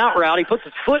on the out route. He puts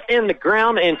his foot in the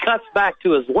ground and cuts back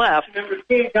to his left. And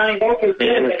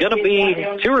it's going to be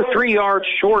 2 or 3 yards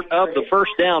short of the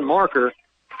first down marker.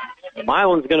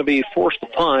 Milan's going to be forced to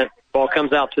punt. Ball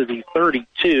comes out to the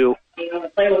 32. Give him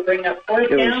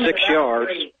 6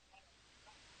 yards.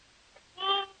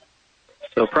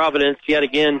 So Providence, yet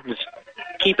again, just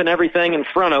keeping everything in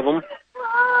front of them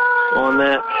on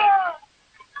that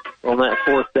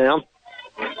 4th down.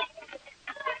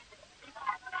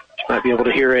 Might be able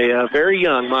to hear a very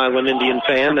young Milan Indian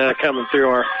fan coming through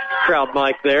our crowd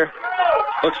mic there.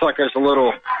 Looks like there's a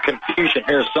little confusion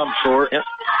here of some sort. Yep.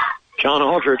 John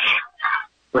Aldrich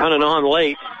running on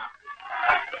late.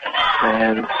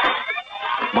 And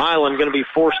Milan going to be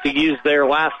forced to use their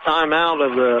last timeout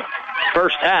of the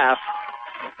first half.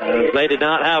 They did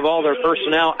not have all their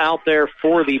personnel out there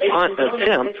for the punt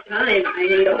attempt.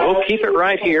 We'll keep it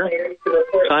right here.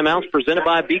 Timeouts presented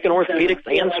by Beacon Orthopedics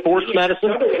and Sports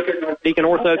Medicine.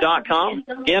 BeaconOrtho.com.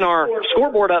 Again, our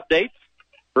scoreboard updates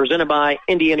presented by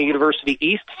Indiana University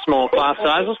East. Small class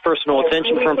sizes, personal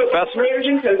attention from professors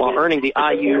while earning the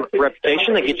IU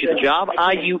reputation that gets you the job.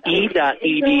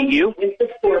 IUE.edu.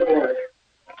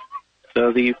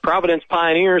 So the Providence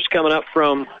Pioneers coming up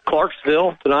from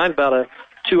Clarksville tonight, about a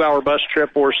 2-hour bus trip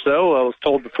or so. I was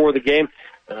told before the game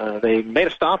they made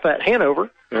a stop at Hanover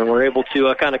and were able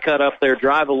to kind of cut up their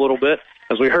drive a little bit.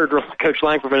 As we heard Coach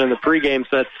Langfordman in the pregame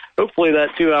said, hopefully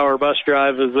that 2-hour bus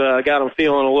drive has got them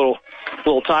feeling a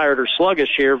little tired or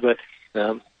sluggish here. But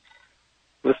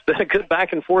it's been a good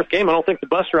back-and-forth game. I don't think the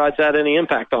bus ride's had any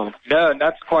impact on them. No, and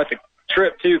that's quite the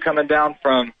trip, too, coming down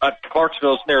from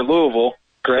Clarksville's near Louisville.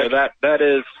 Correct. So that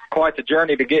is quite the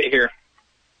journey to get here.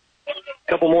 A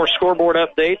couple more scoreboard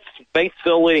updates.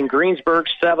 Batesville leading Greensburg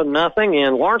 7-0,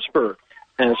 and Lawrenceburg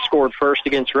has scored first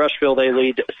against Rushville. They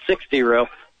lead 6-0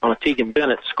 on a Tegan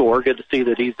Bennett score. Good to see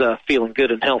that he's feeling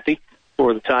good and healthy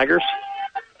for the Tigers.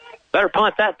 Better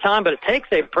punt that time, but it takes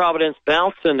a Providence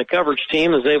bounce, and the coverage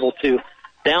team is able to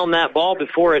down that ball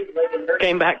before it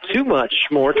came back too much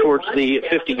more towards the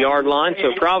 50-yard line.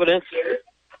 So Providence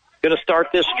going to start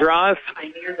this drive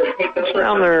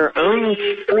around their own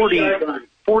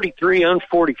 43, own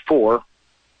 44.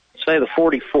 Say the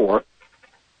 44.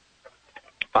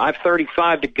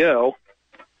 5:35 to go.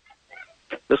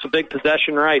 This is a big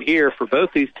possession right here for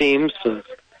both these teams.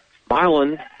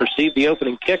 Milan received the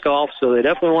opening kickoff, so they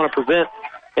definitely want to prevent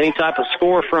any type of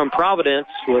score from Providence,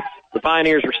 with the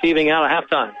Pioneers receiving out at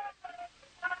halftime.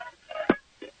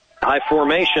 High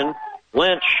formation.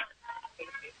 Lynch.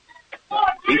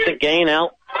 Decent gain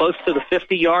out close to the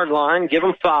 50-yard line. Give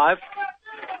them 5.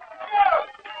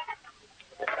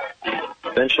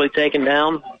 Eventually taken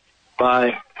down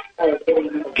by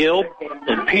Gill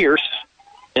and Pierce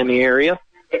in the area.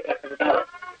 5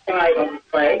 on the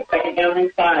play. Second down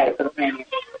and 5 for the Pioneers.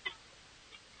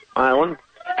 Island.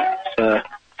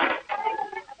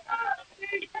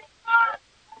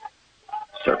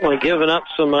 Certainly giving up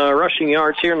some rushing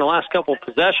yards here in the last couple of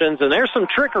possessions, and there's some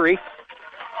trickery.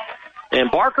 And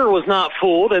Barker was not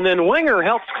fooled, and then Winger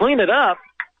helps clean it up.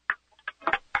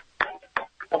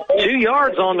 2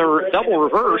 yards on the double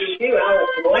reverse.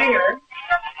 Winger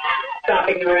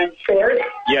stopping the run short.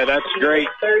 Yeah, that's great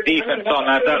defense on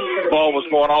that. That ball was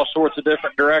going all sorts of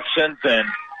different directions, and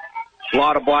a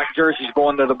lot of black jerseys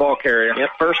going to the ball carrier. Yep,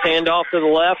 first handoff to the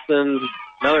left, and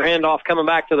another handoff coming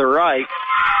back to the right.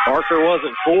 Barker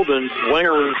wasn't fooled, and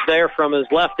Winger was there from his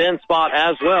left end spot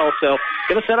as well. So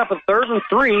going to set up a 3rd and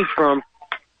 3 from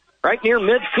right near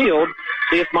midfield.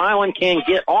 See if Milan can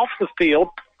get off the field.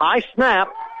 High snap.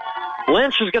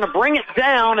 Lynch is going to bring it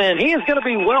down, and he is going to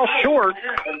be well short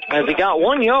as he got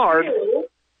 1 yard.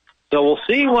 So we'll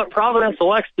see what Providence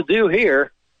elects to do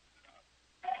here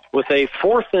with a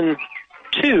 4th and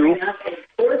 2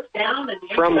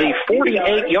 from the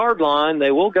 48-yard line.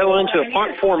 They will go into a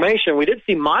punt formation. We did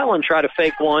see Milan try to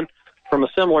fake one from a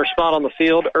similar spot on the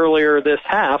field earlier this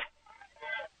half.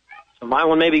 So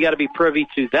Milan maybe got to be privy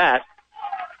to that.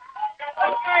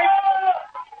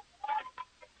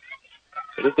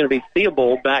 It is going to be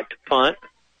Theobald back to punt.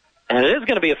 And it is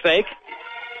going to be a fake.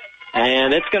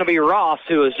 And it's going to be Ross,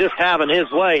 who is just having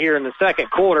his way here in the second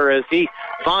quarter as he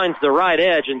finds the right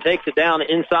edge and takes it down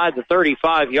inside the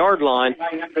 35-yard line.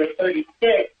 Number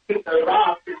 36, Cooper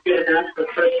Ross, is good enough for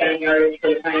first down yardage for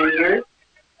the Pioneers.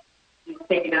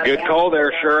 Good call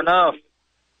there, sure enough.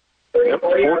 Yep,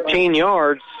 14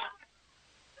 yards.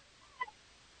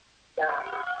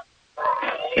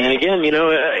 And again, you know,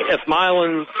 if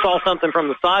Milan saw something from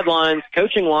the sidelines,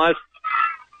 coaching-wise,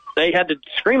 they had to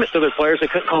scream it to their players. They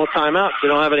couldn't call a timeout because they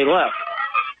don't have any left.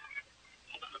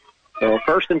 So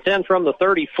 1st and 10 from the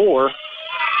 34.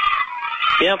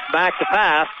 Kemp back to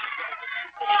pass.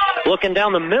 Looking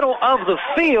down the middle of the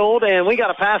field, and we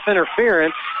got a pass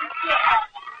interference.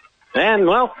 And,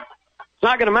 well, it's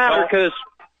not going to matter because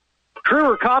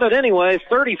Kruger caught it anyways.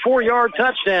 34-yard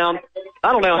touchdown.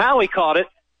 I don't know how he caught it,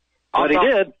 but he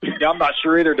did. Yeah, I'm not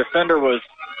sure either. Defender was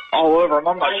all over him.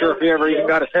 I'm not sure if he ever even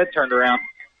got his head turned around.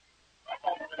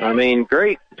 I mean,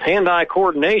 great hand-eye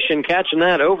coordination, catching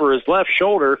that over his left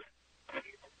shoulder.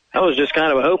 That was just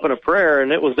kind of a hope and a prayer,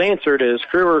 and it was answered as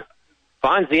Kruger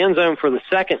finds the end zone for the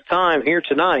second time here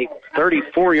tonight.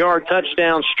 34-yard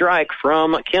touchdown strike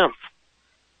from Kemp.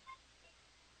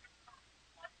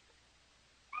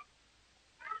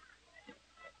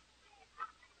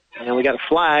 And we got a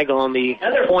flag on the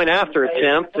point after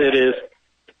attempt. It is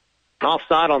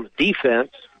offside on the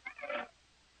defense.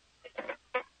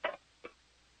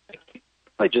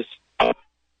 I just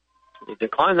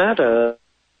decline that.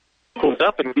 Pulls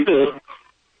up and good.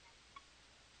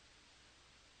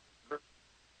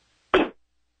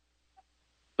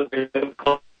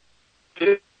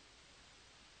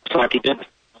 Like he did.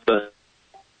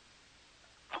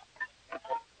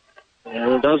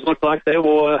 And it does look like they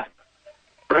will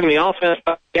bring the offense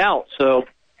back out. So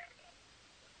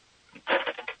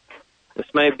this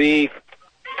may be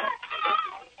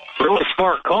a really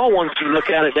smart call once you look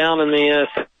at it down in the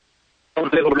able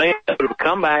to make a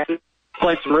comeback.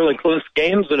 played some really close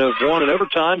games and have won in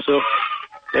overtime, so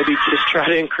maybe just try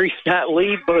to increase that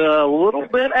lead but a little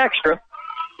bit extra.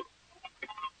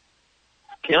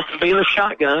 Can't be in the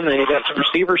shotgun. They got some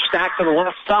receivers stacked on the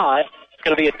left side. It's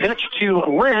going to be a pitch to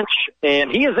Lynch,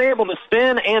 and he is able to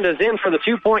spin and is in for the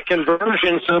 2-point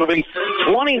conversion, so it'll be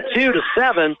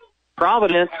 22-7.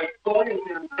 Providence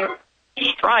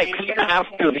strikes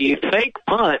after the fake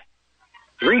punt.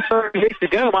 3:38 to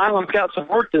go. Milan's got some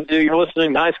work to do. You're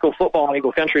listening to High School Football on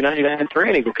Eagle Country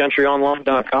 99.3 and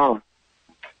EagleCountryOnline.com.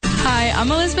 Hi,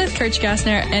 I'm Elizabeth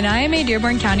Kirchgassner, and I am a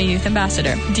Dearborn County Youth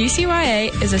Ambassador. DCYA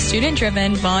is a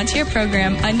student-driven volunteer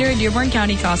program under Dearborn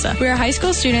County CASA. We are high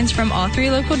school students from all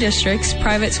 3 local districts,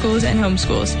 private schools, and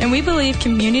homeschools, and we believe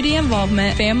community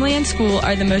involvement, family, and school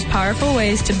are the most powerful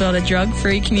ways to build a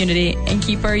drug-free community and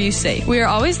keep our youth safe. We are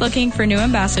always looking for new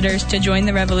ambassadors to join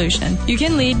the revolution. You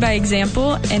can lead by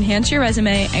example, enhance your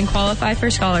resume, and qualify for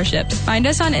scholarships. Find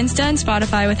us on Insta and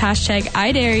Spotify with hashtag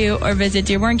IDareYou or visit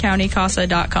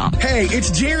DearbornCountyCASA.com. Hey,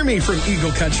 it's Jeremy from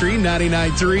Eagle Country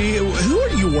 99.3. Who are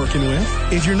you working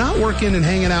with? If you're not working and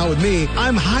hanging out with me,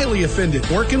 I'm highly offended.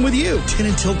 Working with you 10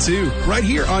 until 2, right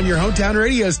here on your hometown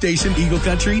radio station, Eagle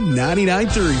Country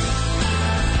 99.3.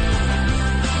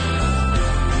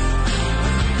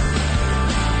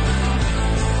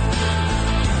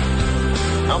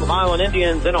 Now the Milan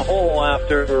Indians in a hole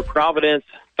after Providence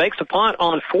fakes a punt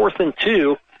on 4th and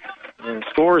 2 and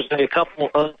scores a couple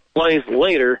of plays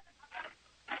later.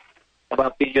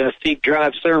 About the Seek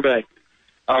Drive survey.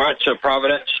 All right, so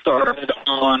Providence started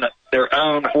on their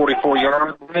own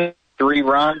 44-yard line, 3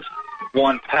 runs,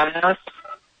 1 pass,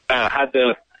 had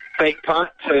the fake punt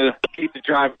to keep the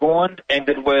drive going,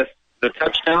 ended with the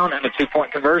touchdown and a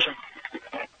 2-point conversion.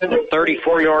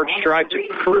 34-yard strike to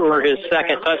Kruger, his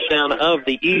second touchdown of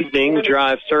the evening.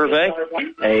 Drive survey,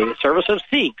 a service of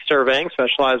Seek Surveying,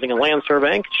 specializing in land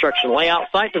surveying, construction layout,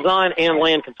 site design, and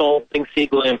land consulting.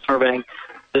 Seek Land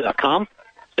Surveying.com.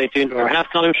 Stay tuned to our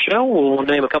halftime show. We'll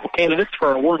name a couple candidates for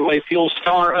our Wardway Fuel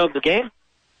Star of the game.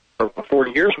 For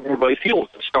 40 years, Wardway Fuel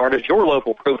has started your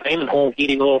local propane and home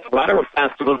heating oil provider with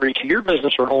fast delivery to your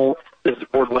business or home.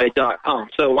 Visit Wardway.com.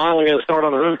 So Milan going to start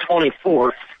on their own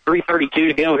 24. 3:32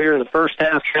 to go here in the first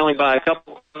half, trailing by a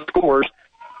couple of scores.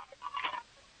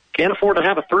 Can't afford to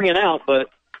have a 3-and-out, but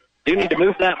do need to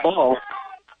move that ball.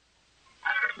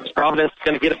 Providence is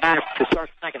going to get it back to start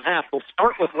the second half. We'll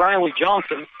start with Riley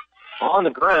Johnson on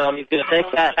the ground. He's going to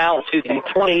take that out to the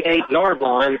 28-yard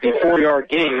line, the 4-yard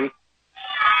gain.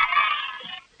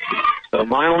 So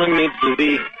Milan needs to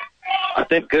be, I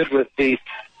think, good with the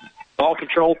ball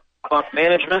control, clock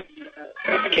management.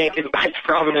 Can't get back to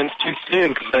Providence too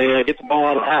soon because they get the ball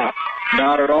out of half.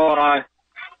 Not at all, and I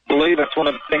believe that's one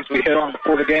of the things we hit on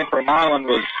before the game for Milan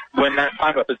was win that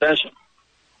time of possession.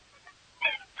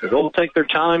 So they'll take their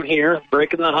time here,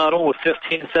 breaking the huddle with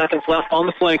 15 seconds left on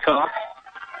the play clock.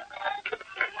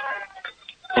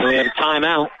 And we have a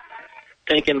timeout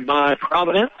taken by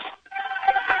Providence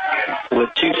with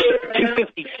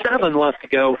 2:57 left to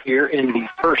go here in the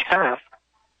first half.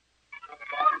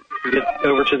 We get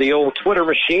over to the old Twitter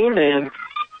machine and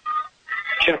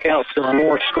check out some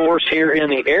more scores here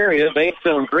in the area.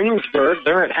 Batesville and Greensburg,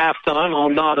 they're at halftime, all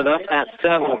knotted up at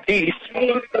 7 apiece.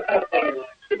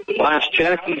 Last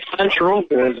check, East Central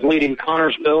is leading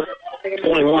Connorsville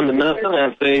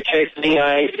 21-0 as they chase the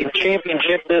EIAC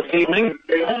championship this evening.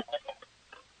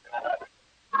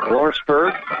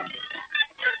 Lawrenceburg,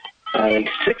 a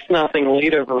 6-0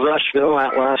 lead over Rushville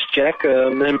at last check.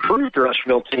 An improved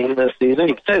Rushville team this season.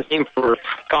 You can say the same for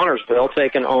Connorsville,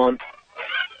 taking on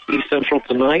East Central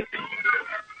tonight.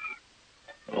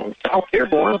 South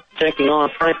Dearborn taking on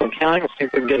Franklin County. Let's see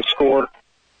if we can get a score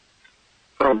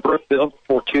from Brookville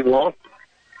before too long.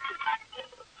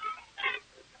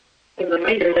 It's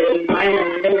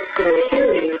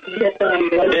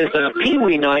a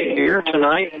Pee-wee night here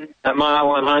tonight at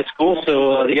Milan High School,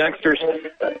 so the youngsters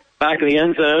back in the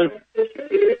end zone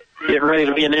getting ready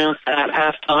to be announced at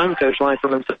halftime. Coach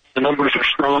Langford said the numbers are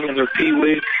strong in their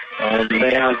Pee-wee, and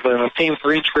they have a team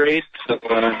for each grade, so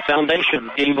foundation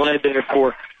being led there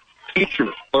for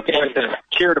future. Looking like the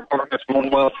cheer department's going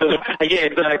well, too. Yeah,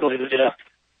 exactly, yeah.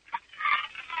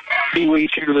 Pee-wee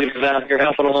cheerleaders out here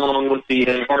helping along with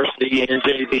the varsity and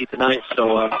JV tonight,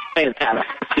 so fantastic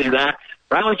to see that.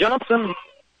 Riley Johnson,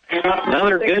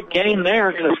 another good game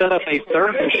there, going to set up a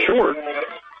 3rd and short.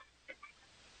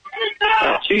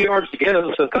 2 yards to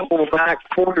go, so a couple of back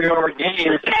 4-yard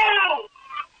gains.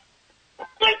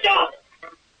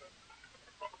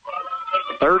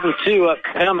 3rd and 2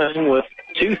 upcoming with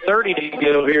 2:30 to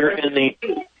go here in the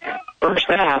first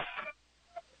half.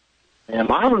 And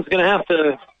Milan's going to have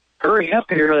to hurry up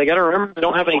here. They got to remember they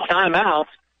don't have any timeouts.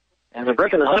 And they're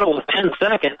breaking the huddle with 10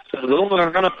 seconds. So they're going to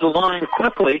run up the line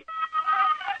quickly.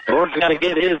 Lord's got to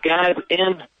get his guys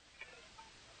in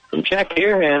check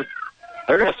here. And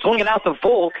they're going to swing it out to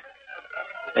Volk.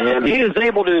 And he is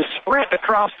able to sprint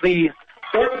across the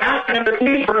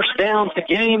first down to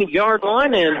gain yard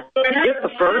line and get the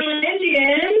first.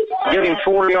 Getting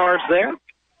 4 yards there.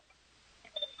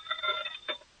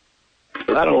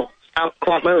 So that'll stop the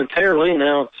clock momentarily.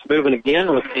 Now it's moving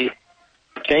again with the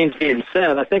change being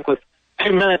said. I think with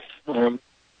 2 minutes,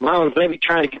 Milan's maybe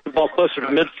trying to get the ball closer to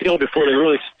midfield before they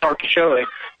really start to show a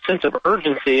sense of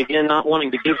urgency. Again, not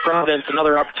wanting to give Providence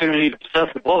another opportunity to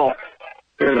possess the ball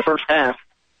here in the first half.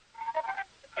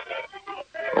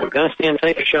 We're going to stand and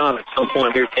take a shot at some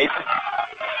point here, Casey.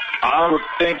 I would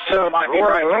think so.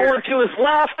 Rolling to his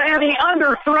left, and he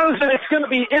underthrows it. It's going to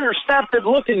be intercepted,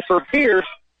 looking for Pierce.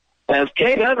 As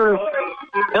Cade Under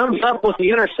comes up with the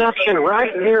interception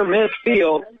right near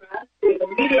midfield.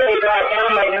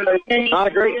 Not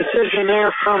a great decision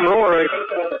there from Rory.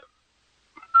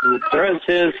 He throws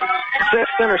his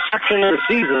 6th interception of the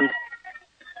season.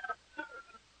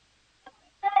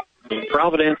 And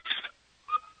Providence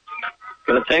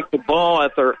going to take the ball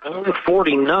at their own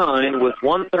 49 with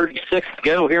 1:36 to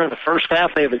go here in the first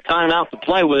half. They have a timeout to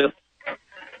play with.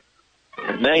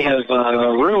 And they have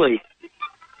really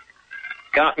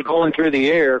gotten going through the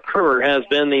air. Kerr has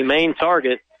been the main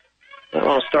target.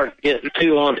 I'll start getting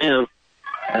 2 on him.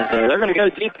 They're going to go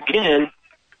deep again,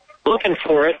 looking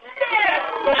for it.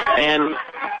 And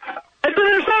it's an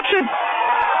interception.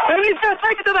 And he's going to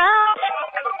take it to the house.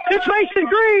 It's Mason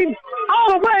Green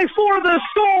all the way for the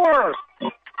score.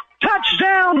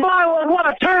 Touchdown, Milan. What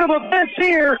a turn of events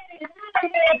here.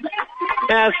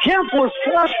 As Kemp was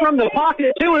flushed from the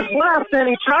pocket to his left, and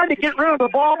he tried to get rid of the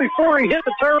ball before he hit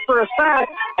the turf for a sack.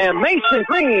 And Mason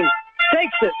Green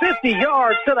takes it 50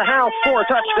 yards to the house for a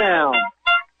touchdown.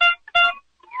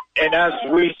 And as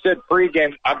we said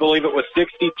pregame, I believe it was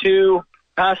 62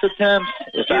 pass attempts,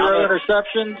 0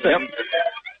 interceptions. Yep.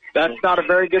 That's not a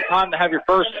very good time to have your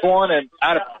first one, and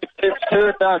out of 6 to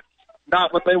it, that's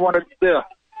not what they wanted to do.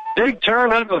 Big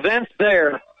turn of events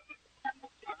there.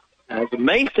 As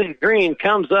Mason Green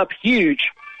comes up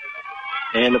huge.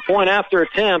 And the point after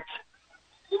attempt,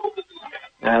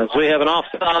 as we have an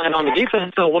offside on the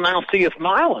defense, so we'll now see if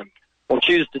Milan will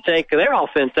choose to take their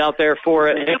offense out there for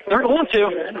it. If they're going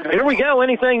to, here we go.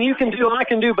 Anything you can do, I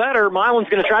can do better. Milan's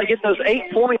going to try to get those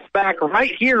 8 points back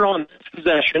right here on this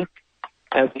possession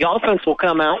as the offense will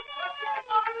come out.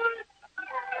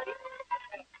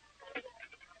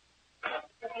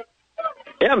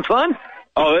 You having fun?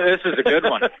 Oh, this is a good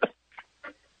one.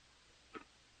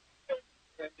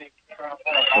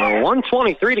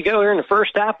 1:23 to go here in the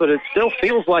first half, but it still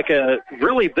feels like a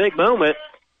really big moment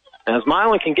as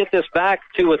Milan can get this back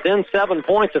to within 7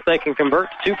 points if they can convert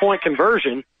to 2-point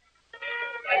conversion.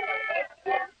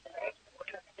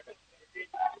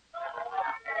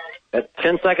 At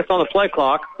 10 seconds on the play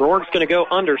clock, Rourke's going to go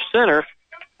under center,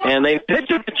 and they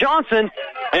pitch it to Johnson,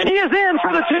 and he is in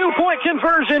for the 2-point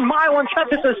conversion. Milan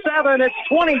cuts it to 7. It's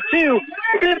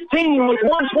 22-15 with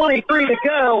 1:23 to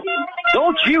go.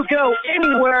 Don't you go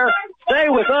anywhere. Stay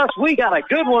with us. We got a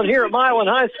good one here at Milan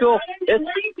High School. It's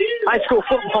high school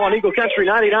football on Eagle Country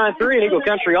 99.3 and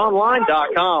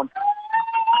EagleCountryOnline.com.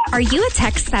 Are you a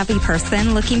tech-savvy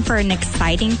person looking for an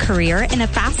exciting career in a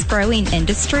fast-growing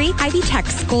industry? Ivy Tech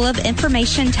School of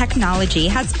Information Technology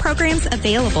has programs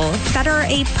available that are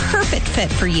a perfect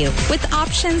fit for you, with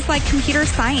options like computer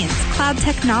science, cloud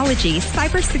technology,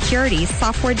 cybersecurity,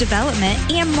 software development,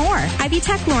 and more. Ivy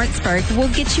Tech Lawrenceburg will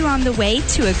get you on the way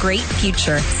to a great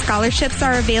future. Scholarships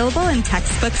are available and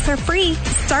textbooks are free.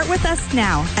 Start with us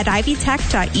now at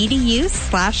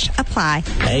ivytech.edu/apply.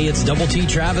 Hey, it's Double T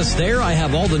Travis there. I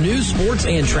have all the news, sports,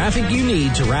 and traffic you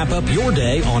need to wrap up your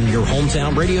day on your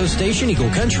hometown radio station, Eagle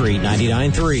Country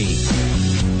 99.3.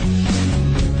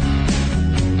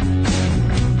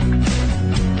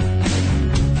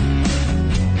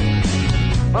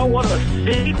 Oh, what a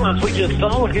sequence we just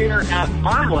saw here at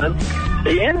Milan.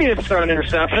 The Indians throw an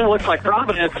interception. It looks like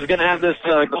Providence is going to have this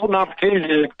golden opportunity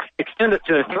to extend it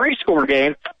to a 3-score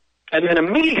game. And then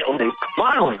immediately,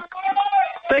 Milan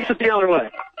takes it the other way.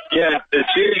 Yeah, as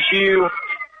soon as you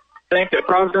think that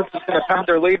Providence is going to pound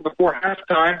their lead before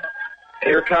halftime,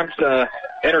 here comes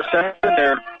interception.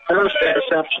 Their first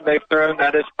interception they've thrown.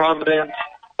 That is Providence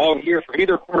all year for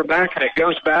either quarterback, and it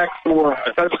goes back for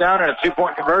a touchdown and a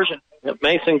 2-point conversion. Yep,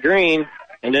 Mason Green.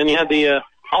 And then you had the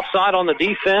offside on the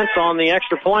defense on the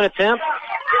extra point attempt.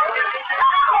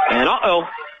 And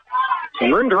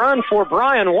some room to run for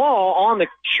Brian Wall on the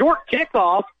short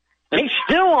kickoff. And he's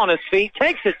still on his feet,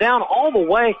 takes it down all the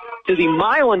way to the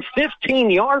Milan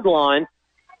 15-yard line.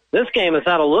 This game has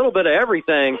had a little bit of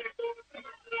everything.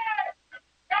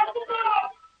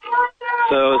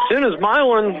 So as soon as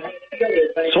Milan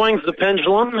swings the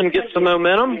pendulum and gets some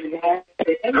momentum,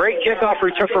 great kickoff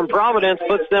return from Providence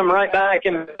puts them right back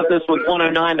in this with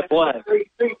 1:09 to play.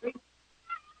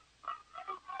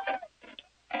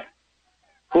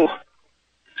 Ooh,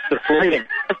 deflating.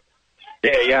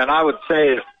 Yeah, and I would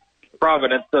say if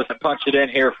Providence doesn't punch it in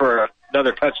here for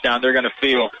another touchdown, they're going to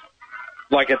feel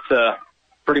like it's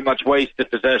pretty much wasted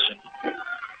possession.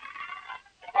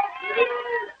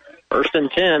 1st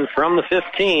and 10 from the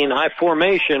 15, high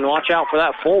formation. Watch out for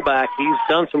that fullback. He's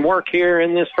done some work here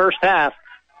in this first half,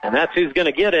 and that's who's going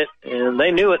to get it, and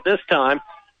they knew it this time.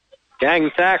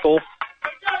 Gang tackle.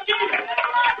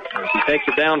 He takes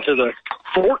it down to the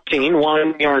 14,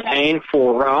 1-yard gain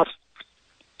for Ross.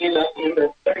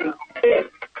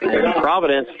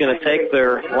 Providence is going to take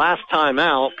their last time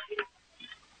out.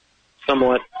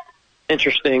 Somewhat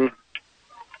interesting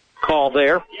call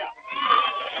there.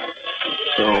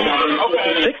 So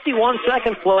 61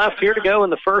 seconds left here to go in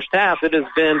the first half. It has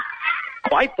been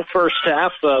quite the first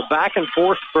half, back and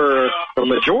forth for the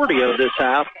majority of this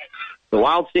half. The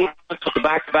Wild sequence with the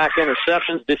back-to-back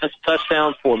interceptions, defensive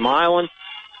touchdowns for Milan.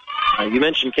 You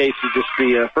mentioned, Casey, just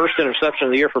the first interception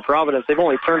of the year for Providence. They've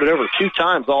only turned it over 2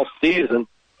 times all season,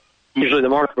 usually the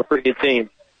mark of a pretty good team.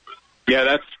 Yeah,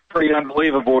 that's pretty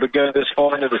unbelievable to go this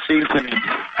far into the season and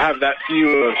have that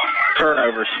few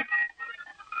turnovers.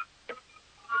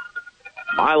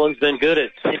 Milan's been good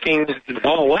at taking the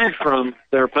ball away from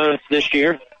their opponents this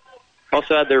year.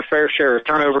 Also had their fair share of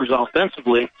turnovers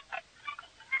offensively.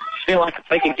 I feel like if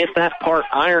they can get that part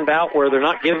ironed out where they're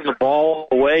not giving the ball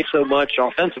away so much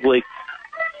offensively,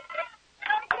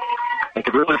 they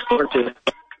could really start to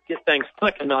get things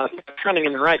clicking, trending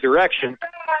in the right direction.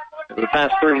 Over the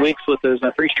past 3 weeks with those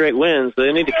 3 straight wins,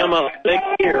 they need to come up big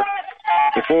here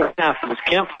before half. It was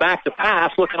Kemp back to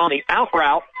pass, looking on the out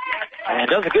route, and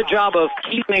does a good job of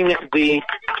keeping the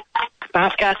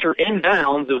pass catcher in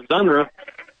bounds. It was Zunra,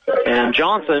 and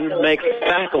Johnson makes the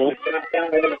tackle.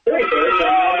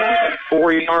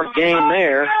 4-yard gain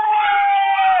there.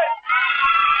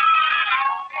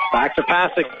 Back to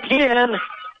pass again,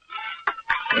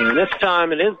 and this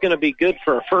time it is going to be good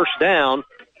for a first down.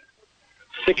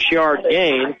 6-yard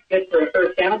gain. Good for a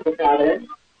first down for Providence.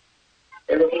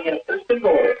 They're looking at first and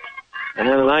goal. And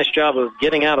then a nice job of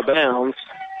getting out of bounds.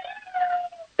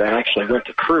 That actually went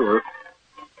to Kruger.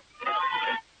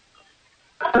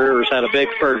 Kruger's had a big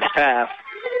first half.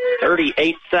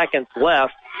 38 seconds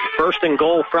left. First and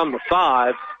goal from the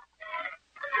 5.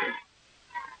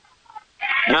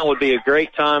 That would be a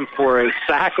great time for a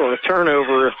sack or a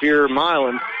turnover if you're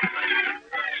Milan,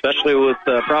 especially with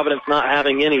Providence not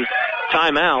having any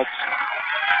timeouts.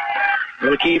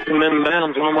 Going to keep them in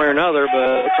bounds one way or another, but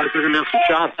it looks like they're going to have some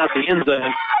shots at the end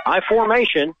zone. High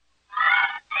formation,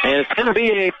 and it's going to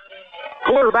be a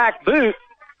quarterback boot.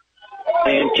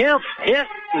 And Kemp hit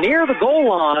near the goal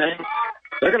line.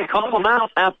 They're going to call him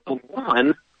out at the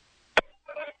 1.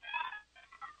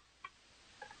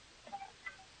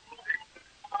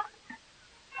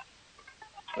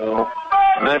 So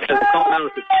that's going to call him out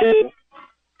at the 2.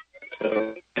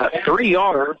 So got 3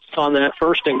 yards on that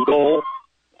first and goal.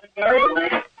 They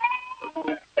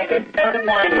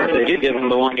did give him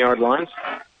the 1-yard lines.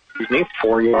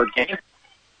 4-yard gain.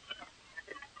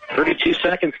 32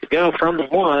 seconds to go from the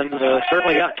 1.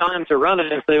 Certainly got time to run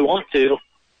it if they want to.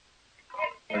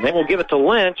 And they will give it to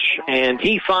Lynch, and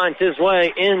he finds his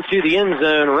way into the end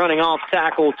zone, running off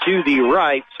tackle to the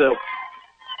right. So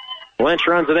Lynch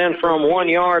runs it in from 1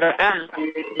 yard out.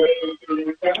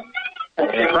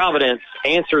 And Providence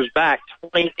answers back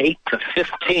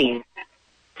 28-15.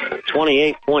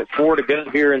 28.4 to go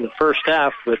here in the first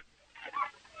half, but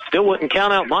still wouldn't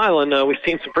count out Milan. We've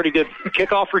seen some pretty good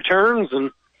kickoff returns and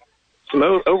some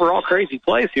overall crazy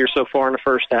plays here so far in the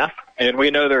first half. And we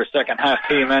know they're a second-half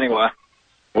team anyway.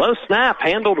 Low snap,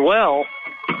 handled well.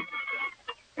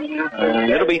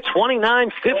 It'll be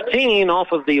 29-15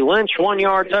 off of the Lynch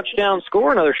 1-yard touchdown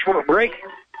score. Another short break.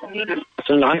 It's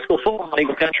in high school football,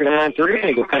 Eagle Country 9-3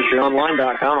 and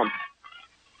EagleCountryOnline.com.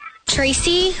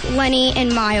 Tracy, Lenny,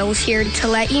 and Miles here to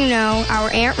let you know our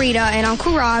Aunt Rita and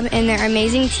Uncle Rob and their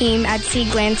amazing team at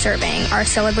Seagland Surveying are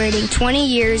celebrating 20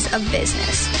 years of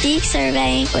business. Seag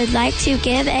Surveying would like to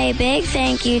give a big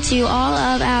thank you to all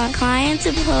of our clients,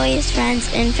 employees, friends,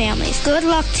 and families. Good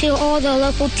luck to all the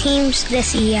local teams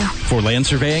this year. For land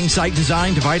surveying, site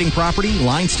design, dividing property,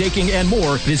 line staking, and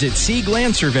more, visit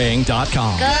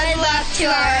SeaglandSurveying.com. Good luck to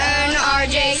our own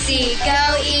RJC.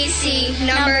 Go EC,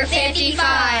 number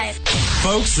 55.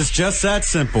 Folks, it's just that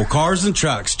simple. Cars and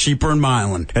trucks, cheaper in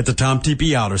Milan at the Tom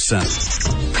Teepee Auto Center.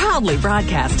 Proudly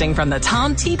broadcasting from the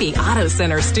Tom Teepee Auto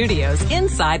Center studios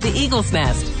inside the Eagle's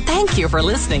Nest. Thank you for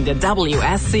listening to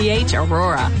WSCH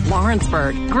Aurora,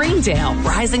 Lawrenceburg, Greendale,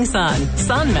 Rising Sun,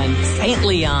 Sunman, St.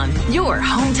 Leon. Your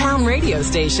hometown radio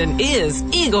station is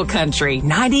Eagle Country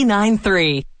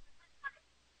 99.3.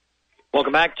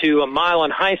 Welcome back to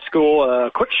Milan High School. A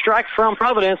quick strike from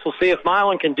Providence. We'll see if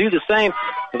Milan can do the same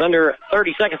with under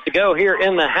 30 seconds to go here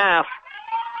in the half.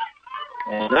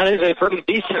 And that is a pretty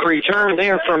decent return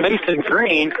there from Mason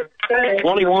Green.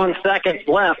 21 seconds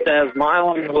left as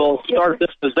Milan will start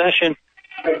this possession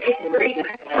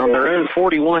from their own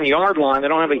 41-yard line. They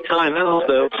don't have any timeouts,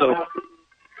 though, so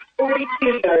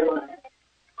 42-yard line.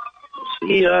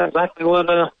 See exactly what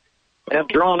they have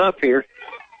drawn up here.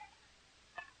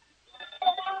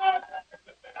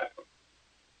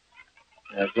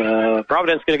 As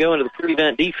Providence going to go into the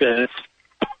prevent defense.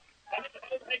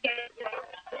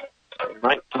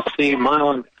 Right to see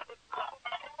Milan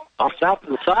off out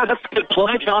to the side. That's a good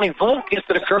play. Johnny Volk gets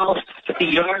it across the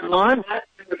 50-yard line.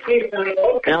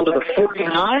 Down to the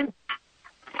 49.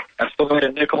 That's the way to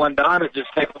nickel and dime it. Just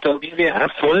take what they'll give you.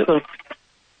 Absolutely.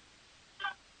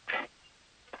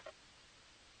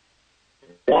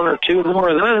 One or two more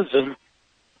of those, and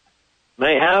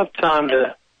may have time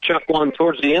to chuck one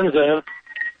towards the end zone.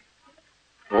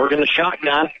 We're going to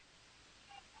shotgun.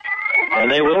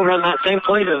 And they will run that same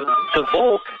play to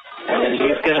Volk. And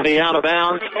he's going to be out of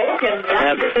bounds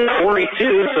at 42, so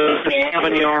it's a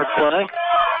 7-yard play.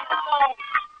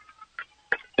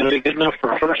 Going to be good enough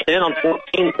for first down,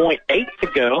 14.8 to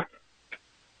go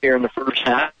here in the first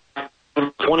half.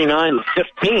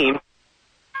 29-15.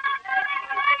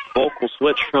 Volk will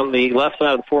switch from the left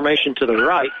side of the formation to the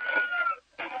right.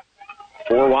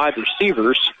 4 wide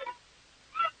receivers.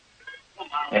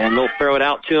 And they'll throw it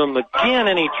out to him again,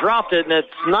 and he dropped it, and it's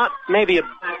not maybe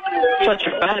such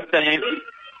a bad thing.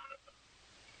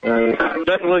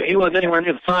 He wasn't anywhere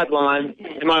near the sideline.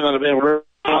 It might not have been.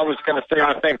 I was going to say,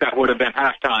 I think that would have been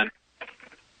halftime.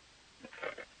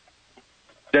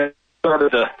 They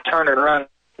started to turn and run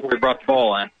before we brought the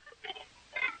ball in.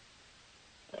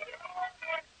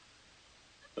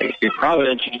 Maybe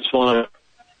Providence, you just want to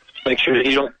make sure that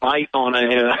you don't bite on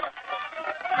a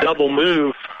double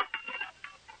move.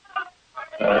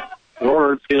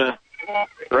 Ward's going to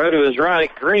throw to his right.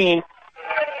 Green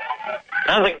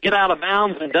doesn't get out of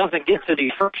bounds and doesn't get to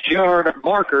the first yard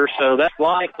marker, so that's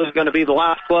likely going to be the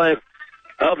last play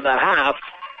of the half.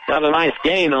 Got a nice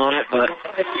gain on it, but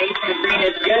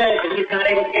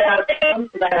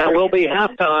that will be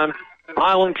halftime.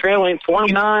 Milan trailing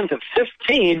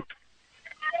 29-15.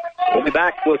 We'll be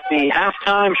back with the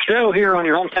halftime show here on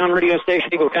your hometown radio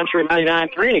station, Eagle Country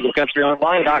 99.3,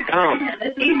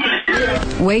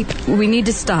 EagleCountryOnline.com. Wait, we need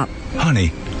to stop.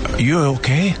 Honey, are you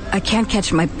okay? I can't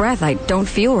catch my breath. I don't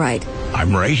feel right.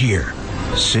 I'm right here.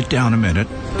 Sit down a minute.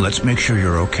 Let's make sure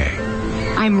you're okay.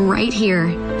 I'm right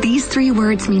here. These 3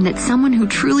 words mean that someone who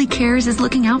truly cares is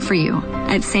looking out for you.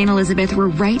 At St. Elizabeth, we're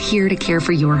right here to care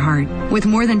for your heart. With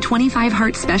more than 25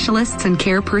 heart specialists and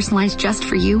care personalized just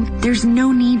for you, there's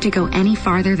no need to go any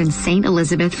farther than St.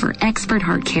 Elizabeth for expert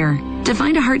heart care. To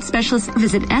find a heart specialist,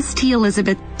 visit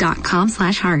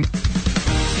stelizabeth.com/heart.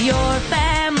 Your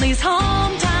family's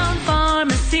hometown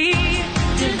pharmacy,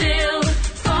 DeVille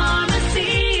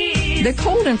Pharmacy. The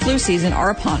cold and flu season are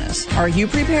upon us. Are you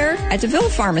prepared? At DeVille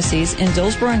Pharmacies in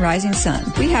Dillsboro and Rising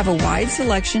Sun, we have a wide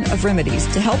selection of remedies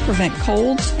to help prevent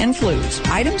colds and flus.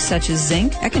 Items such as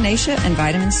zinc, echinacea, and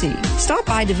vitamin C. Stop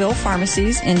by DeVille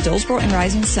Pharmacies in Dillsboro and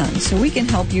Rising Sun so we can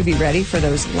help you be ready for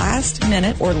those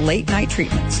last-minute or late-night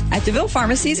treatments. At DeVille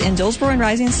Pharmacies in Dillsboro and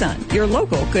Rising Sun, your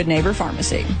local good neighbor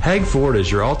pharmacy. Hag Ford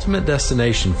is your ultimate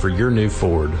destination for your new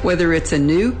Ford. Whether it's a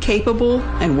new, capable,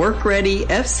 and work-ready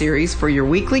F-Series for your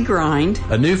weekly grind,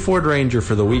 a new Ford Ranger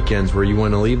for the weekends where you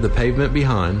want to leave the pavement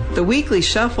behind, the weekly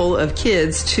shuffle of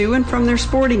kids to and from their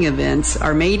sporting events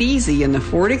are made easy in the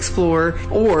Ford Explorer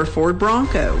or Ford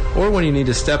Bronco. Or when you need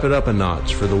to step it up a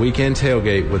notch for the weekend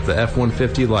tailgate with the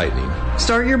F-150 Lightning.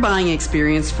 Start your buying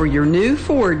experience for your new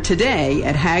Ford today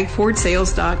at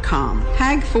HagFordSales.com.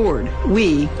 Hag Ford,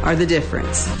 we are the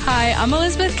difference. Hi, I'm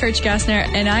Elizabeth Kirchgassner,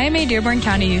 and I am a Dearborn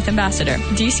County Youth Ambassador.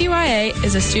 DCYA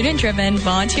is a student-driven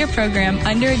volunteer program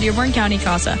under Dearborn County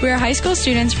CASA. We are high school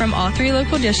students from all 3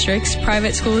 local districts,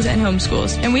 private schools, and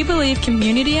homeschools, and we believe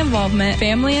community involvement,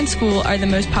 family, and school are the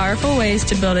most powerful ways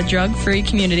to build a drug-free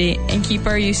community and keep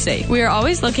our youth safe. We are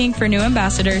always looking for new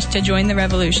ambassadors to join the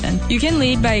revolution. You can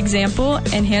lead by example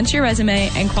school, enhance your resume,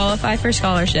 and qualify for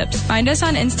scholarships. Find us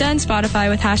on Insta and Spotify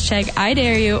with hashtag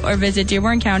 #IDareYou or visit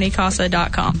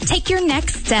DearbornCountyCASA.com. Take your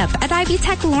next step at Ivy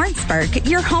Tech Lawrenceburg,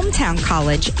 your hometown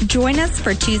college. Join us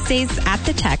for Tuesdays at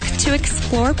the Tech to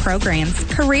explore programs,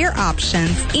 career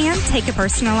options, and take a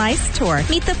personalized tour.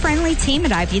 Meet the friendly team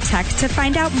at Ivy Tech to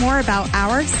find out more about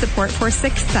our support for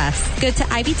success. Go to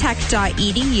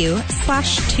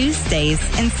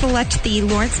ivytech.edu/Tuesdays and select the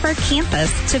Lawrenceburg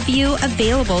campus to view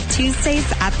available Tuesdays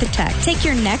at the Tech. Take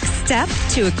your next step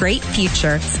to a great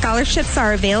future. Scholarships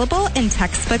are available and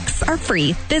textbooks are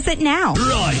free. Visit now.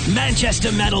 Right,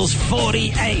 Manchester Metals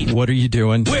 48. What are you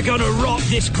doing? We're going to rock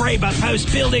this Kramer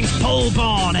Post Buildings pole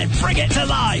barn and bring it to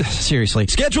life. Seriously.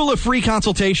 Schedule a free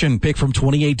consultation. Pick from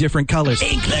 28 different colors,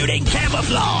 including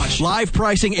camouflage. Live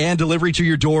pricing and delivery to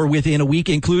your door within a week,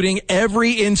 including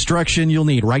every instruction you'll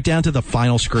need, right down to the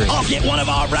final screw. I'll get one of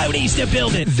our roadies to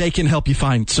build it. They can help you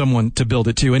find someone to build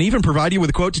it too, and even provide you with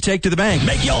a quote to take to the bank.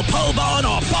 Make your pole barn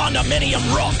or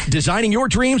condominium rock. Designing your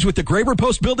dreams with the Graber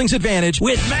Post Buildings advantage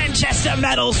with Manchester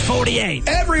Metals 48.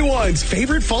 Everyone's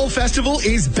favorite fall festival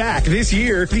is back this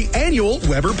year. The annual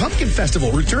Weber Pumpkin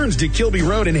Festival returns to Kilby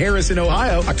Road in Harrison,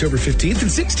 Ohio, October 15th and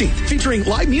 16th, featuring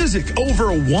live music,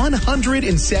 over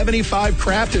 175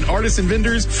 craft and artisan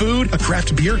vendors, food, a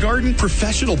craft beer garden,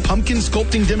 professional pumpkin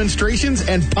sculpting demonstrations,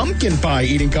 and pumpkin pie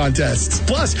eating contests.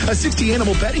 Plus, a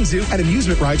 60-animal petting zoo and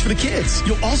amusement rides for the kids.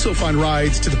 You'll also find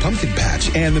rides to the pumpkin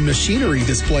patch and the machinery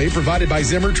display provided by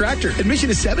Zimmer Tractor. Admission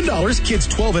is $7, kids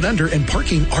 12 and under, and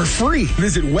parking are free.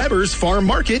 Visit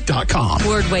webersfarmmarket.com.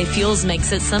 Wardway Fuels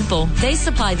makes it simple. They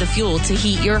supply the fuel to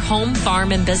heat your home,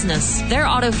 farm, and business. Their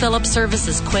auto fill-up service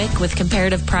is quick with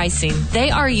comparative pricing.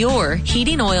 They are your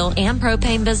heating oil and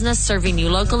propane business, serving you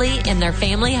locally, and their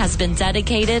family has been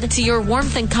dedicated to your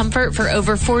warmth and comfort for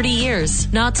over 40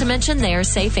 years. Not to mention they are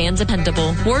safe and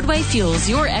dependable. Wardway Fuels,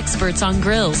 your experts on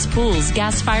grills, pools,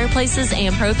 gas fireplaces,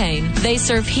 and propane. They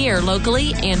serve here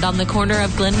locally and on the corner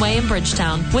of Glenway and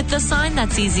Bridgetown with the sign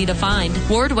that's easy to find.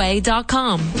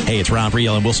 Wardway.com. Hey, it's Ron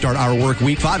Friel, and we'll start our work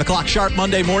week 5 o'clock sharp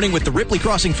Monday morning with the Ripley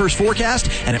Crossing first forecast,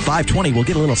 and at 5:20 we'll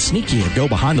get a little sneaky and go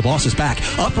behind the boss's back.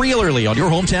 Up real early on your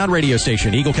hometown radio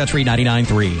station, Eagle Country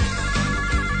 99.3.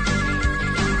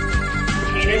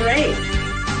 Cannon Ray,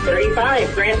 35,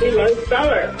 Brantley Low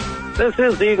Speller. This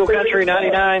is the Eagle Country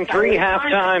 99.3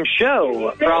 halftime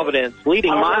show. Providence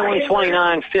leading Milan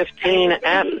 29-15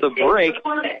 at the break.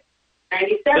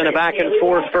 Been a back and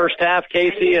forth first half.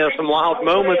 Casey, some wild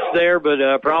moments there,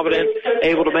 but Providence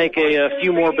able to make a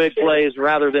few more big plays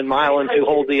rather than Milan to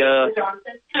hold the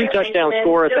 2-touchdown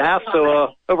score at the half.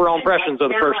 So overall impressions of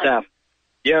the first half.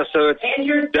 Yeah, so it's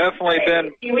definitely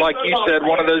been, like you said,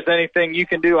 one of those anything you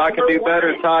can do, I can do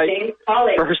better type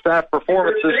first half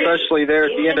performances, especially there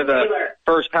at the end of the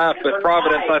first half. But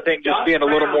Providence, I think, just being a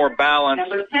little more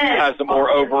balanced, has a more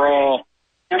overall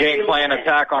game plan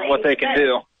attack on what they can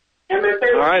do.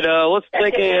 All right, let's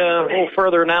take a little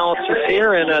further analysis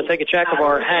here and take a check of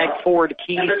our Hag Ford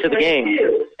keys to the game.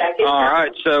 All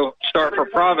right, so start for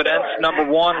Providence. Number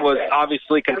one was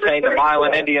obviously contain the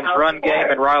Milan Indians run game,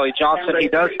 and Riley Johnson. He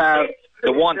does have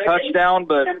the one touchdown,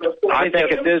 but I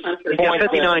think at this point,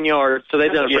 59 yards, so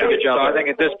they've done a pretty good job. So I think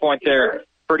at this point they're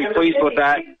pretty pleased with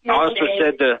that. I also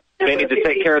said they need to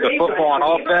take care of the football on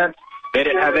offense. They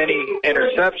didn't have any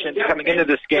interceptions coming into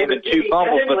this game and 2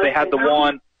 fumbles, but they had the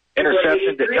one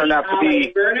interception that turned out to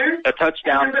be a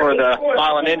touchdown for the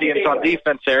Milan Indians on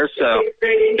defense there, so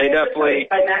they definitely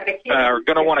are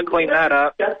going to want to clean that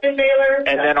up.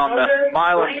 And then on the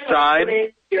Milan side,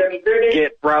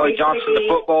 get Riley Johnson the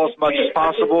football as much as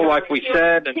possible, like we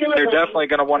said, and they're definitely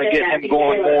going to want to get him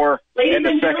going more in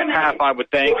the second half, I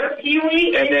would think,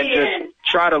 and then just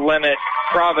try to limit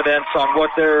Providence on what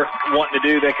they're wanting to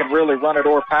do. They can really run it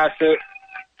or pass it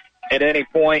at any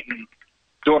point, and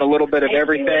doing a little bit of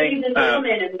everything.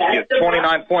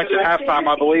 29 points at halftime,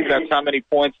 I believe that's how many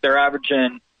points they're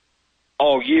averaging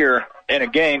all year in a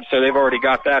game, so they've already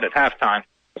got that at halftime.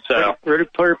 So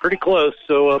pretty close.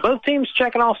 So both teams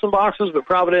checking off some boxes, but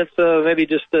Providence maybe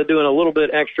just doing a little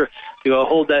bit extra to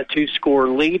hold that 2-score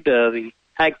lead. The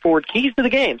Hag Ford keys to the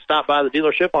game. Stop by the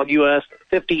dealership on US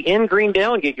 50 in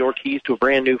Greendale and get your keys to a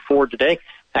brand new Ford today.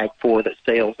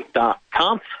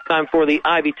 HagFordSales.com. Time for the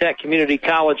Ivy Tech Community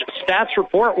College stats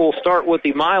report. We'll start with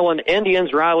the Milan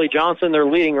Indians. Riley Johnson, their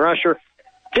leading rusher.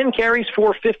 10 carries,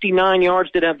 459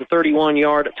 yards, did have the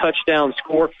 31-yard touchdown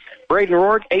score. Braden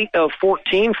Rourke, 8 of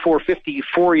 14,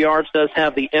 454 yards, does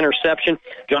have the interception.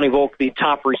 Johnny Volk, the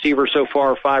top receiver so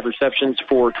far, 5 receptions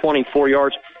for 24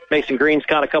 yards. Mason Green's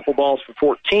caught a couple balls for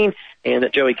 14, and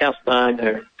Joey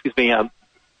Castledine,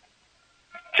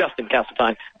 Justin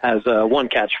Castletine has one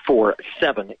catch for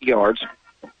 7 yards.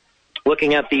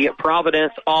 Looking at the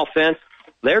Providence offense,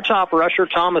 their top rusher,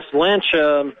 Thomas Lynch,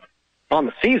 on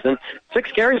the season,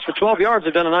 6 carries for 12 yards.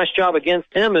 They've done a nice job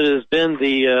against him. It has been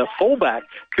the fullback,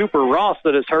 Cooper Ross,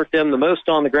 that has hurt them the most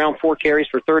on the ground, 4 carries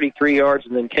for 33 yards,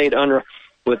 and then Cade Unruh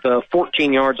with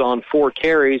 14 yards on 4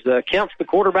 carries. Kemp's the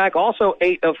quarterback, also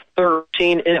 8 of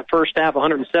 13 in the first half,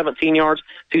 117 yards,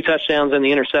 2 touchdowns, and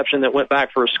the interception that went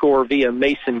back for a score via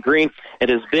Mason Green. It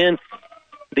has been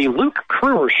the Luke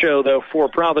Crewer show, though, for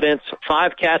Providence.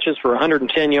 5 catches for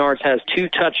 110 yards, has 2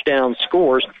 touchdown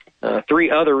scores. 3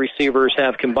 other receivers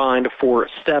have combined for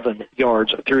 7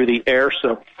 yards through the air,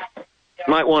 so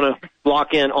might want to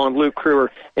lock in on Luke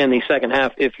Crewer in the second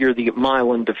half if you're the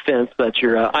Milan defense. That's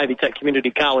your Ivy Tech Community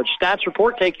College stats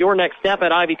report. Take your next step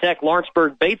at Ivy Tech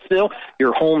Lawrenceburg Batesville,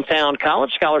 your hometown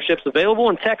college. Scholarships available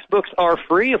and textbooks are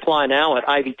free. Apply now at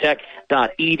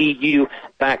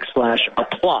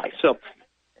ivytech.edu/apply. So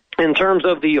in terms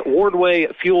of the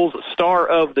Wardway Fuels star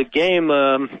of the game,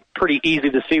 pretty easy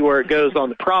to see where it goes on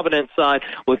the Providence side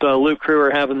with Luke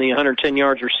Crewer having the 110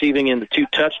 yards receiving and the 2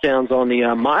 touchdowns on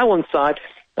the Milan side.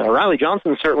 Riley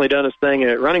Johnson's certainly done his thing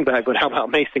at running back, but how about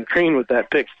Mason Green with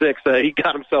that pick 6? He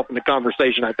got himself in the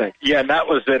conversation, I think. Yeah, and that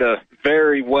was at a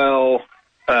very well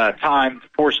timed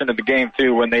portion of the game,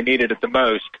 too, when they needed it the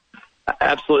most.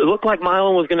 Absolutely. It looked like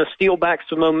Milan was going to steal back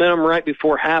some momentum right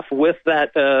before half with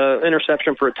that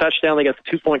interception for a touchdown. They got the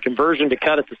 2-point conversion to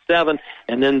cut it to 7,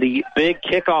 and then the big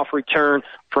kickoff return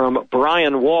from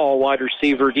Brian Wall, wide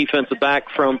receiver, defensive back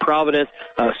from Providence,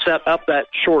 set up that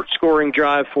short scoring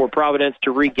drive for Providence to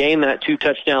regain that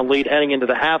 2-touchdown lead heading into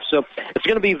the half. So it's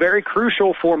going to be very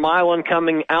crucial for Milan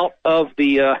coming out of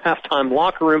the halftime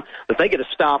locker room that they get a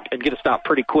stop and get a stop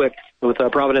pretty quick with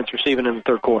Providence receiving in the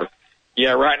third quarter.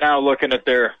 Yeah, right now looking at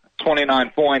their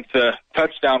 29 points, a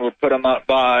touchdown would put them up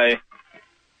by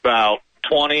about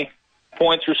 20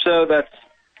 points or so. That's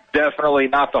definitely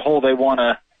not the hole they want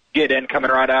to get in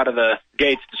coming right out of the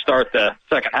gates to start the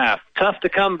second half. Tough to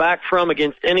come back from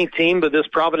against any team, but this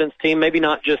Providence team, maybe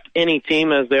not just any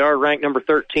team, as they are ranked number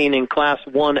 13 in Class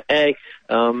 1A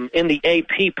in the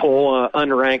AP poll,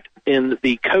 unranked in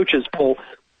the coaches poll.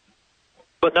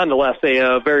 But nonetheless,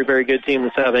 a very, very good team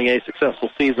that's having a successful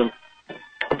season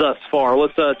thus far.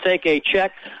 Let's take a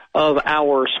check of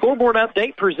our scoreboard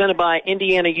update presented by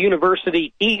Indiana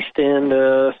University East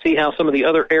and see how some of the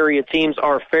other area teams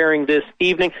are faring this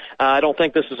evening. I don't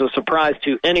think this is a surprise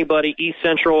to anybody. East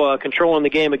Central controlling the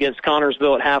game against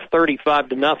Connorsville at half,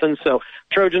 35-0. So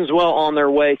Trojans well on their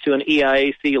way to an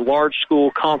EIAC large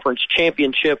school conference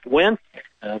championship win.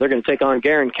 They're going to take on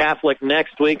Guerin Catholic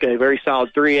next week, a very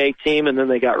solid 3A team, and then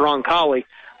they got Roncalli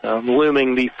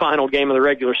looming the final game of the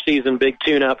regular season, big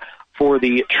tune-up for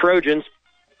the Trojans.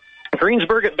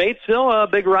 Greensburg at Batesville, a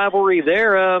big rivalry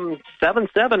there,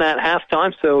 7-7 at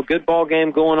halftime, so a good ball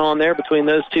game going on there between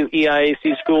those two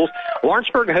EIAC schools.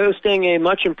 Lawrenceburg hosting a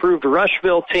much-improved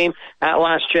Rushville team. At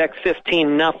last check,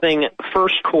 15-0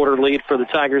 first quarter lead for the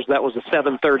Tigers. That was a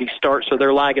 7:30 start, so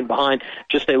they're lagging behind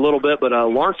just a little bit, but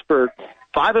Lawrenceburg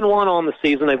 5-1 on the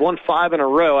season. They've won 5 in a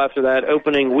row after that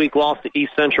opening week loss to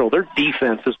East Central. Their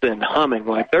defense has been humming.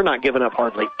 Like, they're not giving up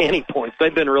hardly any points.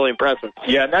 They've been really impressive.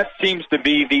 Yeah, and that seems to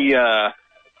be the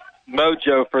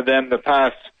mojo for them the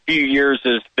past few years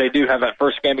is they do have that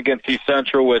first game against East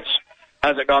Central, which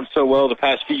hasn't gone so well the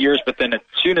past few years, but then as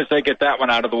soon as they get that one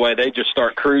out of the way, they just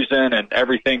start cruising and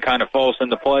everything kind of falls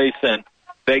into place, and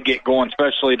they get going,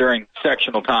 especially during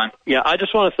sectional time. Yeah, I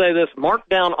just want to say this. Mark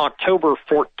down October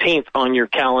 14th on your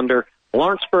calendar.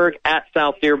 Lawrenceburg at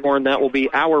South Dearborn. That will be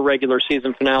our regular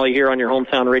season finale here on your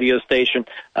hometown radio station.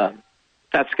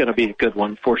 That's going to be a good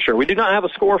one for sure. We do not have a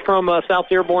score from South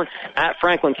Dearborn at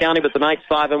Franklin County, but the Knights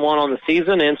 5-1 on the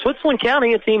season. And Switzerland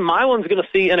County, a team Milan's going to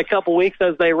see in a couple weeks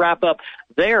as they wrap up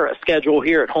their schedule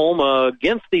here at home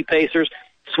against the Pacers.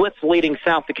 Switz leading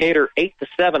South Decatur 8-7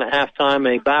 at halftime,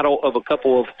 a battle of a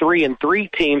couple of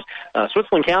 3-3 teams.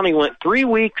 Switzerland County went 3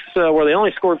 weeks where they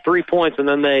only scored 3 points, and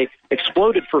then they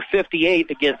exploded for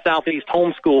 58 against Southeast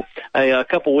Homeschool a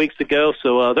couple weeks ago.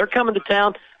 So they're coming to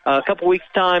town a couple weeks'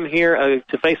 time here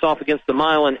to face off against the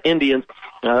Milan Indians.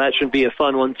 That should be a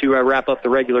fun one to wrap up the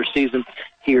regular season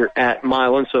here at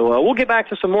Milan. So we'll get back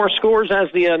to some more scores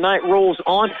as the night rolls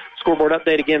on. Scoreboard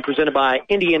update again presented by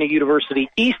Indiana University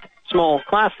East. Small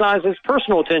class sizes,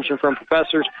 personal attention from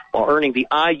professors while earning the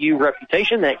IU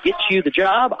reputation that gets you the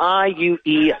job,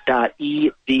 IUE.edu.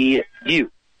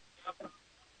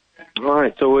 All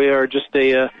right, so we are just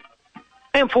a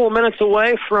Handful of minutes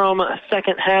away from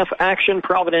second half action.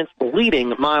 Providence leading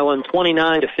Milan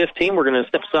 29-15. We're going to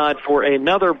step aside for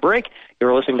another break.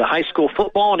 You're listening to high school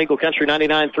football on Eagle Country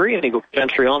 99.3 and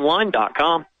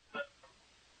EagleCountryOnline.com.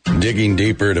 Digging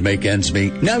deeper to make ends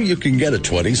meet? Now you can get a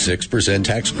 26%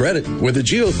 tax credit with a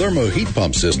geothermal heat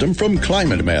pump system from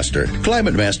Climate Master.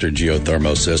 Climate Master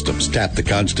geothermal systems tap the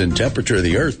constant temperature of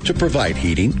the earth to provide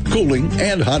heating, cooling,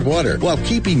 and hot water while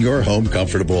keeping your home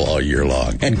comfortable all year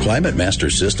long. And Climate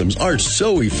Master systems are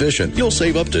so efficient, you'll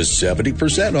save up to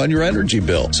 70% on your energy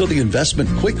bill. So the investment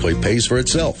quickly pays for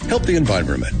itself. Help the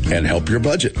environment and help your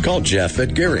budget. Call Jeff at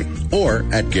Gehring or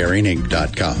at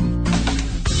GehringInc.com.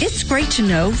 It's great to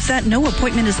know that no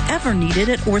appointment is ever needed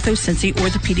at OrthoCincy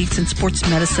Orthopedics and Sports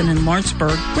Medicine in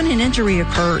Lawrenceburg when an injury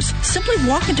occurs. Simply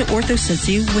walk into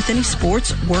OrthoCincy with any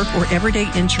sports, work, or everyday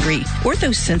injury.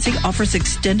 OrthoCincy offers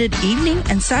extended evening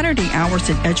and Saturday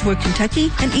hours in Edgewood,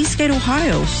 Kentucky and Eastgate,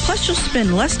 Ohio. Plus, you'll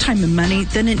spend less time and money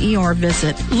than an ER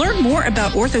visit. Learn more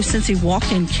about OrthoCincy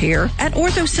walk-in care at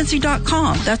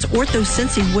orthocincy.com. That's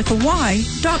OrthoCincy with a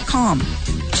Y.com.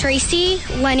 Tracy,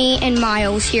 Lenny, and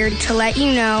Miles here to let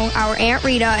you know our Aunt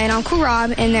Rita and Uncle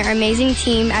Rob and their amazing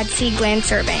team at Sea Glen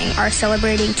Surveying are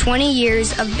celebrating 20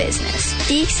 years of business.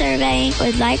 Sea Surveying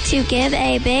would like to give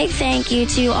a big thank you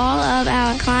to all of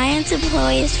our clients,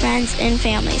 employees, friends, and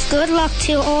families. Good luck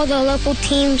to all the local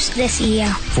teams this year.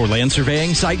 For land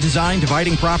surveying, site design,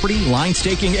 dividing property, line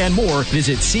staking, and more,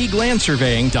 visit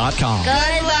SeaGlandSurveying.com.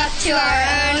 Good luck to our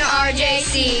own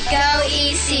RJC. Go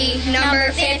EC,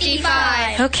 number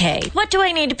 55. Okay, what do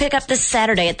I need to pick up this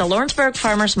Saturday at the Lawrenceburg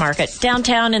Farmers Market,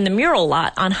 downtown in the Mural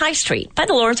Lot on High Street by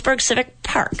the Lawrenceburg Civic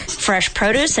Park? Fresh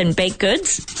produce and baked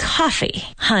goods, coffee,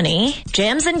 honey,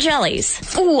 jams and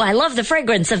jellies. Ooh, I love the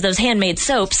fragrance of those handmade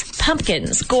soaps,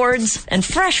 pumpkins, gourds, and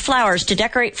fresh flowers to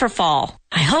decorate for fall.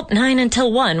 I hope 9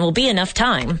 until 1 will be enough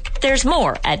time. There's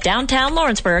more at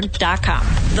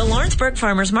downtownlawrenceburg.com. The Lawrenceburg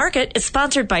Farmers Market is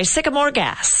sponsored by Sycamore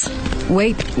Gas.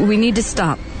 Wait, we need to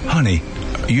stop. Honey,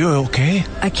 you okay?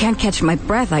 I can't catch my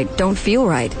breath. I don't feel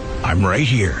right. I'm right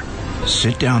here.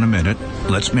 Sit down a minute.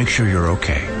 Let's make sure you're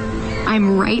okay.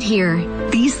 I'm right here.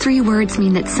 These 3 words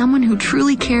mean that someone who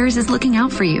truly cares is looking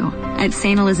out for you. At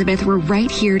St. Elizabeth, we're right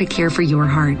here to care for your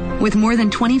heart. With more than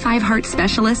 25 heart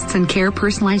specialists and care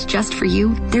personalized just for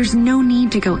you, there's no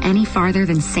need to go any farther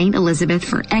than St. Elizabeth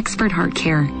for expert heart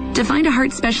care. To find a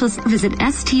heart specialist, visit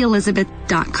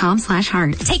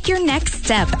stelizabeth.com/heart. Take your next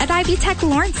step at Ivy Tech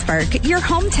Lawrenceburg, your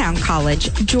hometown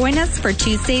college. Join us for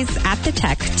Tuesdays at the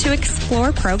Tech to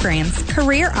explore programs,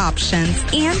 career options,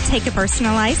 and take a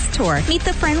personalized tour. Meet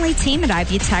the friendly team at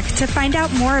Ivy Tech to find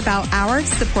out more about our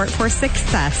support for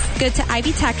success. Go to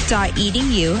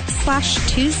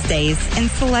ivytech.edu/Tuesdays and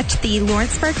select the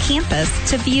Lawrenceburg campus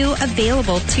to view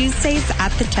available Tuesdays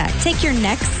at the Tech. Take your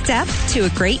next step to a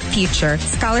great future.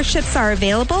 Scholarships are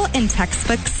available and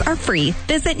textbooks are free.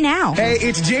 Visit now. Hey,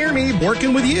 it's Jeremy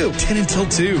working with you 10 until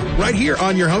 2 right here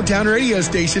on your hometown radio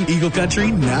station, Eagle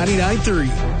Country 99.3.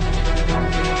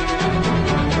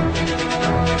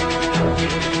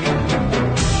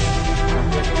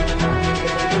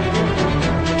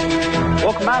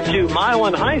 Welcome back to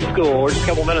Milan High School. We're just a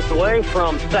couple minutes away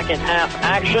from second half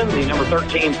action. The number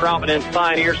 13 Providence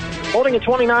Pioneers holding a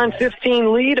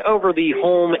 29-15 lead over the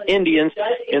home Indians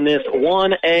in this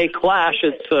 1A clash.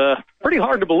 It's pretty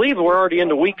hard to believe we're already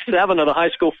into week 7 of the high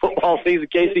school football season,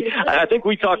 Casey. I think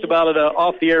we talked about it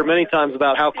off the air many times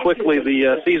about how quickly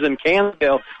the season can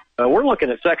go. We're looking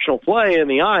at sectional play in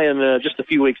the eye in just a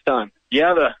few weeks' time.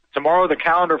 Yeah, tomorrow the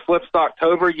calendar flips to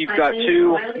October. You've got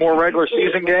 2 more regular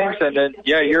season games, and then,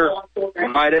 you're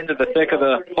right into the thick of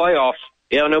the playoffs.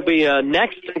 Yeah, and it'll be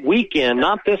next weekend,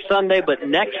 not this Sunday, but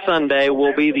next Sunday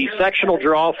will be the sectional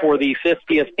draw for the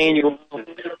 50th annual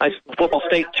high school football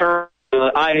state tournament.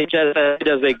 IHSAA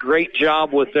does a great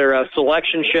job with their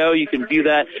selection show. You can view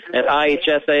that at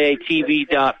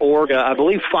ihsaatv.org. I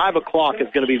believe 5 o'clock is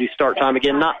going to be the start time.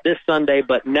 Again, not this Sunday,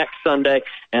 but next Sunday.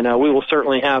 And we will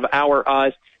certainly have our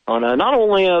eyes on not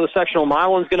only the sectional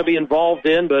Milan's going to be involved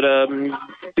in, but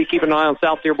be keeping an eye on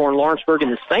South Dearborn Lawrenceburg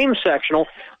in the same sectional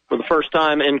for the first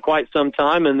time in quite some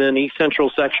time, and then East Central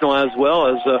sectional as well.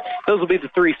 As those will be the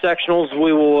 3 sectionals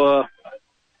we will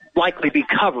likely be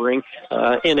covering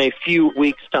in a few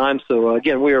weeks' time. So,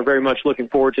 again, we are very much looking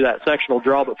forward to that sectional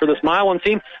draw. But for this Milan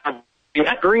team,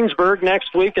 at Greensburg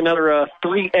next week, another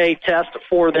 3A test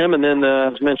for them. And then,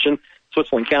 as mentioned,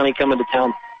 Switzerland County coming to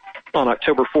town on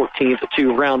October 14th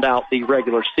to round out the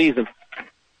regular season.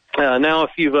 Now,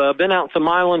 if you've been out to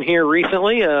Milan here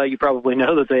recently, you probably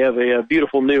know that they have a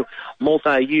beautiful new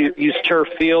multi-use turf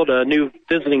field, a new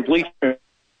visiting bleacher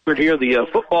here. The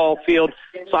football field,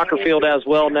 soccer field as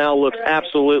well now looks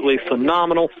absolutely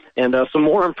phenomenal, and some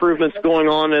more improvements going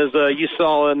on as you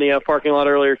saw in the parking lot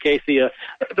earlier, Casey.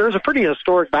 There's a pretty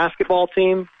historic basketball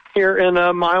team here in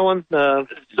Milan.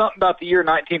 Something about the year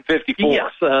 1954.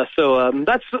 Yes, so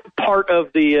that's part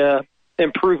of the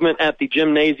improvement at the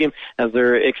gymnasium as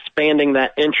they're expanding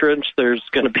that entrance. There's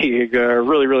going to be a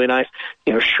really, really nice,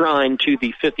 shrine to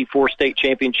the 54 state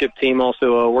championship team.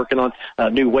 Also working on a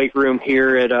new weight room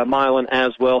here at Milan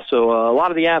as well. So a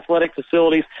lot of the athletic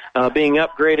facilities being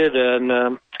upgraded, and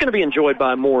it's going to be enjoyed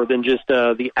by more than just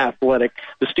the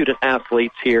student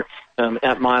athletes here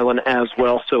at Milan as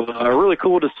well. So really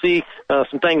cool to see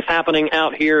some things happening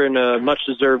out here, and much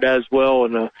deserved as well.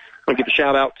 And I want to give a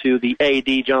shout-out to the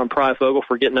AD, John Pryfogle,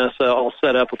 for getting us all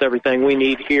set up with everything we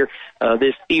need here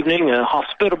this evening.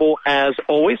 Hospitable as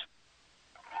always.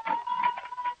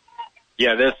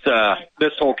 Yeah,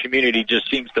 this whole community just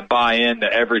seems to buy into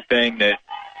everything that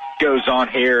goes on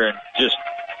here, and just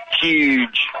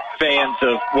huge fans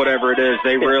of whatever it is.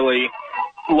 They really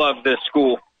love this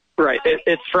school. Right.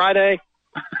 It's Friday.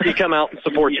 You come out and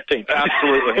support your team.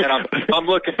 Absolutely. And I'm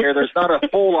looking here. There's not a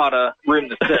whole lot of room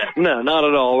to sit. No, not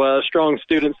at all. Strong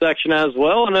student section as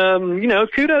well. And,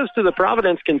 kudos to the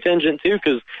Providence contingent, too,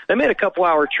 because they made a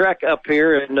couple-hour trek up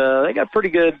here, and they got pretty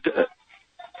good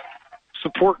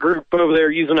support group over there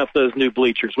using up those new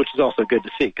bleachers, which is also good to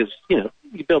see because, you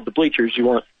build the bleachers, you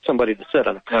want somebody to sit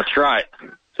on them. That's right.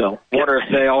 So, wonder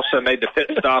if they also made the pit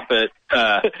stop at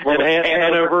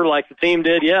Hanover like the team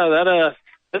did. Yeah, that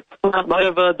might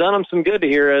have done them some good to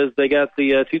hear as they got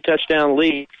the 2-touchdown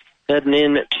lead heading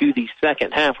into the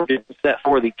second half. We're getting set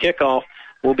for the kickoff.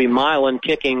 Will be Milan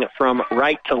kicking from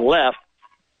right to left.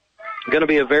 Going to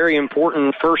be a very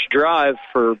important first drive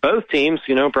for both teams.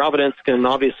 Providence can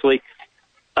obviously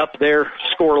up their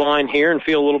score line here and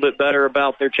feel a little bit better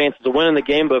about their chances of winning the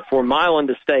game, but for Milan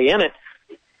to stay in it,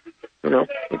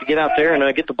 need to get out there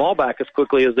and get the ball back as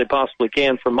quickly as they possibly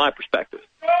can from my perspective.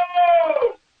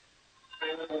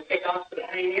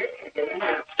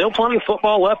 Still plenty of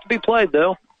football left to be played,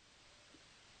 though.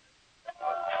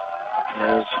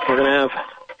 As we're going to have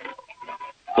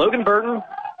Logan Burton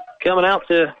coming out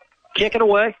to kick it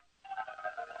away.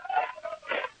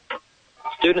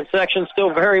 Student section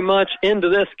still very much into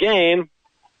this game.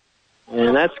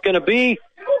 And that's going to be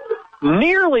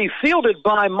nearly fielded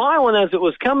by Milan as it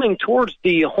was coming towards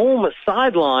the home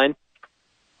sideline.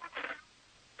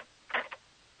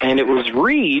 And it was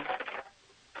Reed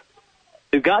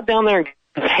who got down there and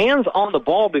got his hands on the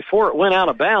ball before it went out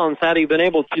of bounds. Had he been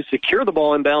able to secure the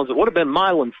ball in bounds, it would have been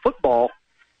Milan football.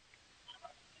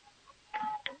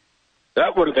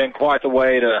 That would have been quite the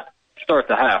way to start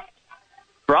the half.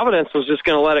 Providence was just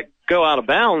going to let it go out of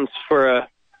bounds for a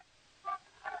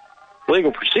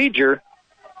legal procedure.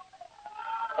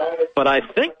 But I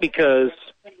think because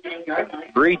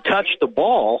Reed touched the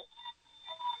ball,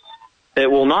 it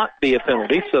will not be a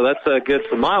penalty, so that's good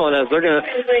for Milan as they're going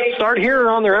to start here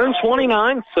on their own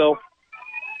 29. So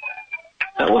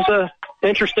that was an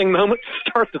interesting moment to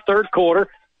start the third quarter.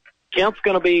 Kemp's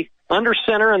going to be under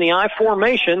center in the I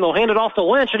formation. They'll hand it off to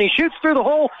Lynch, and he shoots through the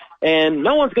hole, and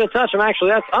no one's going to touch him.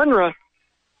 Actually, that's Unruh,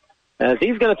 as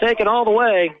he's going to take it all the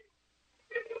way.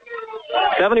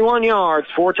 71 yards,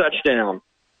 4 touchdowns.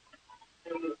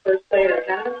 First player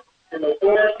down, and the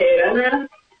 4 Kate Unruh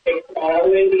takes the ball all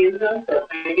the way to the end zone for a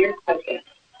 5-yard touchdown.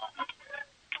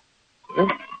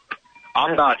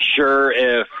 I'm not sure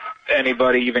if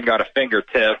anybody even got a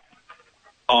fingertip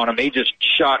on him. He just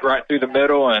shot right through the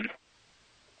middle and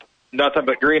nothing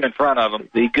but green in front of him.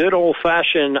 The good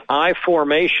old-fashioned I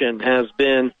formation has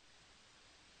been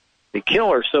the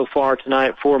killer so far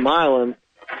tonight for Milan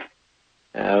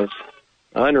as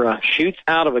Unruh shoots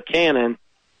out of a cannon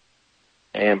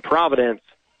and Providence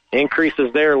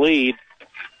increases their lead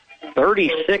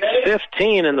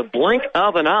 36-15 in the blink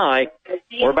of an eye.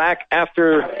 We're back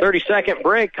after 30-second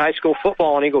break. High school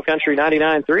football on Eagle Country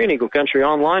 99.3 and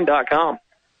EagleCountryOnline.com.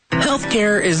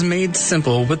 Healthcare is made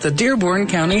simple with the Dearborn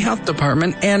County Health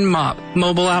Department and MOP,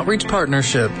 Mobile Outreach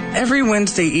Partnership. Every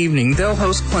Wednesday evening, they'll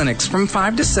host clinics from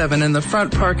 5 to 7 in the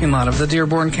front parking lot of the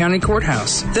Dearborn County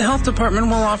Courthouse. The Health Department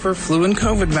will offer flu and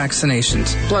COVID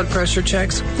vaccinations, blood pressure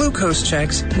checks, glucose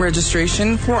checks,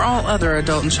 registration for all other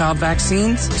adult and child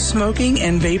vaccines, smoking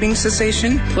and vaping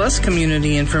cessation, plus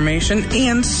community information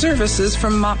and services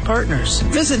from MOP partners.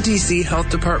 Visit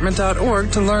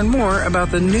dchealthdepartment.org to learn more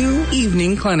about the new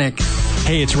evening clinic.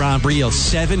 Hey, it's Ron Briel.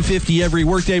 7:50 every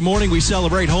workday morning. We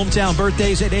celebrate hometown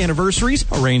birthdays and anniversaries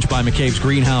arranged by McCabe's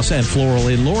Greenhouse and Floral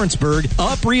in Lawrenceburg.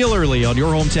 Up real early on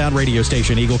your hometown radio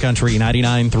station, Eagle Country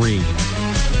 99.3.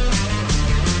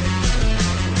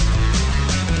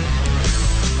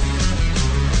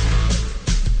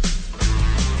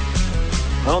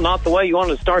 Well, not the way you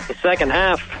wanted to start the second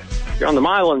half. You're on the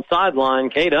Milan sideline.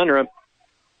 Kate Unruh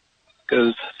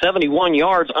goes 71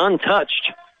 yards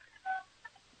untouched.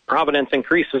 Providence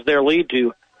increases their lead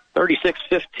to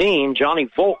 36-15. Johnny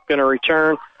Volk going to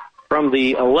return from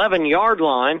the 11-yard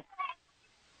line.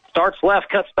 Starts left,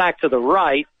 cuts back to the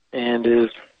right, and is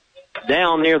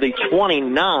down near the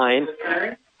 29,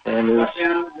 and is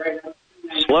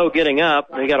slow getting up.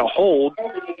 They got a hold,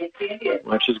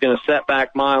 which is going to set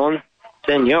back Milan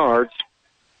 10 yards.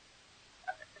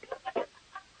 So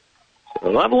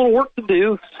they'll have a little work to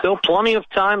do. Still plenty of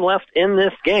time left in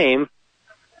this game.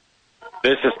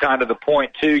 This is kind of the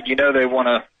point, too. You know they want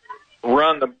to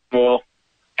run the ball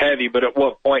heavy, but at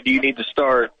what point do you need to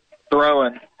start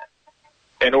throwing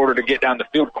in order to get down the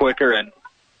field quicker and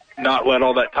not let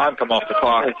all that time come off the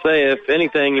clock? I'd say, if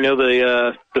anything,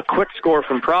 the quick score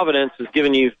from Providence has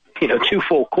given you, 2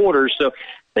 full quarters. So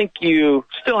I think you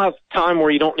still have time where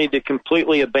you don't need to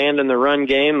completely abandon the run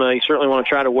game. You certainly want to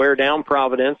try to wear down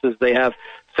Providence, as they have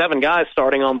 7 guys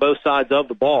starting on both sides of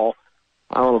the ball.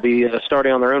 I'll be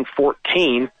starting on their own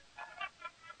 14.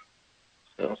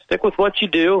 So stick with what you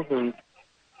do, and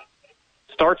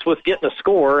starts with getting a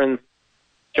score. And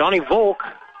Johnny Volk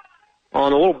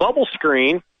on a little bubble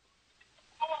screen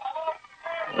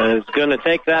is going to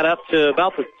take that up to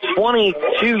about the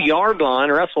 22-yard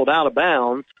line, wrestled out of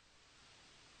bounds.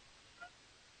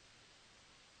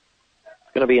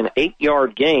 It's going to be an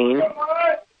 8-yard gain.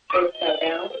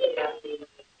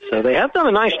 So they have done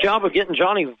a nice job of getting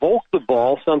Johnny Volk the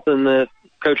ball, something that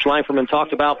Coach Langferman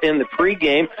talked about in the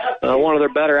pregame. One of their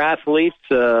better athletes,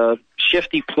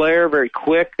 shifty player, very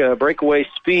quick, breakaway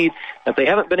speed. But they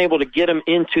haven't been able to get him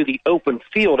into the open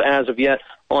field as of yet.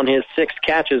 On his 6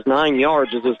 catches, 9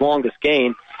 yards is his longest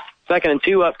gain. 2nd and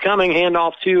 2 upcoming.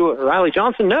 Handoff to Riley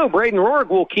Johnson. No, Braden Rohrig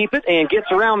will keep it and gets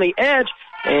around the edge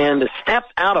and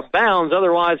stepped out of bounds.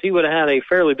 Otherwise, he would have had a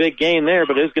fairly big gain there,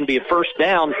 but it is going to be a first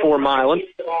down for Milan.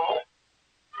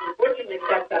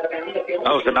 That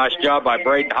was a nice job by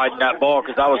Braden hiding that ball,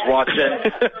 because I was watching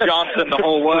Johnson the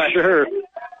whole way. Sure.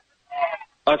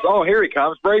 Oh, here he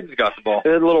comes. Braden's got the ball.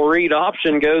 Good little read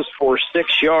option, goes for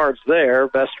 6 yards there.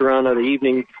 Best run of the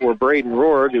evening for Braden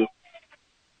Rohrig,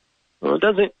 who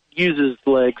doesn't use his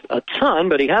legs a ton,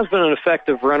 but he has been an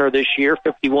effective runner this year.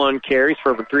 51 carries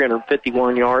for over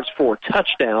 351 yards, 4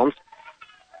 touchdowns.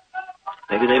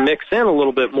 Maybe they mix in a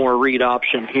little bit more read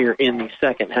option here in the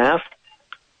second half.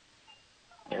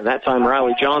 And that time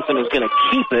Riley Johnson is going to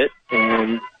keep it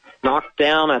and knock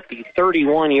down at the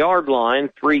 31-yard line,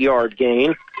 3-yard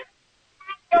gain.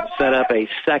 Set up a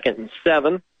 2nd and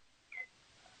 7.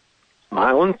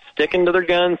 Milan sticking to their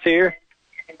guns here.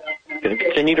 Going to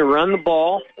continue to run the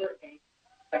ball.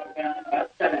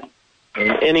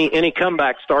 And any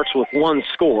comeback starts with 1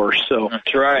 score, so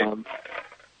that's right.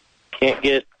 Can't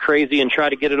get crazy and try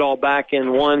to get it all back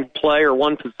in 1 play or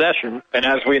 1 possession. And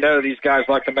as we know, these guys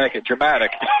like to make it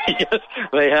dramatic. Yes,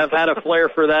 they have had a flair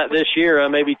for that this year.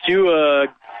 Maybe two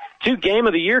Game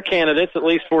of the Year candidates, at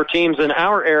least for teams in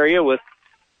our area, with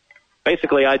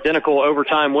basically identical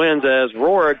overtime wins as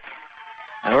Rohrig.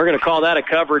 And we're going to call that a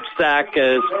coverage sack,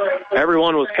 as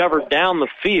everyone was covered down the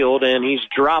field, and he's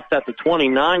dropped at the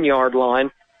 29-yard line.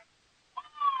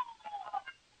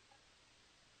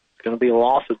 It's going to be a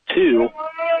loss of 2.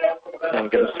 And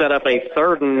going to set up a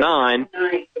 3rd and 9.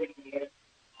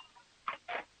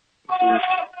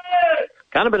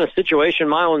 Kind of been a situation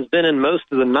Milan's been in most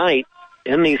of the night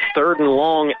in these 3rd and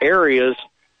long areas.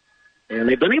 And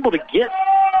they've been able to get,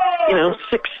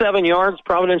 6-7 yards.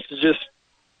 Providence is just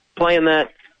playing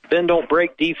that bend don't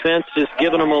break defense, just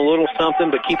giving them a little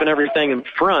something but keeping everything in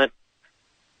front.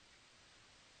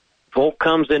 Volk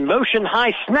comes in motion,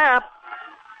 high snap,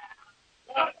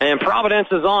 and Providence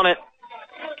is on it,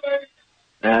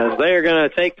 as they are going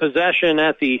to take possession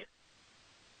at the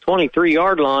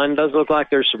 23-yard line. Does look like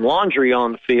there's some laundry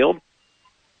on the field.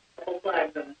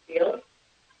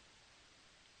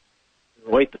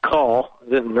 Wait the call.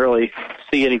 Didn't really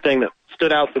see anything that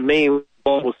stood out to me.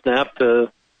 Ball was snapped. Did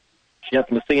you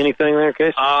happen to see anything there,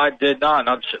 Case? I did not.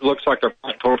 It looks like they're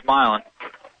pointing towards Milan.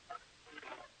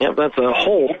 Yep, that's a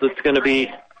hold that's going to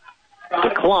be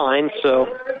declined,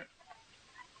 so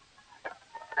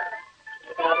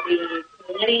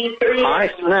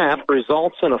high snap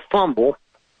results in a fumble.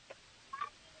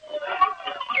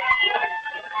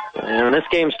 And this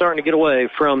game's starting to get away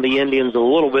from the Indians a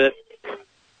little bit.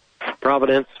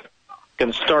 Providence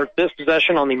going to start this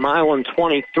possession on the Milan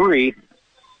 23.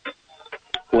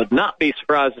 Would not be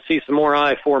surprised to see some more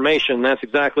I formation. That's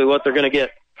exactly what they're going to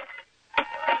get. Looks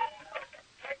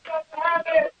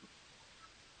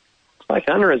like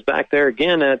Hunter is back there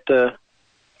again and they're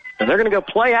going to go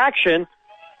play action.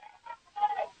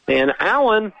 And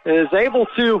Allen is able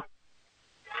to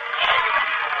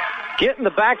get in the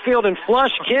backfield and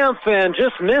flush Kemp and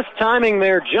just mistiming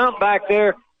their jump back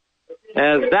there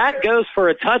as that goes for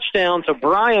a touchdown to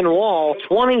Brian Wall,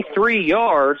 23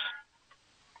 yards.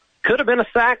 Could have been a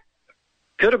sack,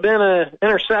 could have been an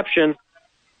interception.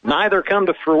 Neither come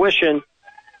to fruition.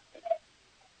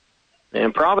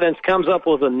 And Providence comes up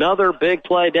with another big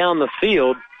play down the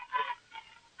field,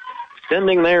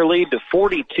 extending their lead to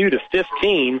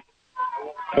 42-15.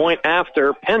 Point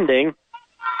after pending.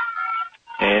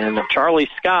 And Charlie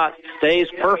Scott stays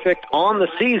perfect on the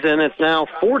season. It's now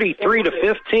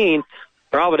 43-15.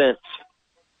 Providence.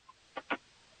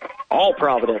 All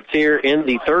Providence here in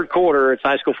the third quarter. It's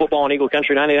high school football on Eagle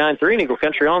Country 99.3 and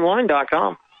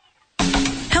EagleCountryOnline.com.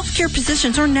 Healthcare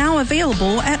positions are now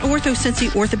available at OrthoCincy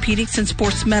Orthopedics and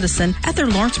Sports Medicine at their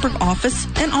Lawrenceburg office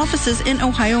and offices in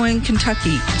Ohio and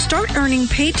Kentucky. Start earning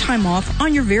paid time off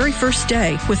on your very first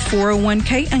day with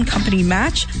 401k and company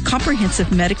match,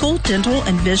 comprehensive medical, dental,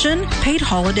 and vision, paid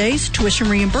holidays, tuition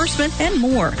reimbursement, and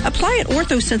more. Apply at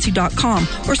OrthoCincy.com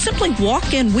or simply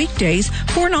walk in weekdays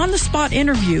for an on-the-spot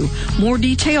interview. More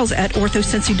details at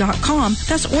OrthoCincy.com.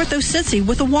 That's OrthoCincy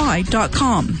with a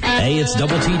Y.com. Hey, it's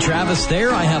Double T Travis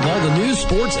there. I have all the news,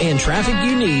 sports, and traffic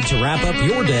you need to wrap up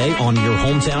your day on your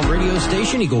hometown radio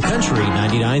station, Eagle Country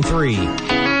 99.3.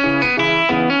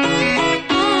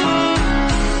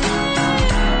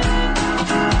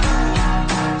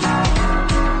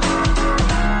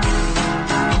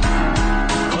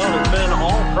 Well, it's been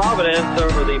all Providence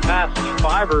over the past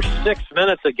 5 or 6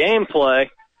 minutes of gameplay.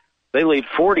 They lead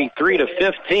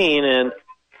 43-15, and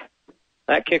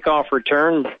that kickoff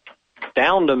return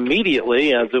downed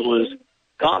immediately as it was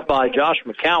caught by Josh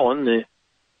McCowan, the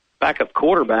backup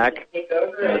quarterback.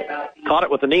 Caught it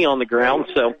with a knee on the ground,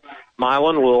 so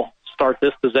Milan will start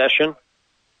this possession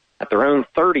at their own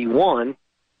 31.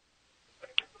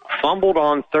 Fumbled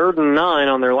on 3rd and 9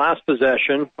 on their last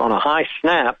possession on a high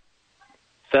snap,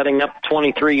 setting up a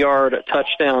 23-yard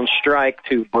touchdown strike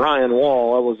to Brian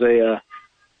Wall. That was a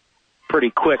pretty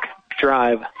quick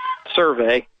drive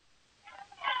survey.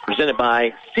 Presented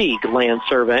by Sieg Land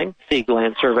Surveying,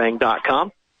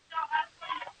 SiegLandSurveying.com.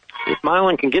 If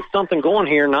Milan can get something going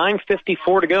here,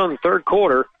 9:54 to go in the third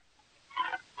quarter.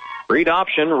 Read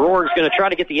option. Rohr's going to try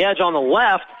to get the edge on the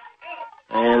left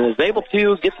and is able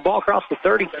to get the ball across the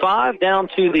 35 down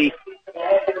to the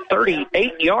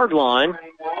 38-yard line.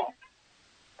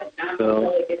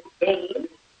 So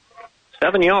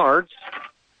 7 yards.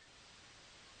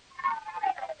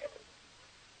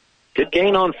 Good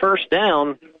gain on first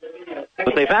down,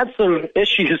 but they've had some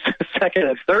issues second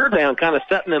and third down, kind of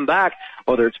setting them back,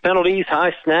 whether it's penalties,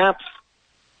 high snaps.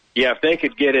 Yeah, if they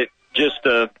could get it just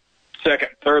a second,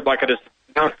 third, like it is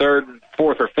now third,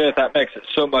 fourth, or fifth, that makes it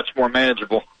so much more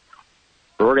manageable.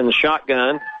 Oregon the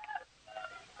shotgun.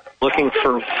 Looking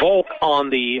for Volk on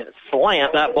the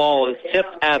slant. That ball is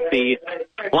tipped at the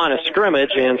line of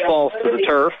scrimmage and falls to the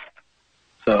turf.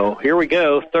 So here we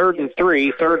go, 3rd and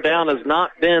 3. Third down has not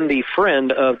been the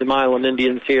friend of the Milan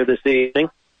Indians here this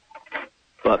evening,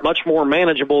 but much more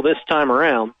manageable this time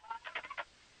around.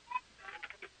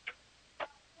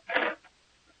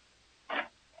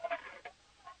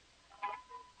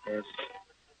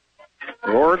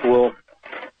 Ward will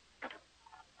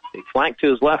be flanked to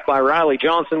his left by Riley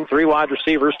Johnson. 3 wide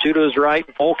receivers, 2 to his right.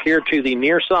 Volk here to the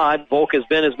near side. Volk has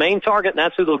been his main target, and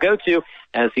that's who they'll go to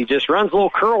as he just runs a little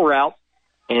curl route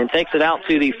and takes it out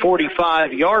to the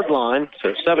 45-yard line.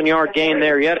 So 7-yard gain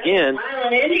there yet again.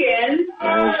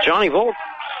 As Johnny Volk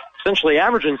essentially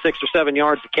averaging 6 or 7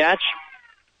 yards to catch.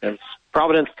 As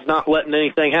Providence is not letting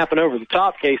anything happen over the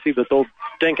top, Casey, but they'll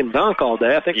dink and dunk all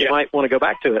day. I think you might want to go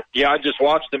back to it. Yeah, I just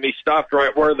watched him. He stopped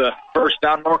right where the first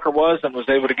down marker was and was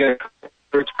able to get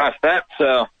a past that.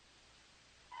 So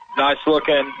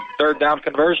nice-looking third down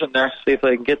conversion there. See if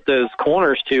they can get those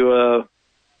corners to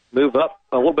move up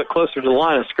a little bit closer to the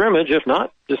line of scrimmage. If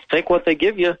not, just take what they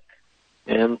give you,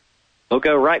 and they'll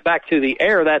go right back to the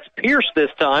air. That's Pierce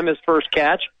this time, his first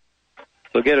catch.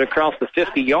 They'll get it across the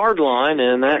 50-yard line,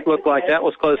 and that looked like that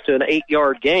was close to an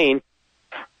 8-yard gain.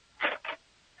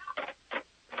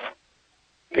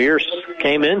 Pierce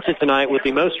came into tonight with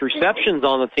the most receptions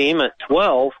on the team at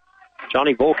 12.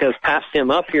 Johnny Volk has passed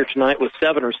him up here tonight with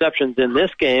 7 receptions in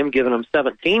this game, giving him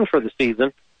 17 for the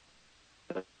season.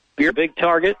 Pierce, big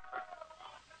target.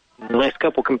 Nice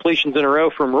couple completions in a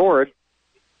row from Rohrad.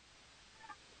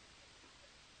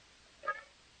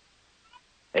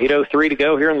 8:03 to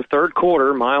go here in the third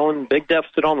quarter. Milan, big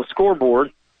deficit on the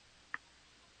scoreboard.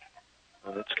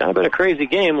 It's kind of been a crazy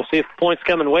game. We'll see if the points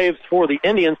come in waves for the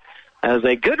Indians. As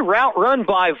a good route run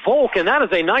by Volk, and that is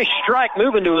a nice strike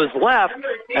moving to his left.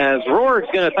 as Rourke's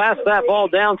going to pass that ball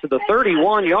down to the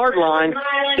 31-yard line,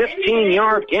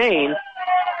 15-yard gain.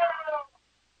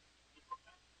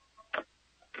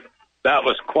 That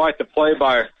was quite the play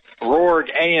by Rourke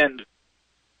and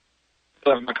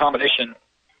some accommodation.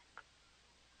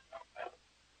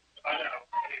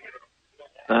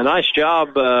 A nice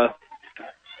job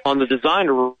on the design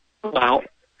to roll out,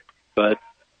 but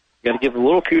got to give a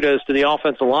little kudos to the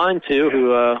offensive line, too,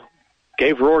 who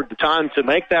gave Rourke the time to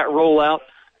make that rollout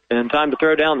and time to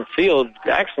throw down the field.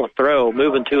 Excellent throw,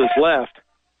 moving to his left.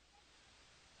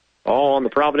 All on the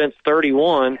Providence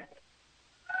 31.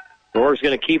 Rourke's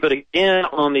going to keep it again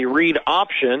on the read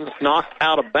option. Knocked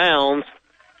out of bounds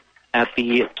at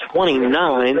the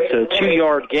 29, so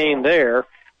 2-yard gain there.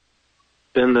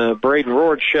 Been the Braden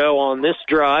Rourke show on this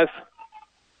drive.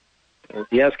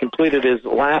 He has completed his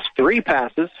last 3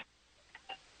 passes.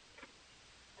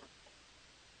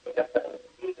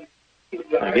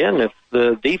 Again, if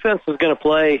the defense is going to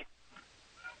play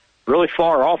really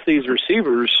far off these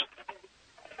receivers,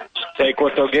 just take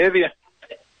what they'll give you.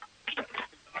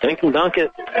 They can dunk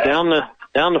it down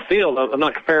the field. I'm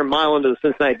not comparing Milan to the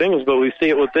Cincinnati Bengals, but we see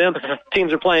it with them.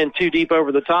 Teams are playing too deep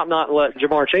over the top, not let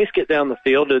Jamar Chase get down the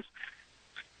field.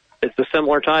 It's a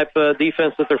similar type of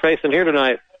defense that they're facing here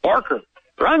tonight. Barker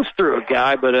runs through a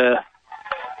guy, but a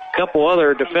couple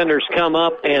other defenders come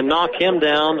up and knock him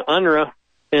down. Unruh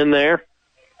in there.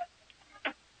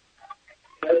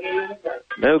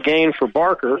 No gain for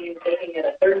Barker.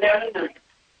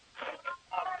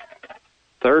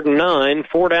 3rd and 9,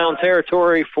 4-down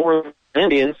territory for the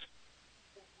Indians.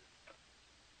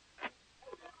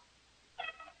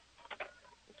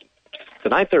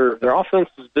 Tonight their offense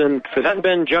has been, if it hasn't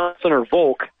been Johnson or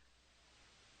Volk,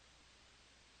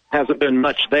 hasn't been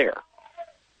much there.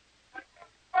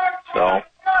 So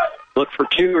look for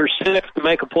 2 or 6 to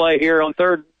make a play here on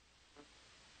 3rd.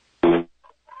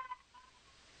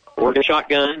 Oregon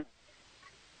shotgun.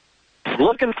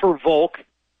 Looking for Volk,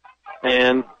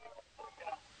 and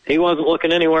he wasn't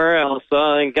looking anywhere else.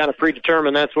 He got it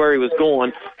predetermined that's where he was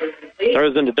going.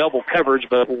 Throws into double coverage,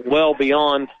 but well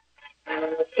beyond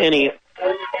any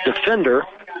defender.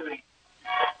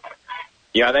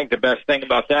 Yeah, I think the best thing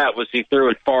about that was he threw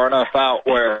it far enough out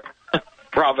where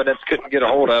Providence couldn't get a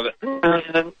hold of it.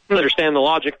 I understand the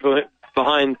logic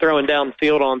behind throwing down the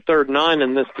field on 3rd and 9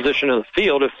 in this position of the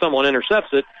field. If someone intercepts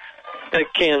it, it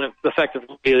can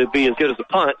effectively be as good as a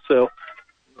punt. So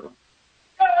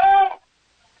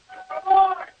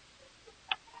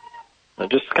it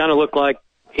just kind of looked like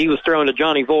he was throwing to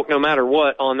Johnny Volk no matter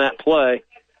what on that play.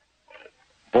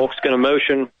 Volk's going to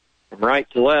motion from right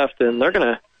to left, and they're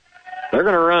going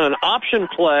to run an option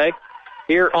play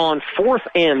here on 4th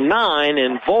and 9,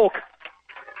 and Volk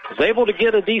was able to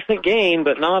get a decent gain,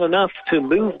 but not enough to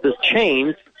move the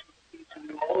chains.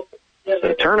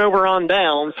 So turnover on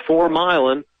downs for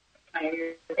Milan.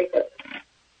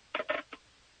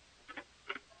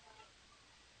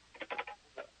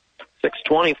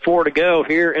 .6:24 to go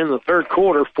here in the 3rd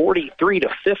quarter,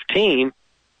 43-15.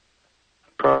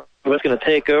 Providence going to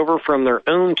take over from their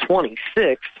own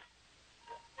 26.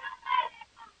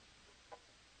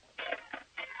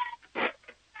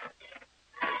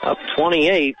 Up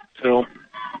 28, so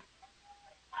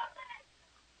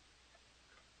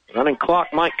running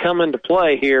clock might come into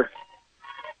play here.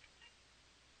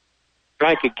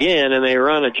 Strike again, and they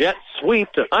run a jet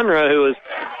sweep to Unruh, who is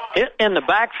hit in the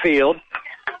backfield.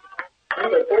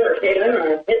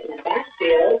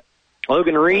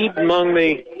 Logan Reed among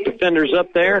the defenders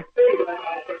up there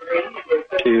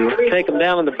to take him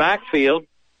down in the backfield.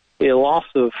 Be a loss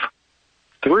of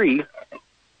 3.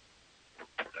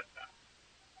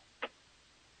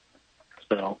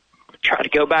 So try to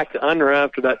go back to Unruh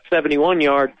after that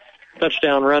 71-yard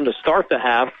touchdown run to start the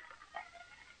half.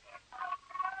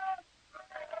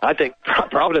 I think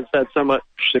Providence had so much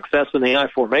success in the I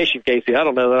formation, Casey. I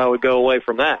don't know that I would go away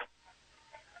from that.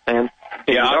 And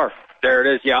yeah, there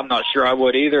it is. Yeah, I'm not sure I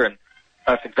would either, and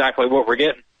that's exactly what we're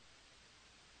getting.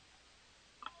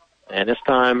 And this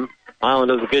time, Milan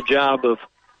does a good job of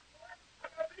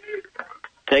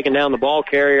taking down the ball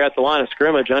carrier at the line of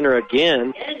scrimmage. Under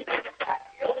again.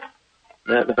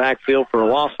 That in the backfield for a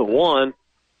loss of 1.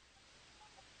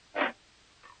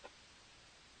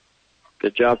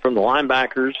 Good job from the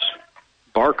linebackers.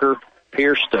 Barker,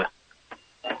 Pierce to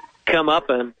come up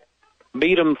and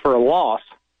beat him for a loss.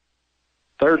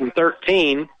 3rd and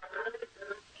 13.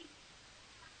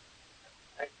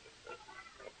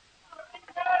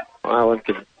 Milan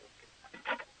could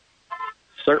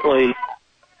certainly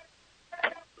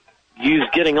use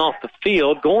getting off the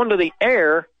field. Going to the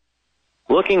air,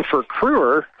 looking for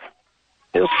Kruer.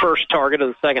 his first target of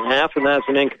the second half, and that's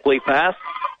an incomplete pass.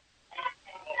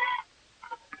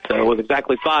 So with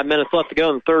exactly 5 minutes left to go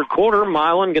in the third quarter,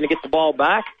 Milan going to get the ball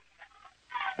back.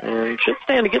 And should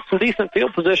stand to get some decent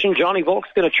field position. Johnny Volk's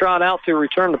going to trot out to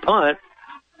return the punt.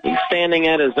 He's standing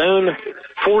at his own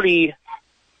 40.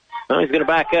 No, he's going to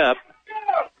back up.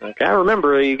 Okay,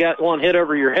 remember, you got one hit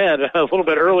over your head a little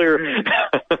bit earlier.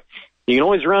 You can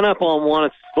always run up on one.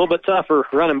 It's a little bit tougher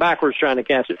running backwards trying to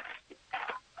catch it.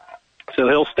 So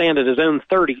he'll stand at his own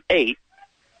 38.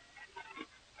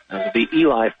 That'll be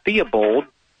Eli Theobald.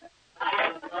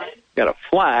 Got a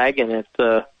flag, and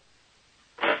it's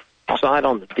offside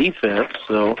on the defense,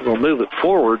 so we'll move it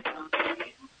forward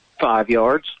 5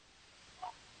 yards.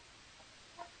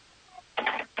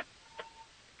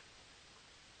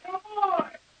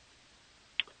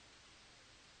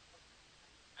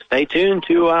 Stay tuned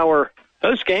to our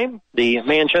postgame, the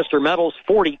Manchester Metals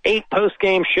 48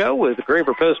 postgame show with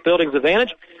Graver Post Buildings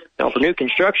Advantage. Now for new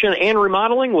construction and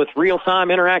remodeling with real-time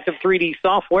interactive 3D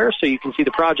software so you can see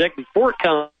the project before it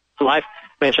comes to life.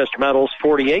 Manchester Metals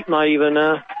 48 might even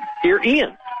hear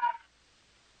Ian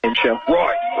in show.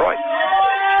 Right.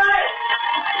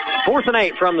 4th and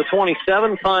 8 from the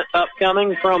 27. Punt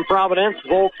upcoming from Providence.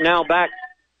 Volk now back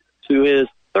to his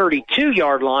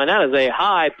 32-yard line. That is a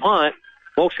high punt.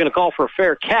 Volk's going to call for a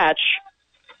fair catch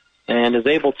and is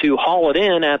able to haul it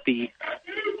in at the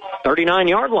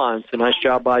 39-yard line. So nice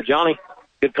job by Johnny.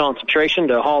 Good concentration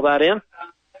to haul that in.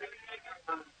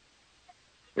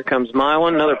 Here comes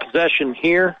Milan. Another possession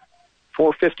here.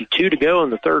 4:52 to go in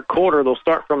the third quarter. They'll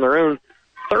start from their own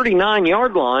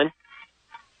 39-yard line.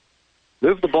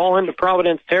 Moved the ball into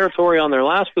Providence territory on their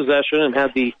last possession and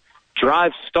had the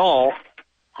drive stall.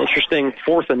 Interesting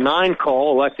 4th and 9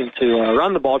 call, electing to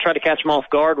run the ball, try to catch him off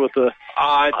guard with the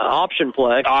option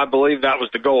play. I believe that was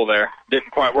the goal there.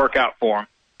 Didn't quite work out for him.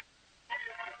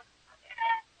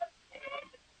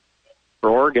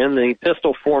 Rourke in the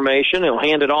pistol formation. He'll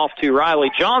hand it off to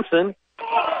Riley Johnson,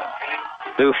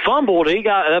 who fumbled. He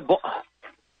got that ball.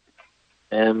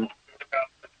 And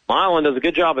Milan does a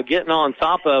good job of getting on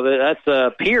top of it.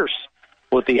 That's Pierce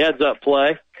with the heads-up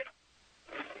play.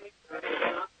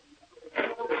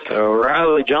 So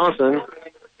Riley Johnson,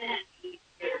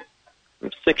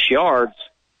 6 yards.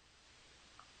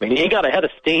 I mean, he got ahead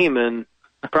of steam, and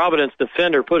Providence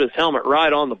defender put his helmet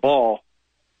right on the ball.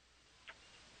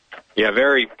 Yeah,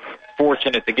 very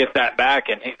fortunate to get that back,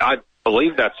 and I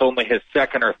believe that's only his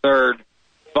second or third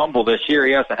fumble this year.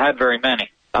 He hasn't had very many.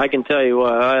 I can tell you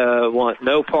what, I want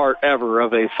no part ever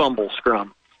of a fumble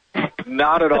scrum.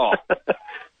 Not at all.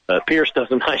 Pierce does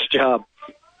a nice job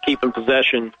keeping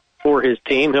possession for his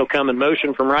team. He'll come in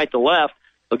motion from right to left.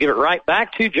 He'll give it right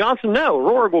back to Johnson. No,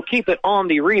 Rourke will keep it on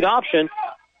the read option.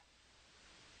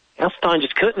 Elstein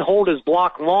just couldn't hold his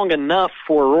block long enough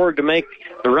for Rourke to make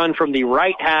the run from the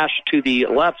right hash to the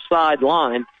left side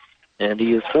line, and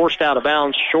he is forced out of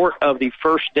bounds short of the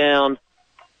first down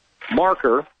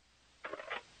marker.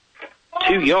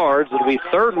 2 yards. It'll be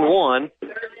 3rd and 1.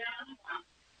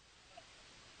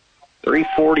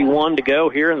 3:41 to go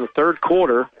here in the third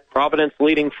quarter. Providence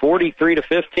leading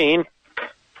 43-15.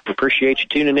 Appreciate you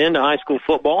tuning in to high school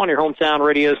football on your hometown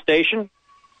radio station.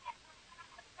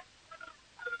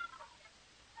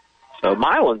 So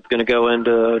Milan's going to go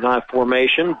into knife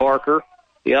formation. Barker,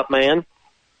 the up man.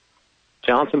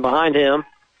 Johnson behind him.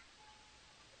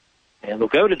 And they'll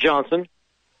go to Johnson,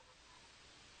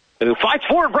 who fights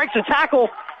forward, breaks a tackle,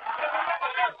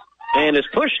 and is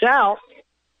pushed out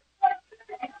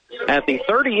at the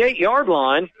 38-yard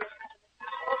line.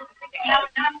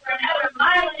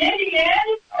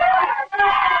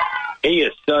 He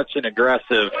is such an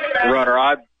aggressive runner.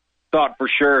 I thought for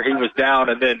sure he was down,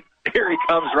 and then here he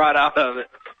comes right out of it.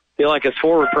 I feel like his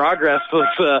forward progress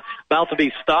was about to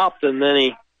be stopped, and then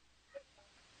he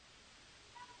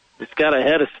just got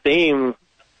ahead of steam.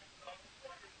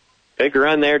 Big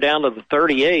run there down to the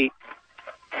 38.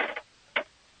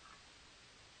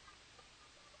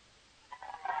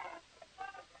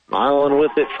 Milan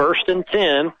with it, 1st and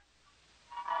 10.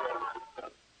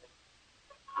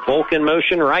 Volk in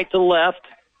motion right to left.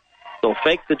 They'll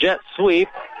fake the jet sweep.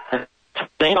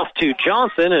 Stand off to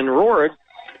Johnson, and Rourke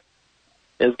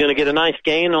is going to get a nice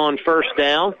gain on first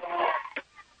down.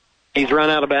 He's run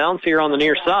out of bounds here on the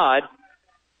near side.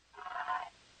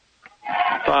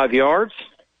 5 yards.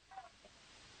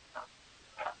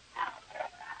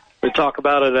 We talk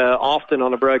about it often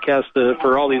on the broadcast.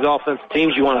 For all these offensive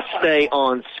teams, you want to stay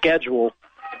on schedule,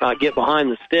 get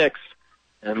behind the sticks.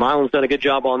 And Milan's done a good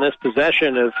job on this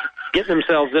possession of getting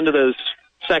themselves into those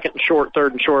 2nd and short,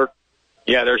 3rd and short.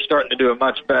 Yeah, they're starting to do a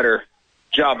much better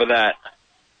job of that.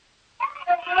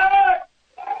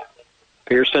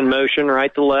 Pearson motion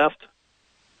right to left.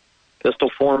 Pistol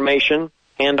formation.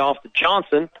 Hand off to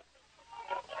Johnson.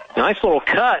 Nice little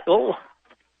cut. Oh.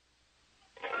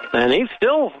 And he's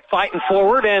still fighting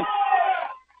forward, and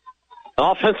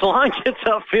offensive line gets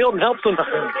upfield and helps him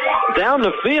down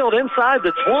the field inside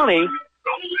the 20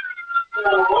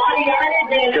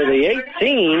 to the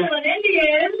 18.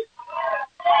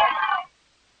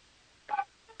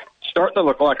 Starting to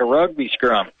look like a rugby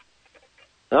scrum.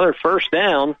 Another first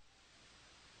down.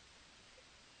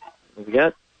 We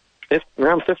got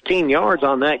around 15 yards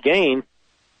on that gain.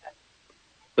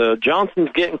 So Johnson's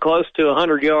getting close to a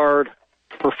 100-yard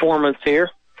performance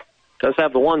here. Does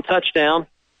have the one touchdown.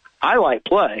 Highlight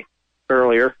play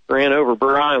earlier. Ran over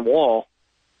Brian Wall.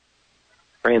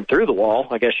 Ran through the wall,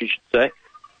 I guess you should say.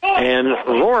 And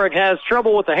Rohrig has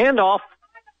trouble with the handoff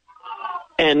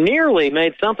and nearly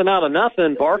made something out of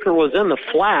nothing. Barker was in the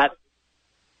flat.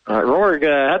 Rohrig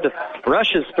had to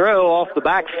rush his throw off the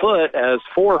back foot as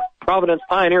 4 Providence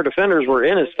Pioneer defenders were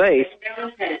in his face.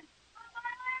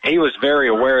 He was very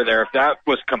aware there. If that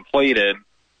was completed,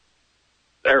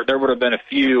 there would have been a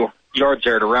few yards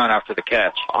there to run after the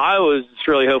catch. I was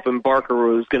really hoping Barker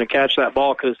was going to catch that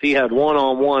ball because he had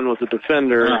one-on-one with the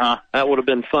defender. That would have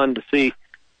been fun to see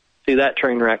that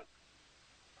train wreck.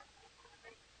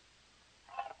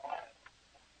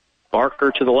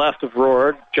 Barker to the left of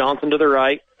Rohrig, Johnson to the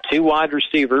right, 2 wide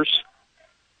receivers.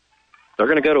 They're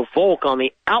going to go to Volk on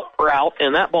the out route,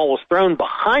 and that ball was thrown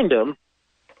behind him.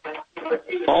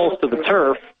 Falls to the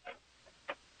turf.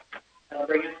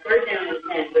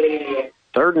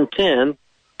 3rd and 10.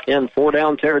 Again,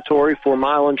 4-down territory for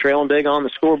Milan, trailing big on the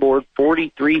scoreboard,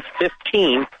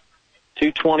 43-15.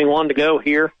 2:21 to go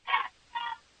here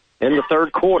in the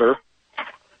third quarter.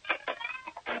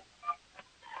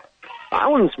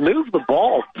 Milan's moved the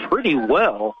ball pretty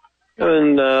well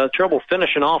and trouble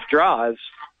finishing off drives.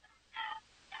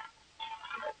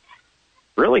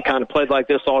 Really kind of played like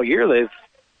this all year. They've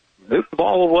moved the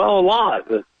ball well a lot.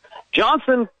 But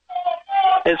Johnson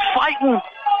is fighting,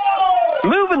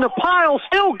 moving the pile,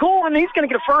 still going. He's going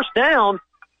to get a first down.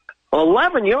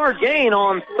 11-yard gain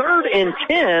on 3rd and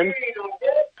 10.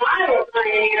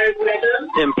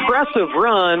 Impressive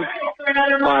run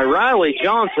by Riley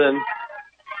Johnson,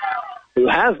 who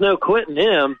has no quit in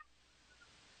him.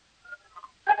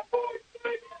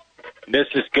 This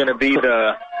is going to be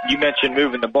you mentioned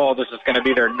moving the ball. This is going to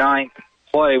be their 9th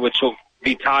play, which will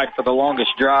be tied for the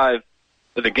longest drive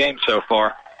of the game so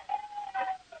far.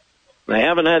 They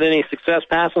haven't had any success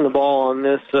passing the ball on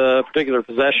this particular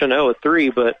possession,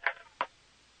 0-3, but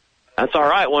that's all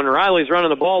right when Riley's running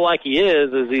the ball like he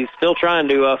is, as he's still trying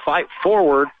to fight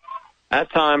forward.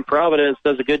 That time, Providence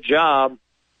does a good job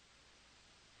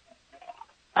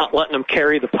not letting them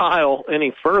carry the pile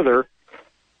any further.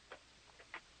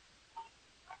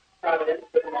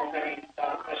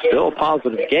 Still a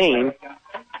positive gain.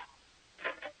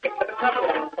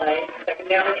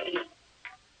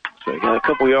 So we got a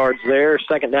couple yards there.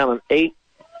 2nd down and 8.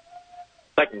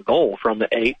 2nd goal from the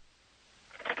 8.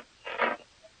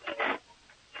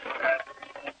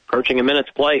 Approaching a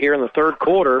minute's play here in the third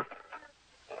quarter.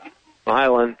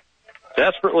 Milan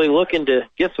desperately looking to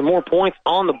get some more points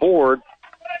on the board.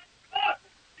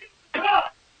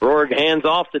 Rohrig hands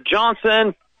off to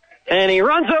Johnson, and he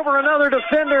runs over another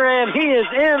defender, and he is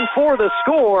in for the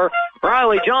score.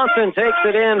 Riley Johnson takes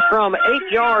it in from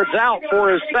 8 yards out for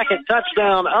his 2nd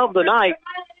touchdown of the night.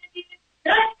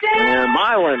 And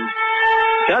Milan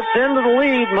cuts into the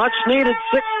lead. Much needed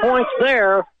 6 points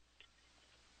there.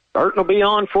 Burton will be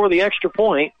on for the extra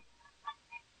point.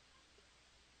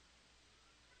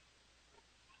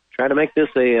 Try to make this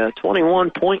a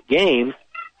 21-point game.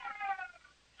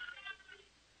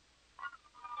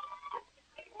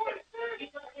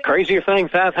 Crazier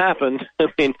things have happened. I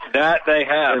mean, that they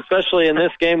have. Especially in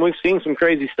this game. We've seen some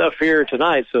crazy stuff here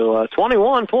tonight. So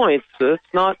 21 points, it's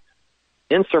not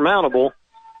insurmountable.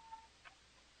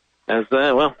 As,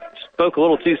 spoke a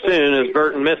little too soon as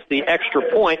Burton missed the extra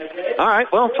point. All right,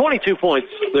 22 points.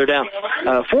 They're down.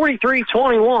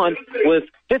 43-21 with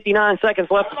 59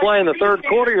 seconds left to play in the third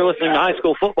quarter. You're listening to high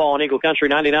school football on Eagle Country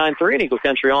 99.3 and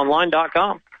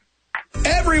EagleCountryOnline.com.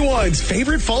 Everyone's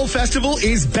favorite fall festival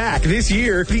is back this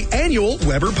year. The annual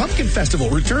Weber Pumpkin Festival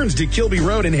returns to Kilby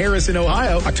Road in Harrison,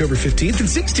 Ohio, October 15th and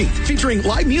 16th, featuring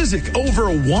live music, over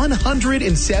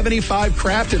 175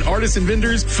 craft and artisan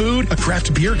vendors, food, a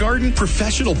craft beer garden,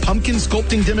 professional pumpkin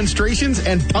sculpting demonstrations,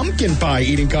 and pumpkin pie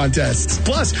eating contests.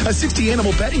 Plus, a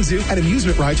 60-animal petting zoo and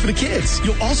amusement rides for the kids.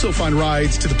 You'll also find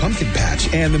rides to the pumpkin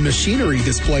patch and the machinery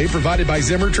display provided by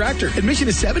Zimmer Tractor. Admission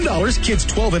is $7, kids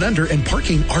 12 and under, and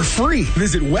parking are free.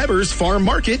 Visit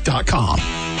WebersFarmMarket.com.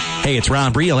 Hey, it's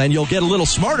Ron Breel, and you'll get a little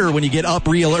smarter when you get up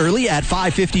real early. At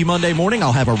 5:50 Monday morning,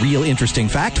 I'll have a real interesting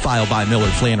fact filed by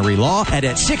Millard Flannery Law. And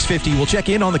at 6:50, we'll check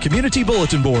in on the community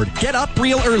bulletin board. Get up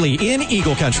real early in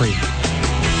Eagle Country.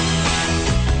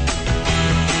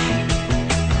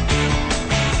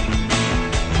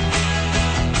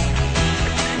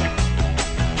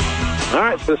 All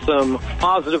right, so some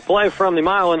positive play from the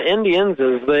Milan Indians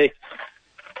as they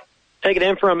take it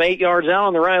in from 8 yards out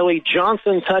on the Riley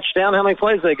Johnson touchdown. How many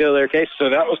plays they go there, Case?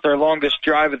 So that was their longest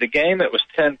drive of the game. It was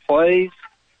 10 plays,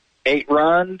 8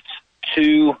 runs,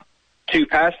 two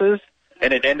passes,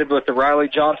 and it ended with the Riley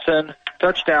Johnson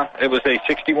touchdown. It was a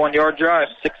 61-yard drive.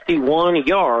 61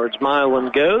 yards, Milan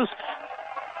goes.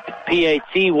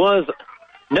 PAT was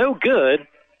no good.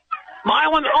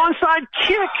 Milan onside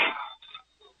kick.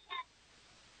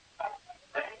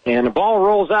 And the ball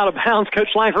rolls out of bounds.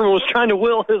 Coach Langford was trying to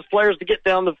will his players to get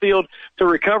down the field to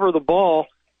recover the ball.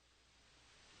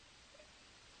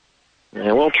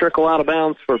 And we'll trickle out of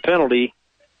bounds for a penalty.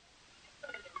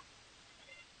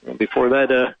 And before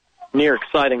that near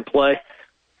exciting play,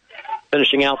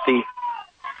 finishing out the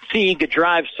Sieg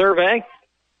Drive survey.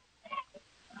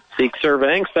 Sieg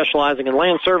Surveying, specializing in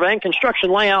land surveying, construction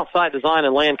layout, site design,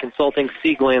 and land consulting.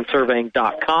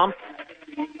 SiegLandSurveying.com.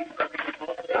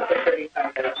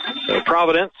 So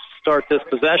Providence start this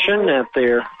possession at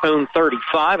their own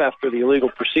 35 after the illegal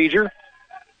procedure.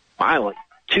 Milan,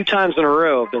 2 times in a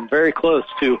row, have been very close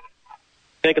to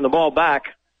taking the ball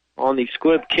back on the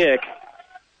squib kick.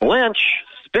 Lynch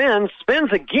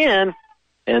spins again,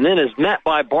 and then is met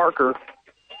by Barker.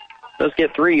 Does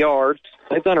get 3 yards.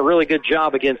 They've done a really good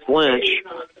job against Lynch.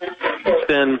 It's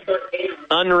been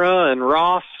Unruh and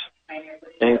Ross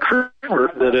and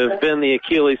Kruger that have been the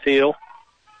Achilles heel.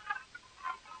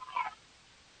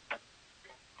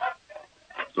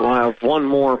 So we'll have one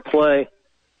more play.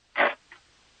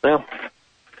 Well,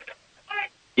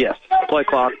 yes, play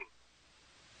clock.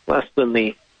 Less than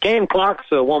the game clock,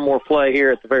 so one more play here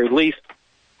at the very least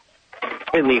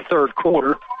in the third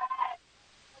quarter.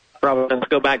 Providence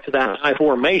go back to that high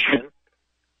formation.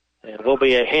 And it will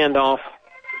be a handoff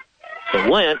to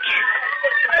Lynch.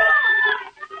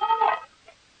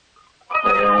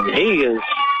 And he is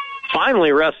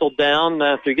finally wrestled down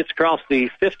after he gets across the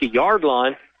 50-yard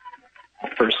line.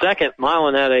 For a second,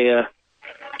 Milan had a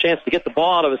chance to get the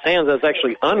ball out of his hands. That's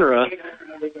actually Unruh.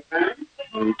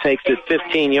 He takes it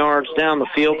 15 yards down the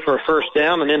field for a first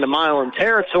down and into Milan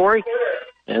territory.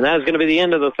 And that is going to be the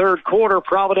end of the third quarter.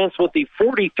 Providence with the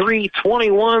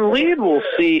 43-21 lead. We'll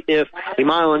see if the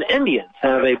Milan Indians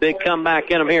have a big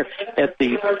comeback in them here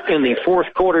in the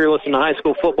fourth quarter. You're listening to high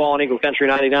school football on Eagle Country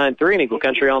 99.3 and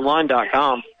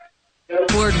EagleCountryOnline.com.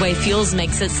 Wardway Fuels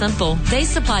makes it simple. They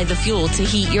supply the fuel to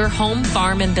heat your home,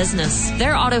 farm, and business.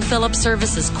 Their auto fill-up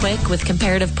service is quick with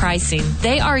comparative pricing.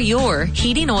 They are your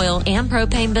heating oil and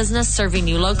propane business, serving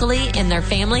you locally, and their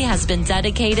family has been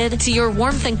dedicated to your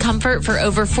warmth and comfort for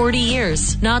over 40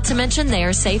 years. Not to mention they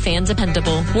are safe and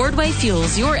dependable. Wardway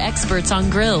Fuels, your experts on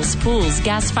grills, pools,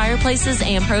 gas fireplaces,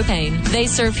 and propane. They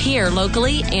serve here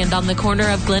locally and on the corner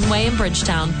of Glenway and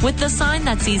Bridgetown with the sign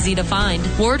that's easy to find.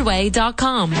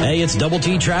 Wardway.com. Hey, it's Double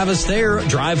T Travis there.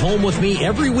 Drive home with me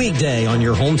every weekday on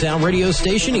your hometown radio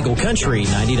station, Eagle Country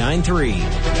 99.3.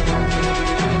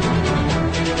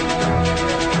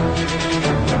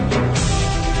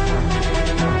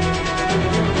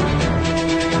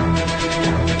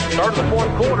 Start of the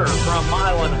fourth quarter from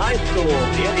Milan High School.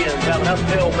 The Indians have an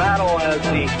uphill battle as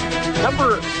the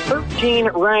number 13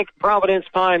 ranked Providence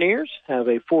Pioneers have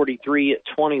a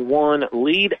 43-21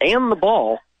 lead and the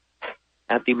ball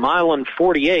at the Milan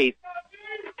 48.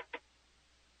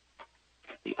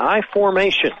 The I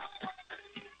formation.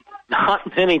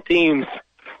 Not many teams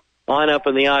line up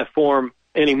in the I form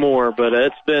anymore, but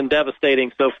it's been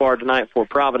devastating so far tonight for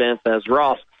Providence as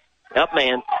Ross, up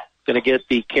man, going to get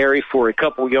the carry for a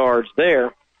couple yards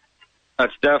there.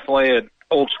 That's definitely an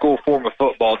old school form of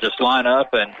football. Just line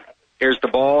up and here's the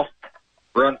ball,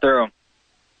 run through them.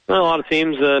 Well, a lot of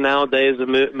teams nowadays have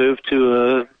moved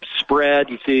to a spread.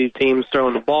 You see teams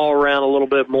throwing the ball around a little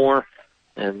bit more.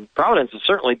 And Providence has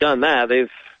certainly done that.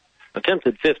 They've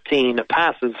attempted 15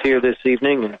 passes here this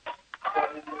evening and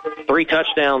 3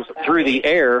 touchdowns through the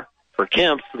air for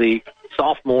Kemp, the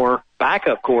sophomore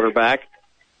backup quarterback.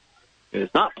 Who's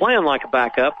not playing like a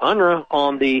backup. Unruh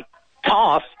on the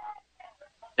toss.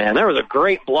 And there was a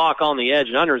great block on the edge.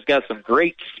 And Unruh's got some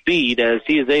great speed as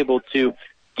he is able to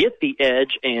get the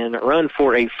edge and run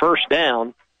for a first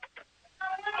down.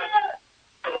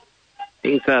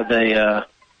 He's had a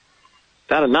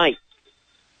night.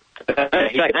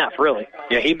 Second half, really.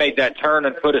 Yeah, he made that turn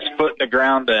and put his foot in the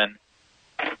ground, and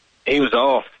he was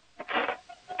off.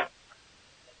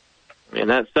 And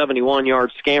that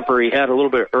 71-yard scamper he had a little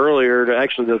bit earlier, to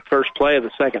actually the first play of the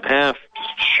second half,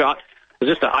 shot. It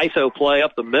was just an ISO play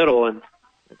up the middle, and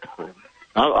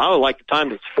I would like the time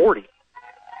that's 40.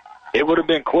 It would have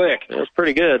been quick. It was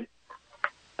pretty good.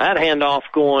 That handoff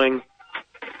going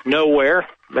nowhere.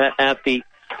 Met at the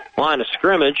line of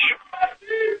scrimmage.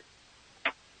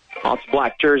 Lots of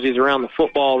black jerseys around the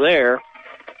football there.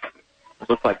 It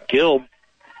looks like Gilb,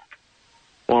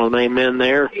 one of the main men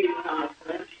there.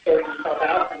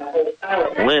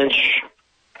 Lynch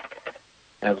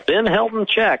has been held in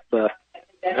check, but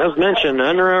as mentioned,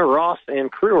 Unruh, Ross,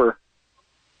 and Crewer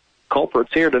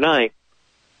culprits here tonight.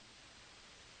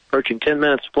 Approaching 10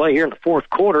 minutes to play here in the fourth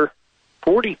quarter.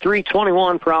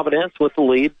 43-21 Providence with the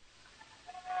lead.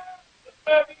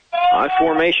 High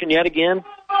formation yet again.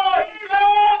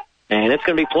 And it's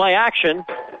going to be play action.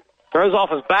 Throws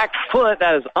off his back foot.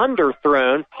 That is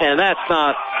underthrown. And that's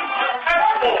a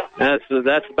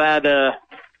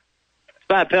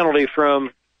bad penalty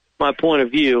from my point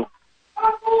of view.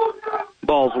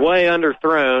 Ball's way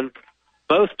underthrown.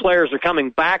 Both players are coming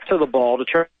back to the ball to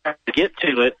try to get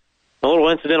to it. A little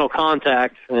incidental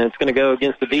contact, and it's going to go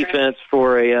against the defense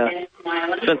for a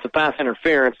defensive pass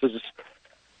interference. I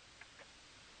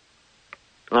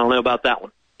don't know about that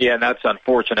one. Yeah, and that's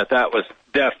unfortunate. That was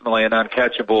definitely an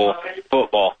uncatchable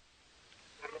football.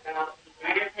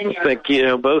 I think,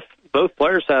 both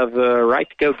players have a right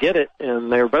to go get it,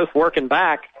 and they're both working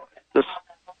back.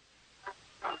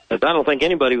 I don't think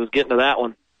anybody was getting to that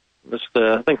one.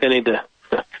 I think they need to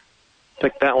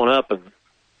pick that one up, and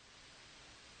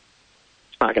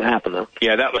it's not going to happen, though.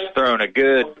 Yeah, that was thrown a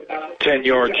good 10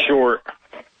 yards short.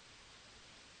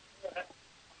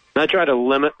 I try to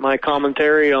limit my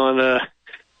commentary on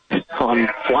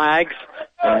flags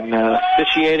and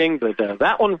officiating, but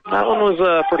that one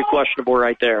was pretty questionable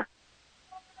right there.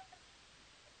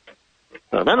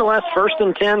 So nonetheless, 1st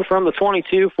and 10 from the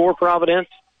 22 for Providence.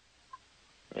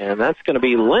 And that's going to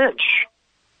be Lynch,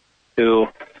 who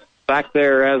back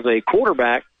there as a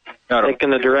quarterback, taking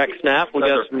the direct snap. We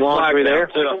got some laundry there.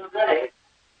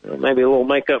 Maybe a little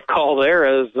make-up call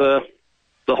there as the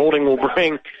holding will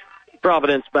bring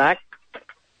Providence back.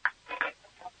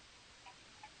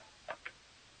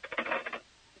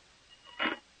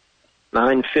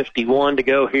 $9:51 to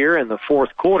go here in the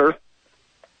fourth quarter.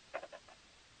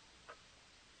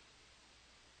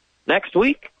 Next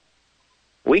week,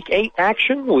 Week 8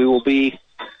 action, we will be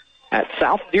at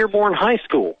South Dearborn High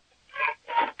School,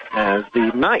 as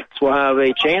the Knights will have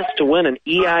a chance to win an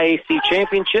EIAC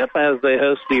championship as they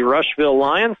host the Rushville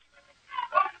Lions.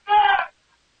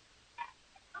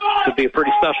 Could be a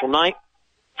pretty special night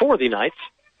for the Knights,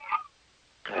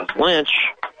 as Lynch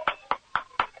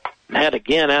had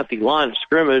again at the line of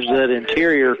scrimmage. That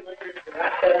interior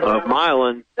of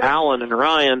Milan, Allen, and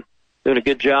Ryan doing a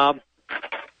good job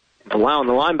allowing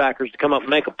the linebackers to come up and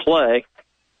make a play.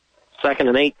 2nd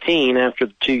and 18 after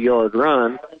the 2-yard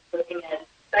run. Looking at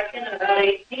 2nd and about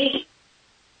 18.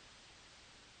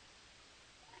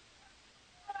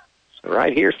 So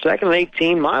right here, 2nd and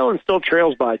 18. Milan still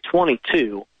trails by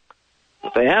 22.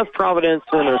 But they have Providence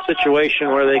in a situation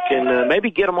where they can maybe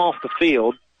get them off the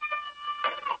field.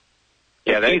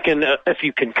 Yeah, if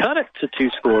you can cut it to 2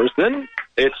 scores, then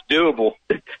it's doable.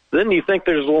 Then you think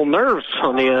there's a little nerves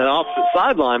on the opposite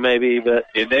sideline, maybe, but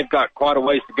they've got quite a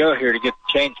ways to go here to get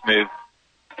the chains moved.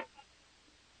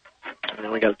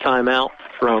 And we got a timeout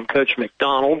from Coach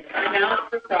McDonald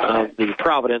of the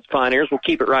Providence Pioneers. We'll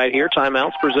keep it right here.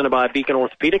 Timeouts presented by Beacon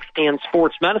Orthopedics and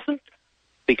Sports Medicine.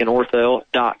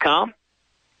 BeaconOrtho.com.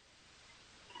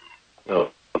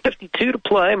 52 to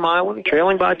play. Milan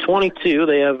trailing by 22.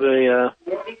 They have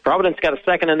Providence got a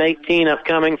 2nd and 18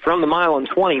 upcoming from the Milan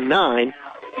 29.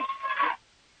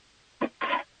 We've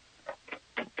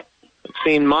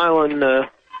seen Milan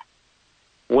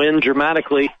win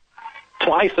dramatically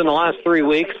twice in the last 3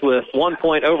 weeks with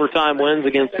 1-point overtime wins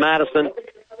against Madison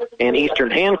and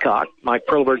Eastern Hancock. Mike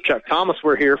Perlberg, Chuck Thomas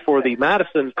were here for the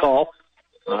Madison call.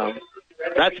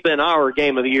 That's been our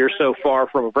game of the year so far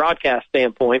from a broadcast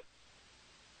standpoint.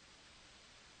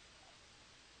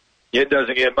 It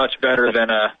doesn't get much better than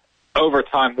a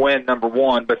overtime win, number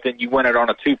one, but then you win it on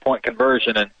a 2-point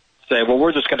conversion and say, well,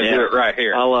 we're just going to do it right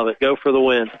here. I love it. Go for the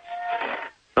win.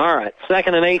 All right,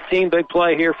 2nd and 18, big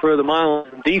play here for the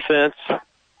Milan defense.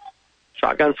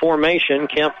 Shotgun formation,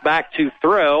 Kemp back to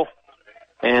throw,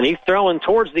 and he's throwing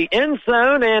towards the end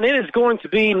zone, and it is going to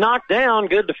be knocked down.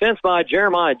 Good defense by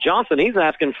Jeremiah Johnson. He's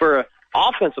asking for an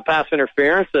offensive pass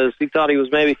interference as he thought he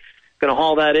was maybe going to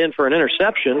haul that in for an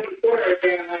interception.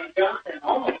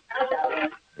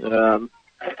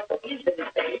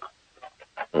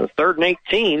 3rd and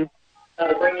 18.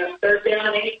 Bring us 3rd down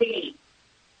and 18.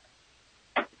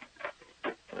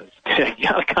 You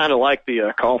got to kind of like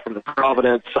the call from the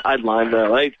Providence sideline,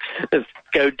 though. Hey, let's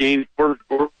go deep. We're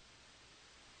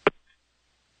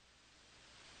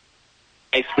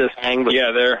this thing, but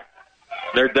yeah,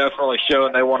 they're definitely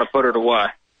showing they want to put it away.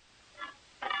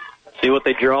 See what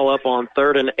they draw up on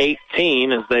 3rd and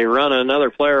 18 as they run another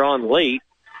player on late.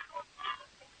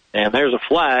 And there's a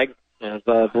flag, as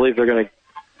I believe they're going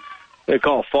to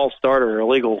call a false start or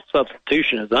illegal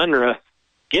substitution as Unruh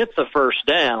gets a first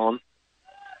down.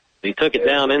 He took it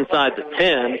down inside the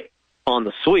 10 on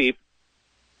the sweep.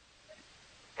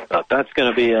 But that's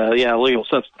going to be a illegal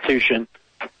substitution.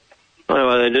 I don't know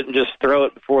why they didn't just throw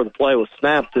it before the play was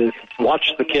snapped to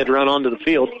watch the kid run onto the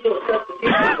field.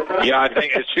 Yeah, I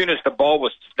think as soon as the ball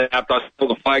was snapped, I saw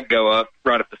the flag go up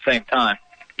right at the same time.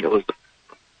 It was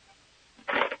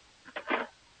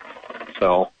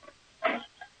so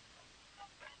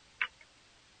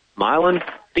Milan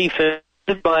defended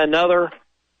by another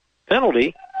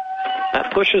penalty.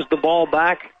 That pushes the ball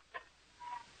back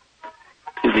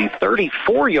to the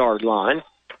 34-yard line.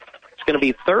 It's going to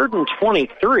be 3rd and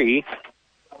 23.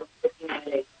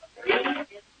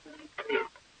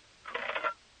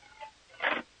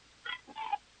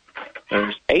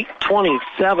 There's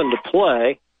 8:27 to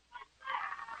play.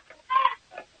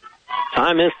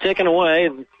 Time is ticking away.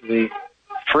 The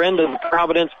friend of the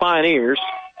Providence Pioneers.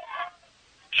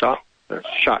 Shot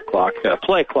clock,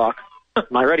 play clock.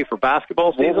 Am I ready for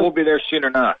basketball season? We'll be there soon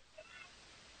or not.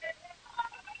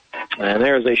 And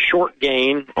there's a short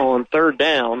gain on 3rd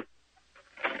down.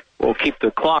 We'll keep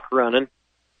the clock running.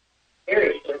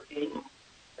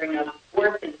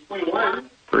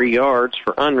 3 yards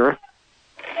for Unruh.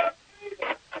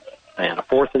 And a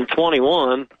 4th and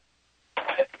 21.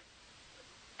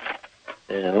 And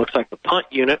it looks like the punt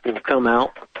unit will come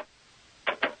out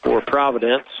for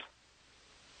Providence.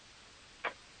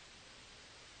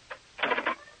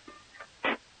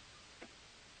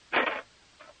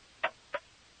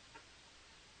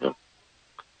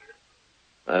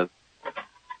 I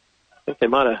think they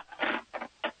might have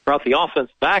brought the offense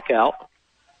back out.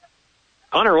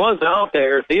 Hunter was out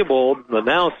there, Theobald, but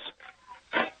now it's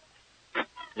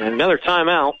another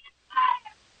timeout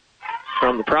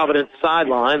from the Providence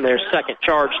sideline. Their second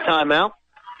charge timeout.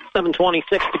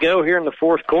 7:26 to go here in the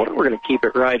fourth quarter. We're going to keep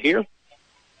it right here.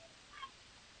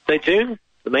 Stay tuned.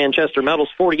 The Manchester Metals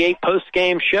 48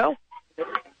 post-game show.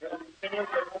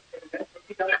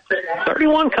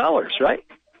 31 colors, right?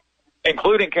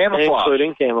 Including camouflage.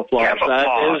 Including camouflage.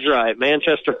 That is right.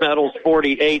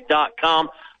 ManchesterMetals48.com.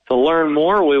 To learn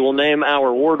more, we will name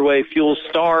our Wardway Fuels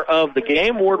Star of the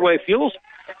Game. Wardway Fuels,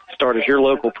 start as your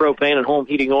local propane and home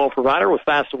heating oil provider with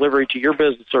fast delivery to your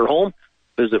business or home.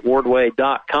 Visit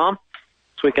wardway.com.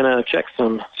 So we can check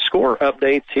some score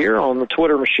updates here on the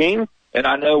Twitter machine. And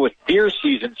I know with deer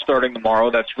season starting tomorrow,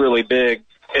 that's really big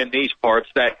in these parts.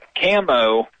 That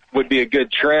camo would be a good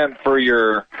trim for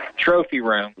your trophy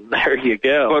room. There you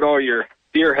go. Put all your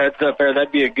deer heads up there.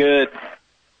 That'd be a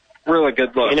really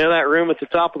good look. You know that room at the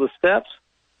top of the steps?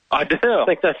 I do. I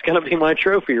think that's going to be my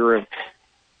trophy room.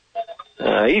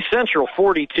 East Central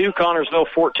 42, Connorsville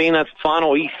 14. That's the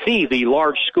final. EC, the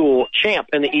large school champ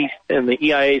in the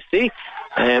EIAC.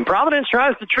 And Providence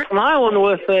tries to trick Milan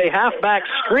with a halfback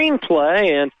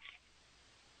screenplay, and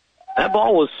that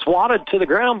ball was swatted to the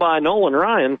ground by Nolan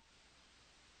Ryan.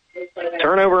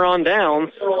 Turnover on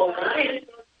downs.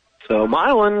 So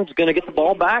Milan's going to get the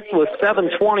ball back with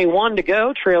 7:21 to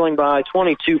go, trailing by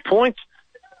 22 points.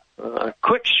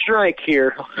 Quick strike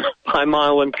here by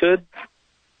Milan could,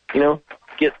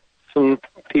 get some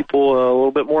people a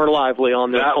little bit more lively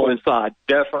on their home side.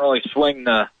 Definitely swing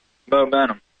the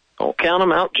momentum. Don't count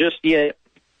them out just yet.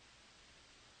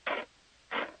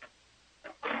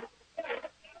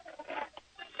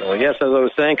 So, yes, as I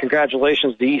was saying,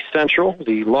 congratulations to East Central,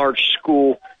 the large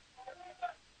school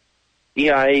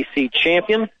EIAC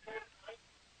champion.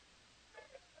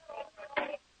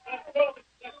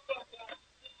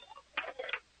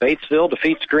 Batesville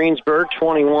defeats Greensburg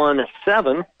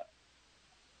 21-7.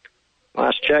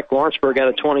 Last check, Lawrenceburg had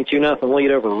a 22-0 lead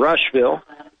over Rushville.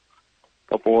 A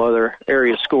couple other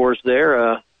area scores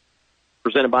there,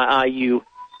 presented by IU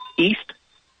East.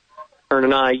 Earn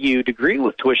an IU degree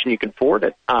with tuition you can afford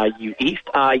at IU East,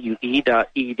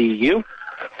 IUE.edu.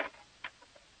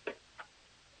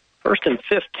 1st and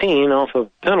 15 off of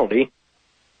penalty.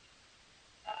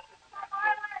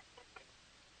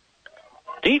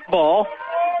 Deep ball,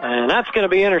 and that's going to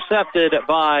be intercepted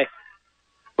by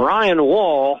Brian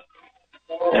Wall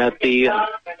at the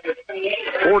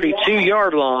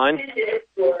 42-yard line.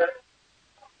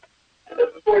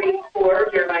 44,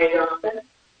 Jeremiah Johnson.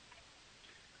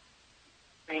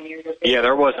 Yeah,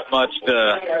 there wasn't much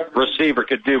the receiver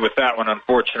could do with that one,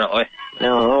 unfortunately.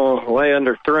 No, way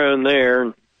underthrown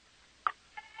there.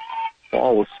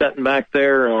 Ball was sitting back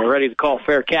there, ready to call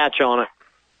fair catch on it.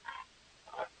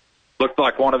 Looked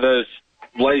like one of those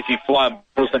lazy fly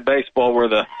balls in baseball where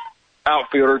the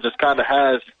outfielder just kind of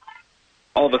has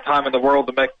all the time in the world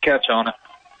to make a catch on it.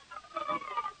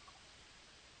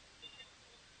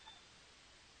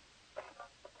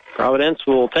 Providence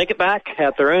will take it back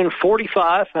at their own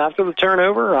 45 after the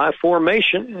turnover. I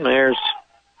formation. There's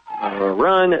a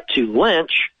run to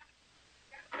Lynch.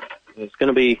 It's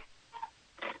going to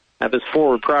have his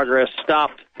forward progress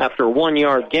stopped after a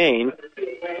 1-yard gain.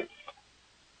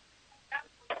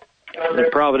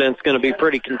 And Providence going to be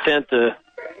pretty content to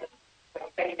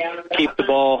keep the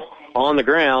ball on the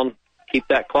ground, keep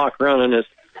that clock running, as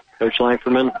Coach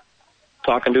Langferman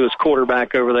talking to his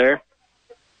quarterback over there.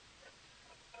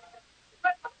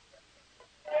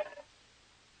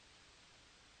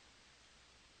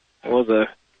 Was a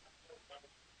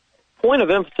point of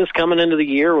emphasis coming into the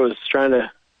year was trying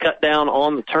to cut down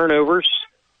on the turnovers,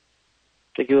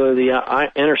 particularly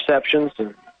the interceptions,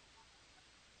 and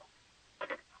a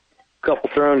couple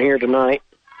thrown here tonight.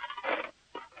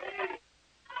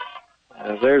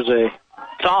 There's a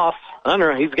toss.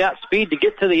 He's got speed to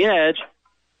get to the edge,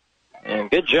 and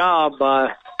good job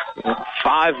by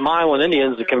 5 Milan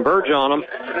Indians to converge on him.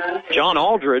 John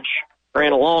Aldridge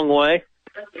ran a long way.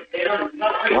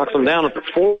 Knocks him down at the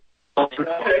 4.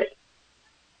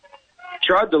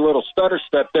 Tried the little stutter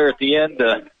step there at the end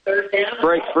to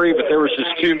break free, but there was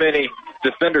just too many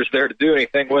defenders there to do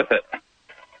anything with it.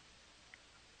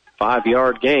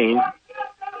 5-yard gain.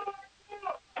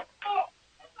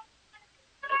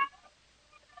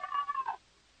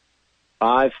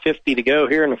 $5:50 to go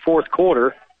here in the fourth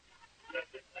quarter.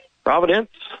 Providence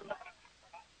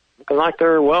looking like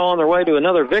they're well on their way to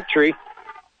another victory.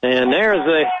 And there's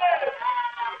a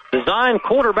design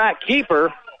quarterback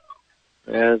keeper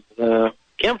as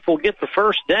Kemp will get the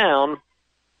first down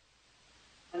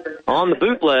on the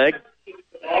bootleg.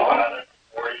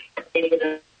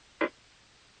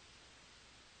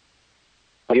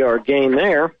 Yard gain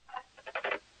there.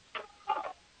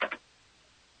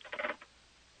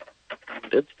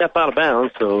 Did step out of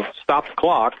bounds, so stop the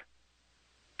clock.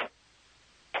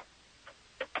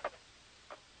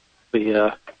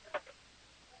 The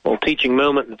little teaching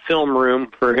moment in the film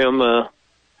room for him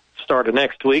started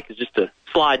next week is just to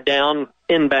slide down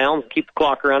inbounds, keep the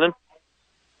clock running.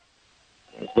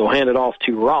 They'll hand it off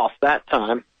to Ross that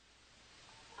time.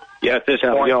 Yeah, at this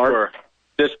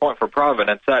point for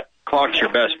Providence, that clock's your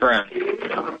best friend.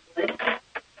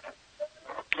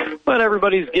 But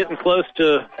everybody's getting close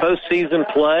to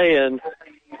postseason play, and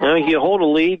you hold a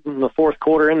lead in the fourth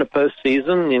quarter into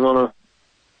postseason.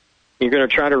 You're going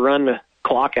to try to run the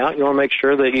clock out. You want to make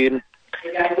sure that you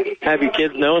have your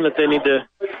kids knowing that they need to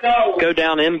go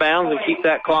down inbounds and keep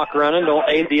that clock running. Don't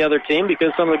aid the other team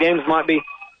because some of the games might be a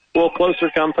little closer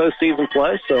come postseason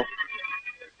play.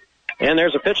 And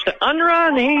there's a pitch to Unruh,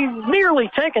 and he's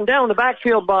nearly taken down the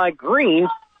backfield by Green.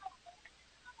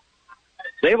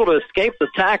 He's able to escape the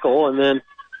tackle and then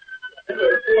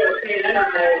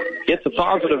gets a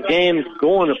positive game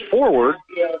going forward.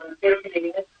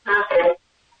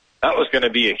 That was going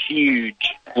to be a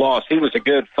huge loss. He was a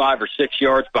good 5 or 6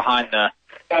 yards behind the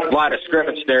line of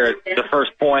scrimmage there at the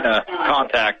first point of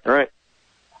contact. All right.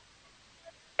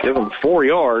 Give him 4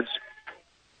 yards.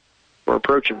 We're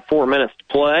approaching 4 minutes to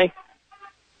play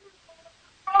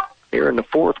here in the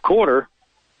fourth quarter.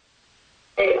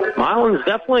 Milan's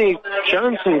definitely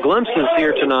shown some glimpses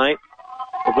here tonight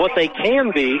of what they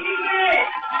can be.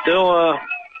 Still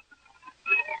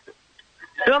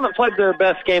haven't played their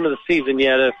best game of the season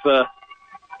yet, if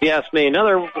you ask me.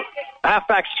 Another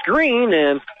halfback screen,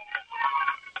 and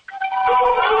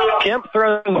Kemp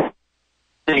throws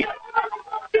the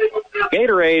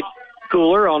Gatorade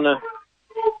cooler on the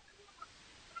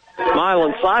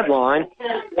Milan sideline.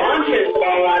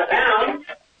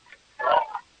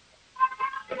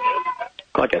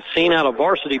 Like a scene out of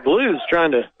Varsity Blues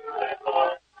trying to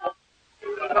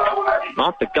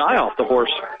knock the guy off the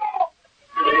horse.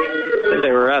 I think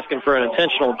they were asking for an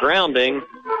intentional grounding.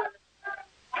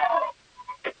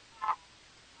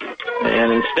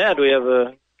 And instead we have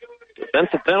a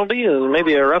defensive penalty and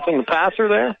maybe a roughing the passer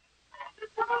there.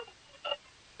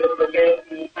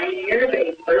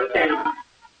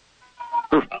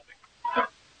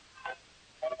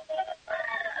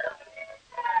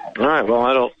 All right, well,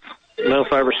 I don't know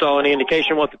if I ever saw any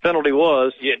indication what the penalty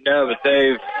was. Yeah, no, but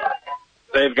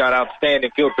they've got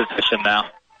outstanding field position now.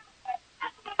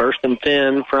 1st and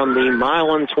 10 from the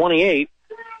Milan 28.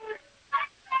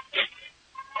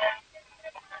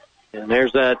 And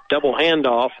there's that double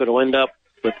handoff. It'll end up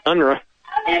with Unruh.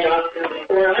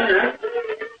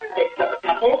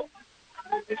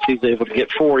 She's able to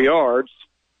get 4 yards.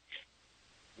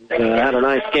 Had a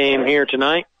nice game here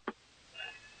tonight.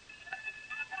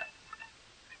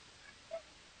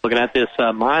 Looking at this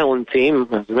Milan team,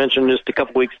 as I mentioned, just a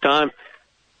couple weeks' time.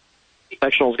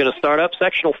 Sectional is going to start up.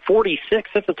 Sectional 46,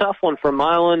 that's a tough one for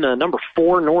Milan. Number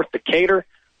 4, North Decatur.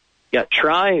 You got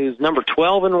Tri, who's number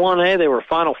 12 in 1A. They were a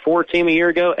Final Four team a year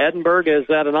ago. Edinburgh has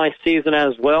had a nice season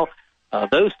as well.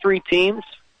 Those 3 teams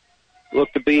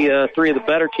look to be 3 of the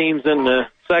better teams in the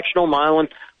sectional. Milan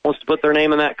wants to put their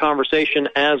name in that conversation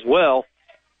as well.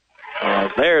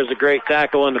 There's a great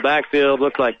tackle in the backfield.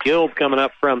 Looked like Guild coming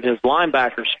up from his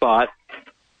linebacker spot,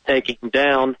 taking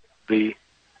down the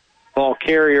ball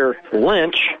carrier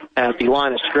Lynch at the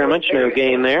line of scrimmage. No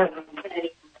gain there.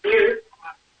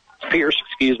 Pierce,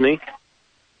 excuse me.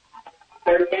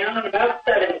 Third down, about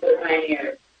 7 for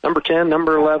Pioneers. Number 10,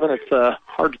 number 11. It's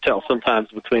hard to tell sometimes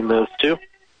between those two.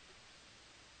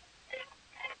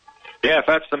 Yeah, if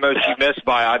that's the most you miss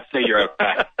by, I'd say you're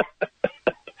okay.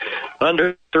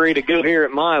 Under 3 to go here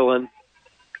at Milan.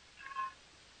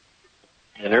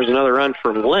 And there's another run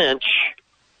for Lynch.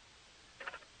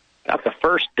 Got the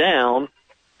first down.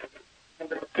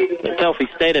 Can't tell if he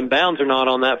stayed in bounds or not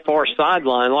on that far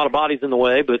sideline. A lot of bodies in the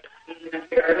way, but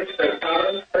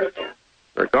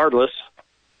regardless,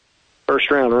 first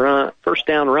down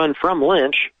run from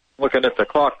Lynch. Looking at the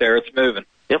clock there, it's moving.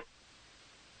 Yep.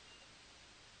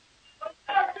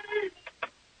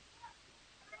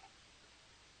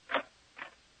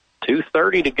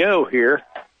 .2:30 to go here.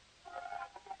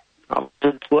 I'm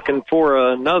looking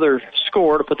for another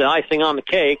score to put the icing on the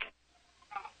cake.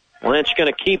 Lynch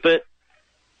going to keep it.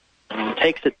 And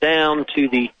takes it down to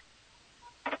the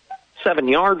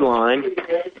 7-yard line.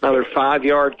 Another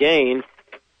 5-yard gain.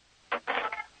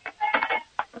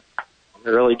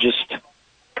 They're really just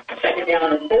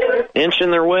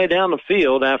inching their way down the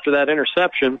field after that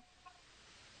interception.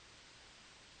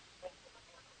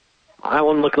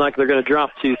 Milan looking like they're going to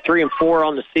drop to 3-4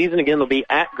 on the season. Again, they'll be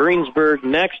at Greensburg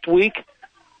next week.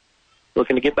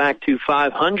 Looking to get back to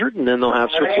 500, and then they'll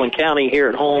have Switzerland County here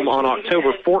at home on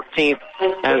October 14th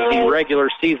as the regular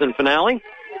season finale.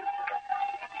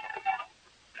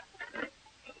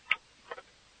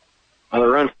 Another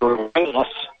run for Ross.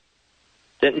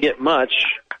 Didn't get much.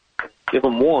 Give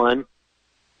them 1.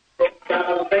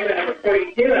 Number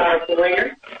 42, Alex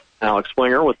Winger. Alex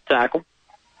Winger with the tackle.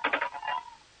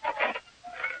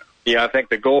 Yeah, I think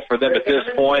the goal for them at this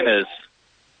point is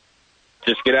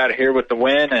just get out of here with the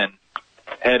win and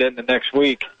head into next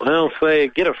week. Well, if they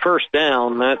get a first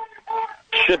down, that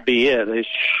should be it. They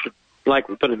should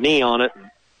likely put a knee on it and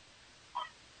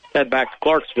head back to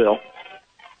Clarksville.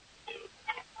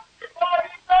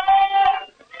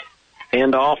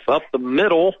 Handoff up the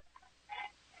middle.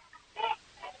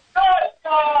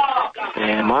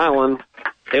 And Milan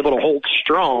able to hold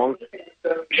strong,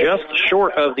 just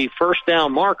short of the first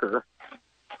down marker.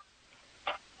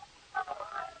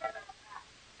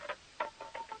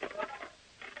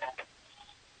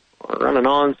 We're running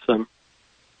on some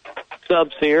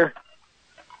subs here,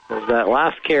 as that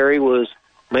last carry was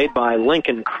made by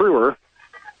Lincoln Crewer.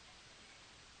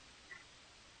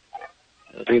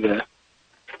 That'll be the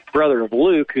brother of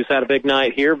Luke, who's had a big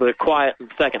night here, but quiet in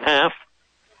the second half.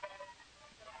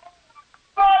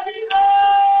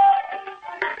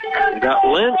 We got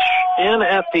Lynch in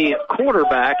at the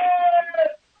quarterback.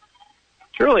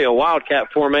 It's really a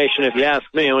wildcat formation, if you ask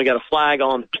me, and we got a flag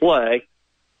on the play.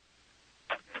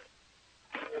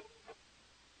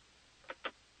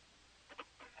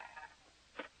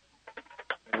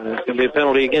 And there's going to be a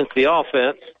penalty against the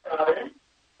offense.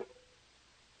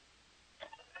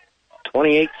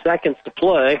 28 seconds to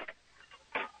play.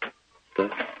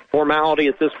 The formality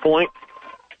at this point.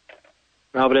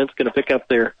 Providence going to pick up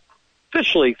their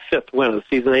officially 5th win of the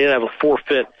season. They did have a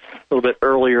forfeit a little bit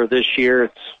earlier this year.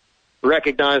 It's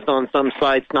recognized on some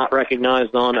sites, not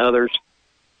recognized on others.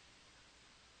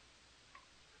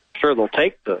 Sure, they'll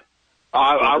take the...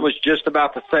 I was just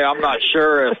about to say, I'm not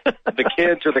sure if the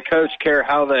kids or the coach care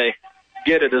how they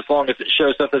get it as long as it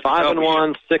shows up as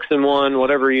 5-1, 6-1,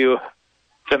 whatever you...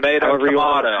 however you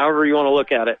want to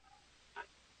look at it.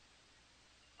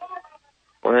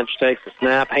 Lynch takes the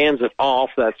snap, hands it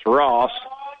off. That's Ross.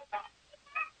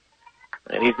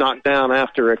 And he's knocked down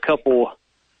after a couple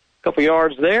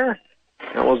yards there.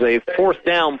 That was a 4th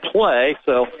down play,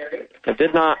 so it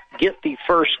did not get the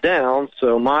first down,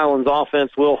 so Milan's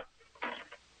offense will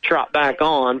trot back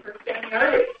on.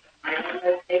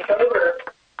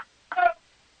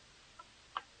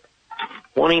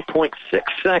 20.6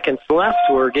 seconds left.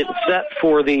 We're getting set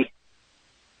for the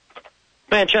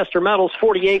Manchester Metal's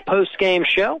 48 post-game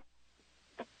show.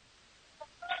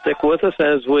 Stick with us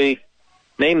as we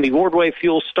name the Wardway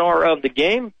Fuel Star of the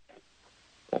game.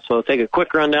 Also take a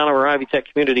quick rundown of our Ivy Tech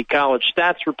Community College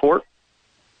stats report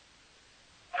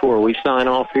before we sign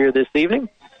off here this evening.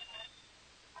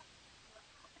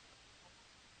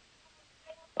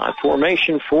 High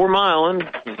formation for Milan.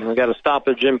 We got a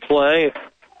stoppage in play.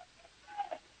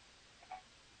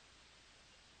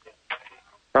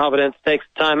 Providence takes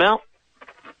a timeout.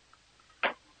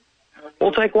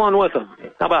 We'll take one with them.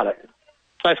 How about it?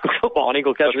 High school football on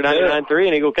Eagle Country 99.3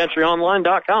 and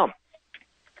EagleCountryOnline.com.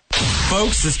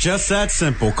 Folks, it's just that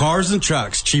simple. Cars and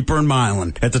trucks cheaper in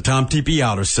Milan at the Tom Tepe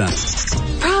Auto Center.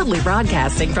 Proudly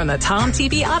broadcasting from the Tom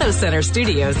Tepe Auto Center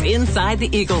studios inside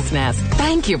the Eagle's Nest.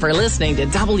 Thank you for listening to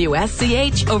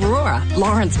WSCH Aurora,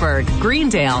 Lawrenceburg,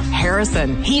 Greendale,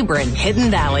 Harrison, Hebron, Hidden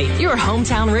Valley. Your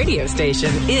hometown radio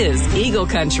station is Eagle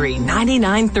Country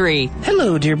 99.3.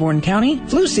 Hello, Dearborn County.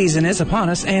 Flu season is upon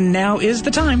us, and now is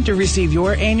the time to receive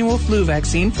your annual flu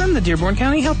vaccine from the Dearborn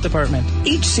County Health Department.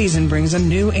 Each season brings a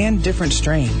new and different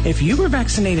strain. If you were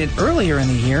vaccinated earlier in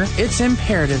the year, it's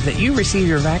imperative that you receive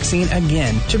your vaccine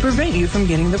again to prevent you from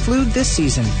getting the flu this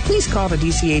season. Please call the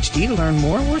DCHD to learn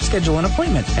more or schedule an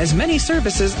appointment, as many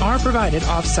services are provided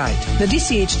off-site. The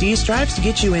DCHD strives to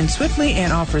get you in swiftly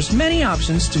and offers many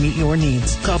options to meet your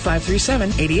needs. Call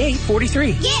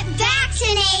 537-8843. Get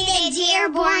vaccinated,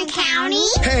 Dearborn County.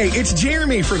 Hey, it's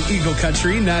Jeremy from Eagle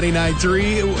Country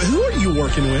 99.3. Who are you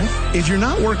working with? If you're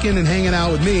not working and hanging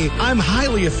out with me, I'm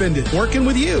highly offended. Working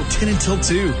with you 10 until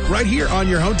 2, right here on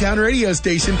your hometown radio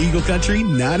station, Eagle Country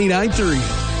 99.3.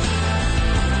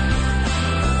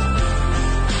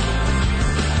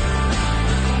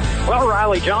 Well,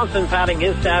 Riley Johnson padding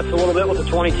his stats a little bit with a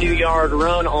 22-yard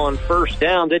run on first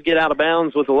down. Did get out of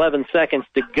bounds with 11 seconds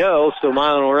to go, so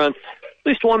Milan will run at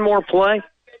least one more play.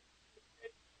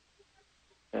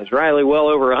 As Riley well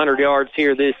over 100 yards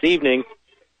here this evening.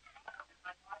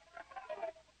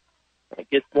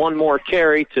 Gets one more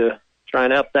carry to try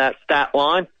and up that stat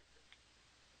line.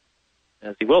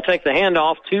 As he will take the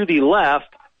handoff to the left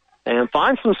and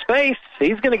find some space.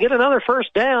 He's going to get another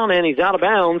first down, and he's out of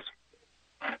bounds.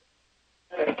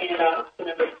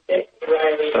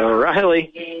 So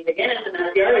Riley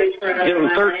getting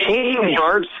 13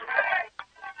 yards.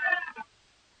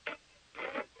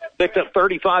 Picked up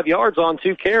 35 yards on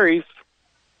 2 carries.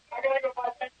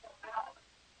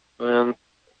 And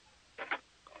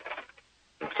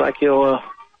looks like he'll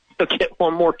get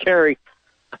one more carry.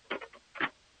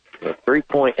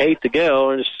 3.8 to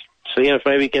go, and just seeing if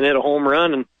maybe he can hit a home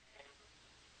run and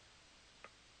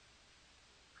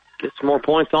get some more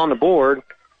points on the board.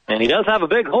 And he does have a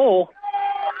big hole.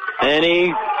 And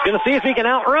he's going to see if he can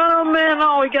outrun him.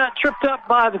 And, he got tripped up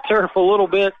by the turf a little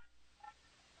bit.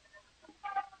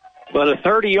 But a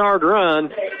 30-yard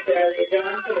run.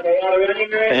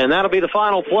 And that'll be the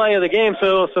final play of the game.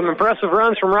 So some impressive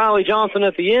runs from Riley Johnson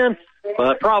at the end.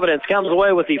 But Providence comes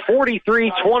away with the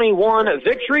 43-21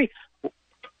 victory.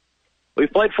 We've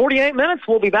played 48 minutes.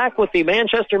 We'll be back with the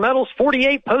Manchester Metal's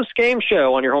 48 post-game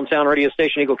show on your hometown radio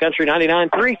station, Eagle Country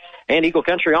 99.3 and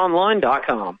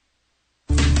EagleCountryOnline.com.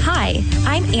 Hi,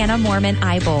 I'm Anna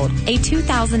Mormon-Eibold, a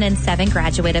 2007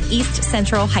 graduate of East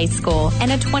Central High School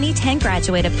and a 2010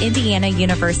 graduate of Indiana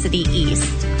University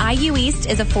East. IU East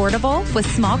is affordable with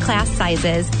small class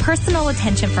sizes, personal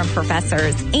attention from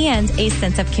professors, and a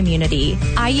sense of community.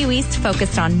 IU East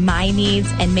focused on my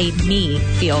needs and made me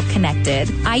feel connected.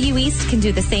 IU East can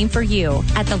do the same for you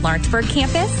at the Lawrenceburg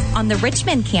campus, on the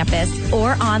Richmond campus,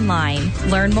 or online.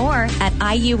 Learn more at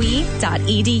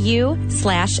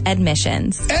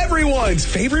iue.edu/admissions. Everyone's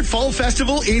favorite fall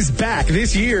festival is back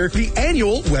this year. The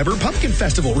annual Weber Pumpkin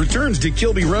Festival returns to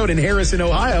Kilby Road in Harrison,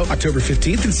 Ohio, October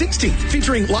 15th and 16th,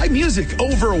 featuring live music,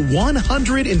 over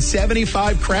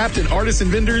 175 craft and artisan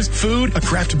vendors, food, a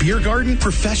craft beer garden,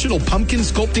 professional pumpkin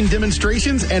sculpting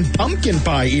demonstrations, and pumpkin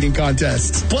pie eating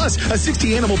contests. Plus, a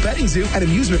 60-animal petting zoo and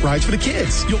amusement rides for the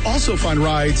kids. You'll also find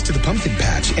rides to the pumpkin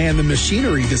patch and the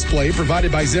machinery display provided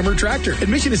by Zimmer Tractor.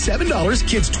 Admission is $7,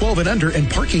 kids 12 and under, and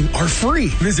parking are free.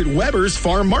 Visit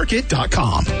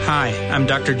webersfarmmarket.com. Hi, I'm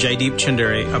Dr. Jaideep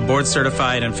Chanduri, a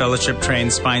board-certified and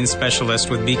fellowship-trained spine specialist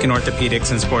with Beacon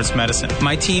Orthopedics and Sports Medicine.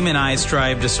 My team and I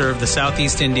strive to serve the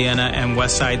Southeast Indiana and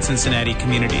Westside Cincinnati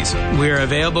communities. We are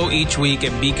available each week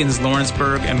at Beacon's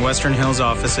Lawrenceburg and Western Hills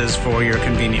offices for your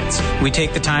convenience. We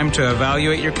take the time to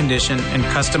evaluate your condition and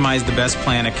customize the best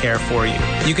plan of care for you.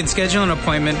 You can schedule an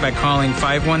appointment by calling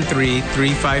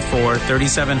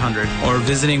 513-354-3700 or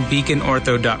visiting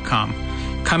beaconortho.com.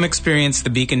 Come experience the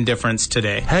Beacon difference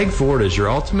today. Hague Ford is your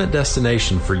ultimate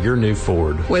destination for your new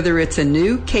Ford. Whether it's a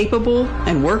new, capable,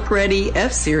 and work-ready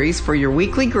F-Series for your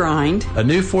weekly grind, a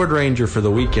new Ford Ranger for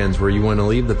the weekends where you want to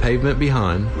leave the pavement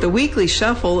behind, the weekly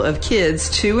shuffle of kids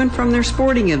to and from their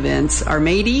sporting events are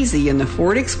made easy in the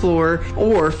Ford Explorer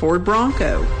or Ford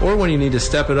Bronco. Or when you need to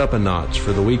step it up a notch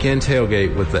for the weekend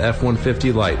tailgate with the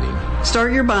F-150 Lightning.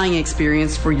 Start your buying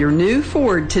experience for your new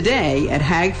Ford today at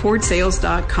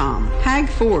HagFordSales.com. Hag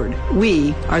Ford,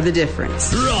 we are the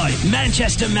difference. Right,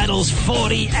 Manchester Metals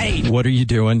 48. What are you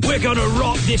doing? We're going to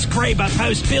rock this Graber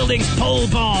Post Buildings pole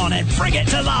barn and bring it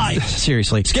to life.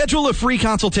 Seriously. Schedule a free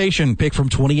consultation. Pick from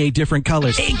 28 different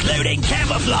colors, including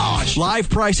camouflage. Live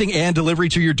pricing and delivery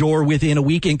to your door within a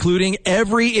week, including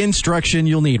every instruction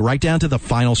you'll need, right down to the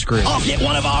final script. I'll get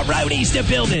one of our roadies to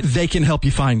build it. They can help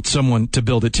you find someone to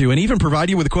build it to and even provide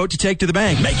you with a quote to take to the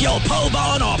bank. Make your pole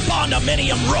barn or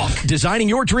barndominium rock. Designing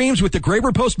your dreams with the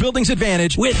Graber Post Buildings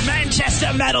Advantage with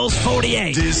Manchester Metals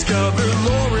 48. Discover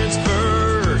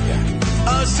Lawrenceburg,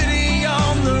 a city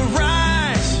on the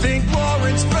rise. Think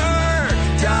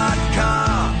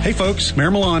Lawrenceburg.com. Hey folks,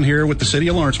 Mayor Milan here with the City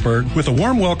of Lawrenceburg. With a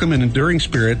warm welcome and enduring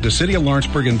spirit, the City of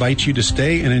Lawrenceburg invites you to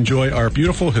stay and enjoy our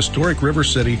beautiful historic River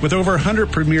City with over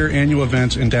 100 premier annual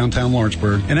events in downtown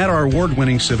Lawrenceburg and at our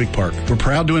award-winning Civic Park. We're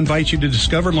proud to invite you to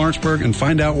discover Lawrenceburg and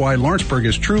find out why Lawrenceburg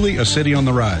is truly a city on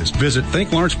the rise. Visit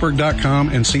thinklawrenceburg.com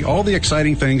and see all the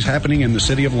exciting things happening in the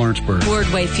City of Lawrenceburg.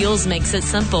 Wardway Fuels makes it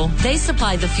simple. They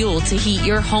supply the fuel to heat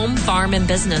your home, farm, and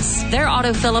business. Their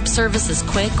auto fill-up service is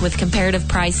quick with comparative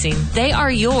pricing. They are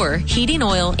your heating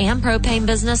oil and propane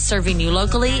business, serving you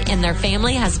locally, and their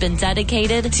family has been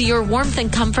dedicated to your warmth and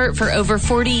comfort for over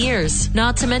 40 years.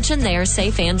 Not to mention they are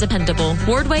safe and dependable.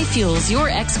 Wardway Fuels, your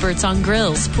experts on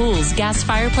grills, pools, gas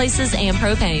fireplaces, and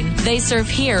propane. They serve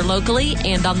here locally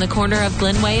and on the corner of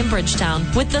Glenway and Bridgetown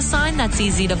with the sign that's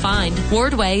easy to find,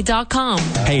 wardway.com.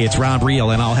 Hey, it's Rob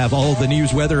Reel, and I'll have all the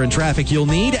news, weather, and traffic you'll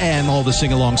need and all the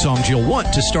sing-along songs you'll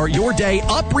want to start your day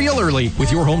up real early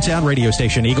with your hometown radio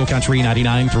station, Eagle Country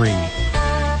 99.3.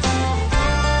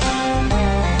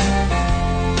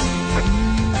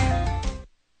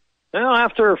 Well,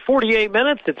 after 48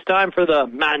 minutes, it's time for the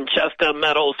Manchester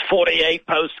Metals 48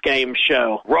 post-game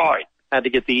show. Right. Had to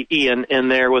get the Ian in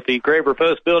there with the Graber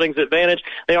Post Buildings Advantage.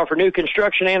 They offer new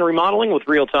construction and remodeling with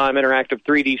real-time interactive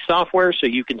 3D software so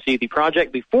you can see the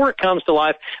project before it comes to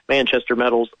life.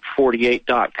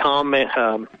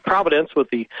 ManchesterMetals48.com. Providence with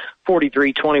the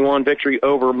 43-21 victory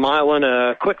over Milan.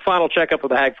 A quick final checkup of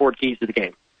the Hag Ford keys to the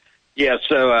game. Yeah,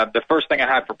 so the first thing I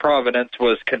had for Providence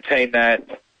was contain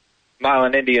that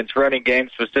Milan Indians running game,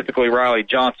 specifically Riley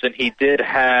Johnson. He did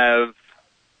have,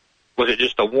 was it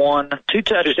just a one? Two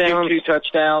touchdowns. Two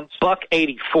touchdowns. Buck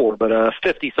 84, but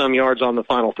 50-some yards on the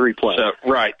final three plays.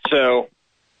 Right. So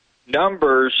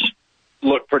numbers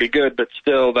look pretty good, but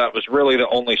still that was really the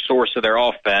only source of their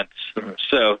offense. Mm-hmm.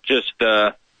 So just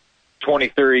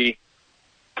 23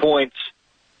 points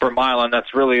for Milan,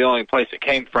 that's really the only place it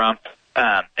came from.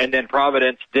 And then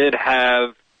Providence did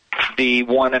have the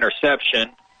one interception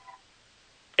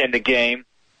in the game.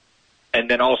 And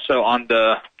then also on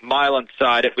the Milan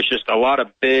side, it was just a lot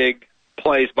of big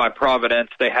plays by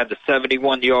Providence. They had the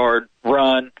 71-yard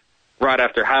run right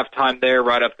after halftime there,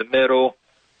 right up the middle.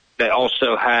 They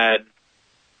also had,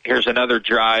 here's another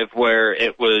drive where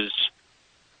it was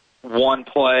one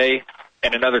play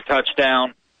and another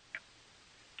touchdown.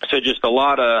 So just a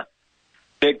lot of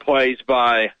big plays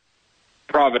by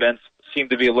Providence.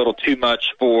 Seemed to be a little too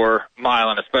much for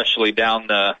Milan, especially down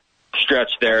the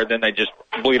stretch there. Then they just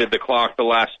bleeded the clock the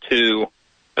last two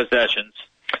possessions.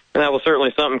 And that was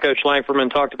certainly something Coach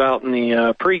Langferman talked about in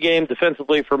the pregame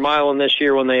defensively for Milan this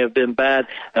year when they have been bad.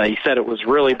 He said it was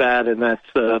really bad, and that's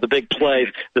the big plays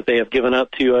that they have given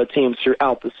up to teams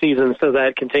throughout the season. So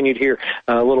that continued here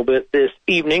a little bit this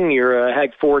evening. Your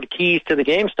Hag Ford keys to the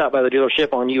game. Stop by the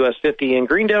dealership on US 50 in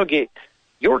Greendale. Get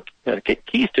your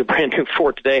keys to a brand new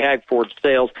Ford today,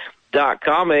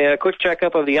 HagFordSales.com. A quick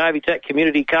checkup of the Ivy Tech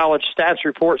Community College stats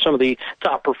report. Some of the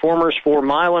top performers for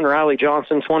Milan: Riley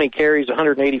Johnson, 20 carries,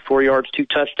 184 yards, 2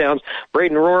 touchdowns.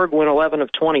 Braden Rohrg went 11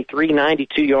 of 23,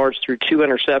 92 yards through 2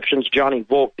 interceptions. Johnny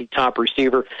Volk, the top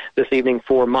receiver this evening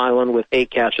for Milan, with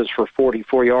 8 catches for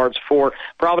 44 yards. For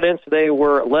Providence, they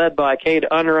were led by Cade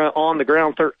Unruh on the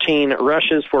ground, 13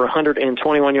 rushes for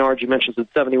 121 yards. You mentioned the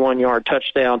 71-yard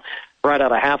touchdown right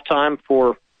out of halftime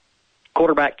for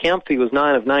quarterback Kemp. He was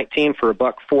 9 of 19 for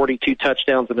 $140, 2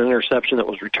 touchdowns and an interception that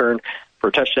was returned for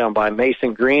a touchdown by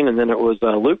Mason Green. And then it was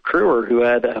Luke Crewer who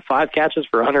had 5 catches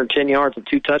for 110 yards and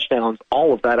 2 touchdowns.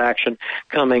 All of that action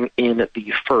coming in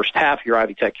the first half. Your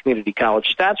Ivy Tech Community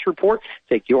College stats report.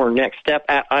 Take your next step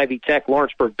at Ivy Tech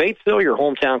Lawrenceburg Batesville, your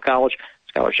hometown college.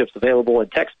 Scholarships available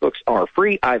and textbooks are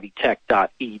free.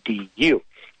 ivytech.edu.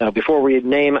 Before we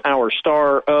name our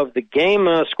star of the game,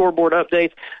 scoreboard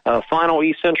updates. Final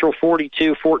East Central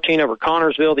 42-14 over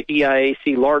Connorsville, the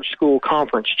EIAC Large School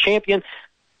Conference champion.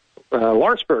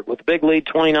 Lawrenceburg with a big lead,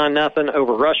 29-0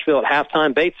 over Rushville at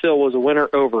halftime. Batesville was a winner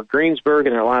over Greensburg.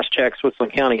 In their last check,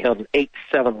 Switzerland County held an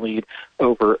 8-7 lead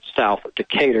over South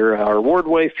Decatur. Our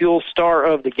Wardway Fuel star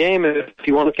of the game, if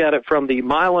you want to look at it from the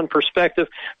Milan perspective,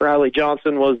 Riley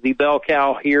Johnson was the bell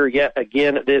cow here yet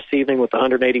again this evening with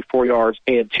 184 yards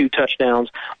and 2 touchdowns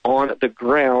on the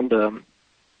ground.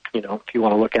 If you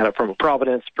want to look at it from a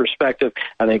Providence perspective,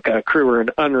 I think Crewer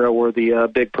and Unruh were the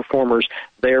big performers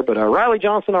there. But Riley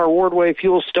Johnson, our Wardway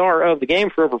Fuels star of the game.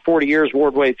 For over 40 years,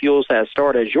 Wardway Fuels has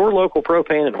started as your local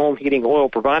propane and home heating oil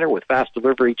provider with fast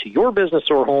delivery to your business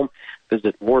or home.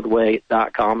 Visit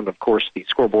wardway.com. And, of course, the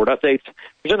scoreboard updates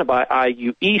presented by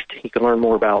IU East. You can learn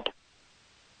more about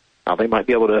how they might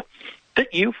be able to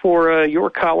fit you for your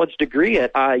college degree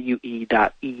at iue.edu.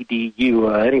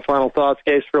 Any final thoughts,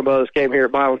 Case, from this game here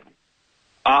at Milan?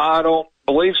 I don't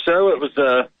believe so. It was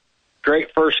a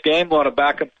great first game, a lot of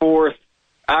back-and-forth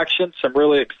action, some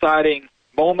really exciting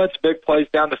moments, big plays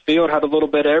down the field, had a little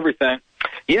bit of everything.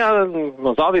 Yeah, it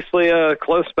was obviously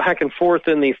close back and forth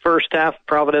in the first half.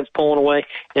 Providence pulling away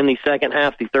in the second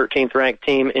half. The 13th ranked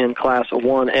team in Class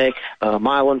 1A.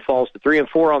 Milan falls to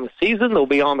 3-4 on the season. They'll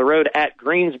be on the road at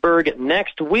Greensburg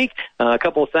next week. A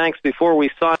couple of thanks before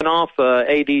we sign off.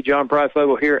 AD John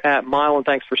Pryfogle here at Milan.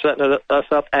 Thanks for setting us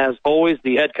up as always.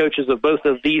 The head coaches of both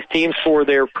of these teams for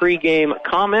their pregame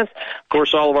comments. Of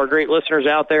course, all of our great listeners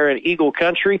out there in Eagle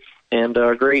Country, and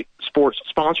great sports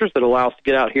sponsors that allow us to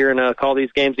get out here and call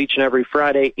these games each and every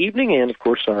Friday evening. And, of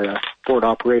course, our board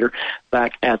operator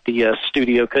back at the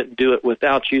studio couldn't do it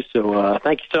without you. So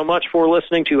thank you so much for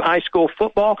listening to high school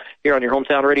football here on your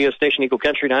hometown radio station, Eagle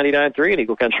Country 99.3 and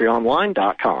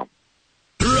EagleCountryOnline.com.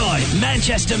 Right,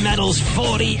 Manchester Metals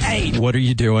 48. What are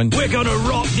you doing? We're going to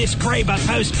rock this Kraber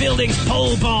Post Buildings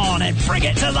pole barn and bring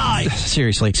it to life.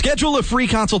 Seriously. Schedule a free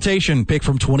consultation. Pick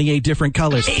from 28 different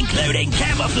colors, including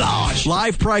camouflage.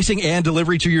 Live pricing and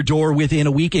delivery to your door within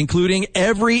a week, including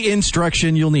every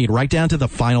instruction you'll need, right down to the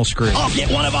final screw. I'll get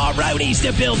one of our roadies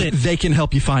to build it. They can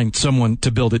help you find someone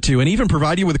to build it too, and even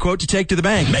provide you with a quote to take to the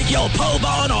bank. Make your pole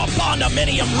barn or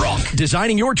barndominium rock.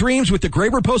 Designing your dreams with the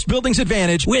Graber Post Buildings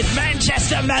advantage with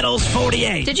Manchester Metals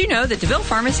 48. Did you know that DeVille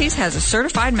Pharmacies has a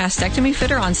certified mastectomy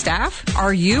fitter on staff?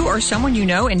 Are you or someone you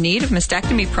know in need of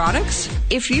mastectomy products?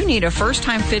 If you need a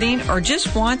first-time fitting or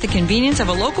just want the convenience of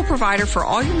a local provider for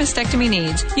all your mastectomy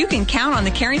needs, you can count on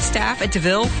the caring staff at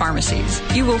DeVille Pharmacies.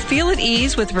 You will feel at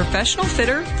ease with a professional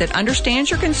fitter that understands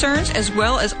your concerns as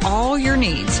well as all your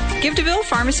needs. Give DeVille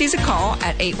Pharmacies a call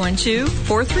at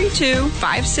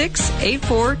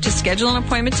 812-432-5684 to schedule an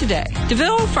appointment today.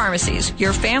 DeVille Pharmacies,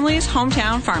 your family's hometown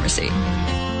pharmacy.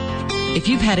 If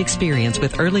you've had experience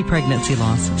with early pregnancy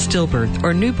loss, stillbirth,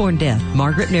 or newborn death,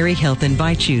 Margaret Mary Health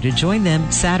invites you to join them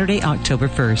Saturday, October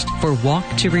 1st for Walk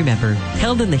to Remember,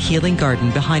 held in the Healing Garden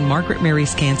behind Margaret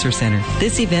Mary's Cancer Center.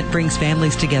 This event brings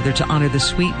families together to honor the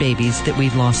sweet babies that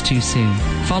we've lost too soon.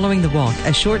 Following the walk,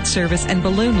 a short service and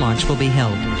balloon launch will be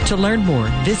held. To learn more,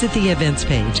 visit the events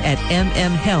page at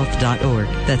mmhealth.org.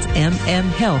 That's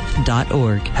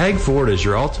mmhealth.org. Hag Ford is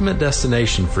your ultimate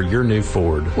destination for your new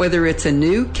Ford. Whether it's a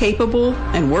new, capable,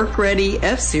 and work-ready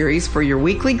F-Series for your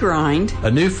weekly grind, a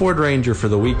new Ford Ranger for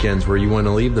the weekends where you want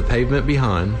to leave the pavement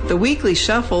behind, the weekly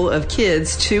shuffle of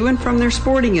kids to and from their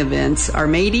sporting events are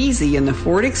made easy in the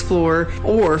Ford Explorer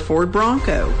or Ford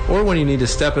Bronco, or when you need to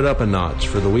step it up a notch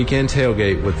for the weekend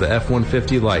tailgate with the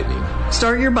F-150 Lightning.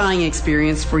 Start your buying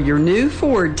experience for your new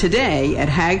Ford today at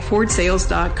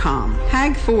HagFordSales.com.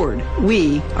 Hag Ford,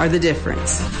 we are the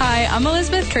difference. Hi, I'm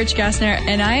Elizabeth Kirchgassner,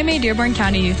 and I am a Dearborn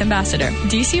County Youth Ambassador.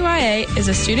 DCYA is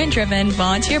a student-driven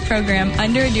volunteer program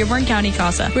under Dearborn County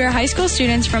CASA. We are high school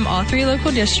students from all 3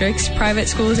 local districts, private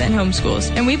schools, and homeschools,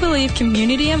 and we believe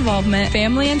community involvement,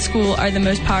 family, and school are the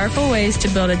most powerful ways to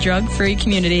build a drug-free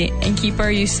community and keep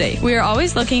our youth safe. We are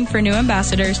always looking for new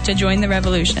ambassadors to join the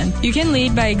revolution. You can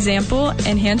lead by example,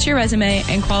 enhance your resume,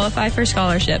 and qualify for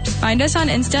scholarships. Find us on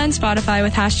Insta and Spotify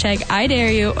with hashtag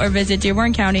 #IDareYou or visit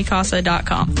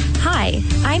DearbornCountyCASA.com. Hi,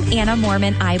 I'm Anna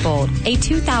Mormon-Eibold, a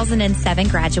 2007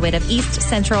 graduate of East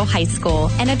Central High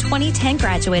School and a 2010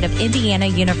 graduate of Indiana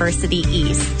University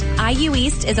East. IU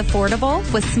East is affordable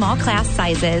with small class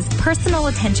sizes, personal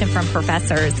attention from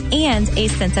professors, and a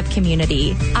sense of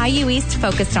community. IU East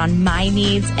focused on my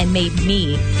needs and made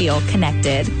me feel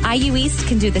connected. IU East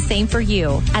can do the same for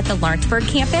you at the Lawrenceburg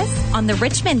campus, on the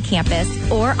Richmond campus,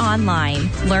 or online.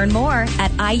 Learn more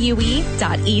at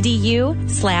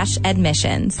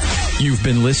iue.edu/admissions. You've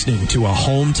been listening to a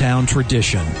hometown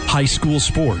tradition. High school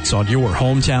sports on your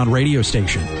hometown radio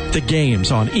station. The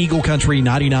games on Eagle Country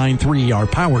 99.3 are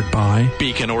powered by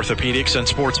Beacon Orthopedics and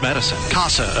Sports Medicine,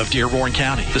 CASA of Dearborn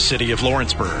County, the City of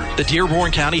Lawrenceburg, the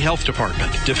Dearborn County Health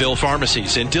Department, DeVille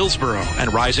Pharmacies in Dillsboro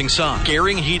and Rising Sun,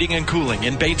 Gehring Heating and Cooling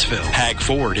in Batesville, Hag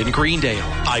Ford in Greendale,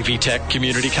 Ivy Tech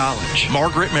Community College,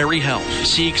 Margaret Mary Health,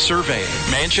 Sieg Surveying,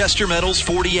 Manchester Metals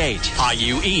 48,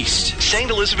 IU East,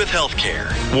 St. Elizabeth Healthcare,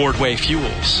 Wardway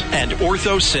Fuels, and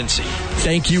Ortho Cincy.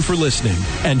 Thank you for listening,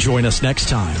 and join us next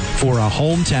time for a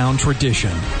hometown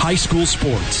tradition. High school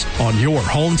sports on your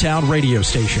hometown radio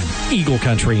station, Eagle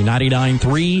Country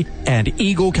 99.3 and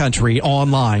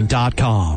EagleCountryOnline.com.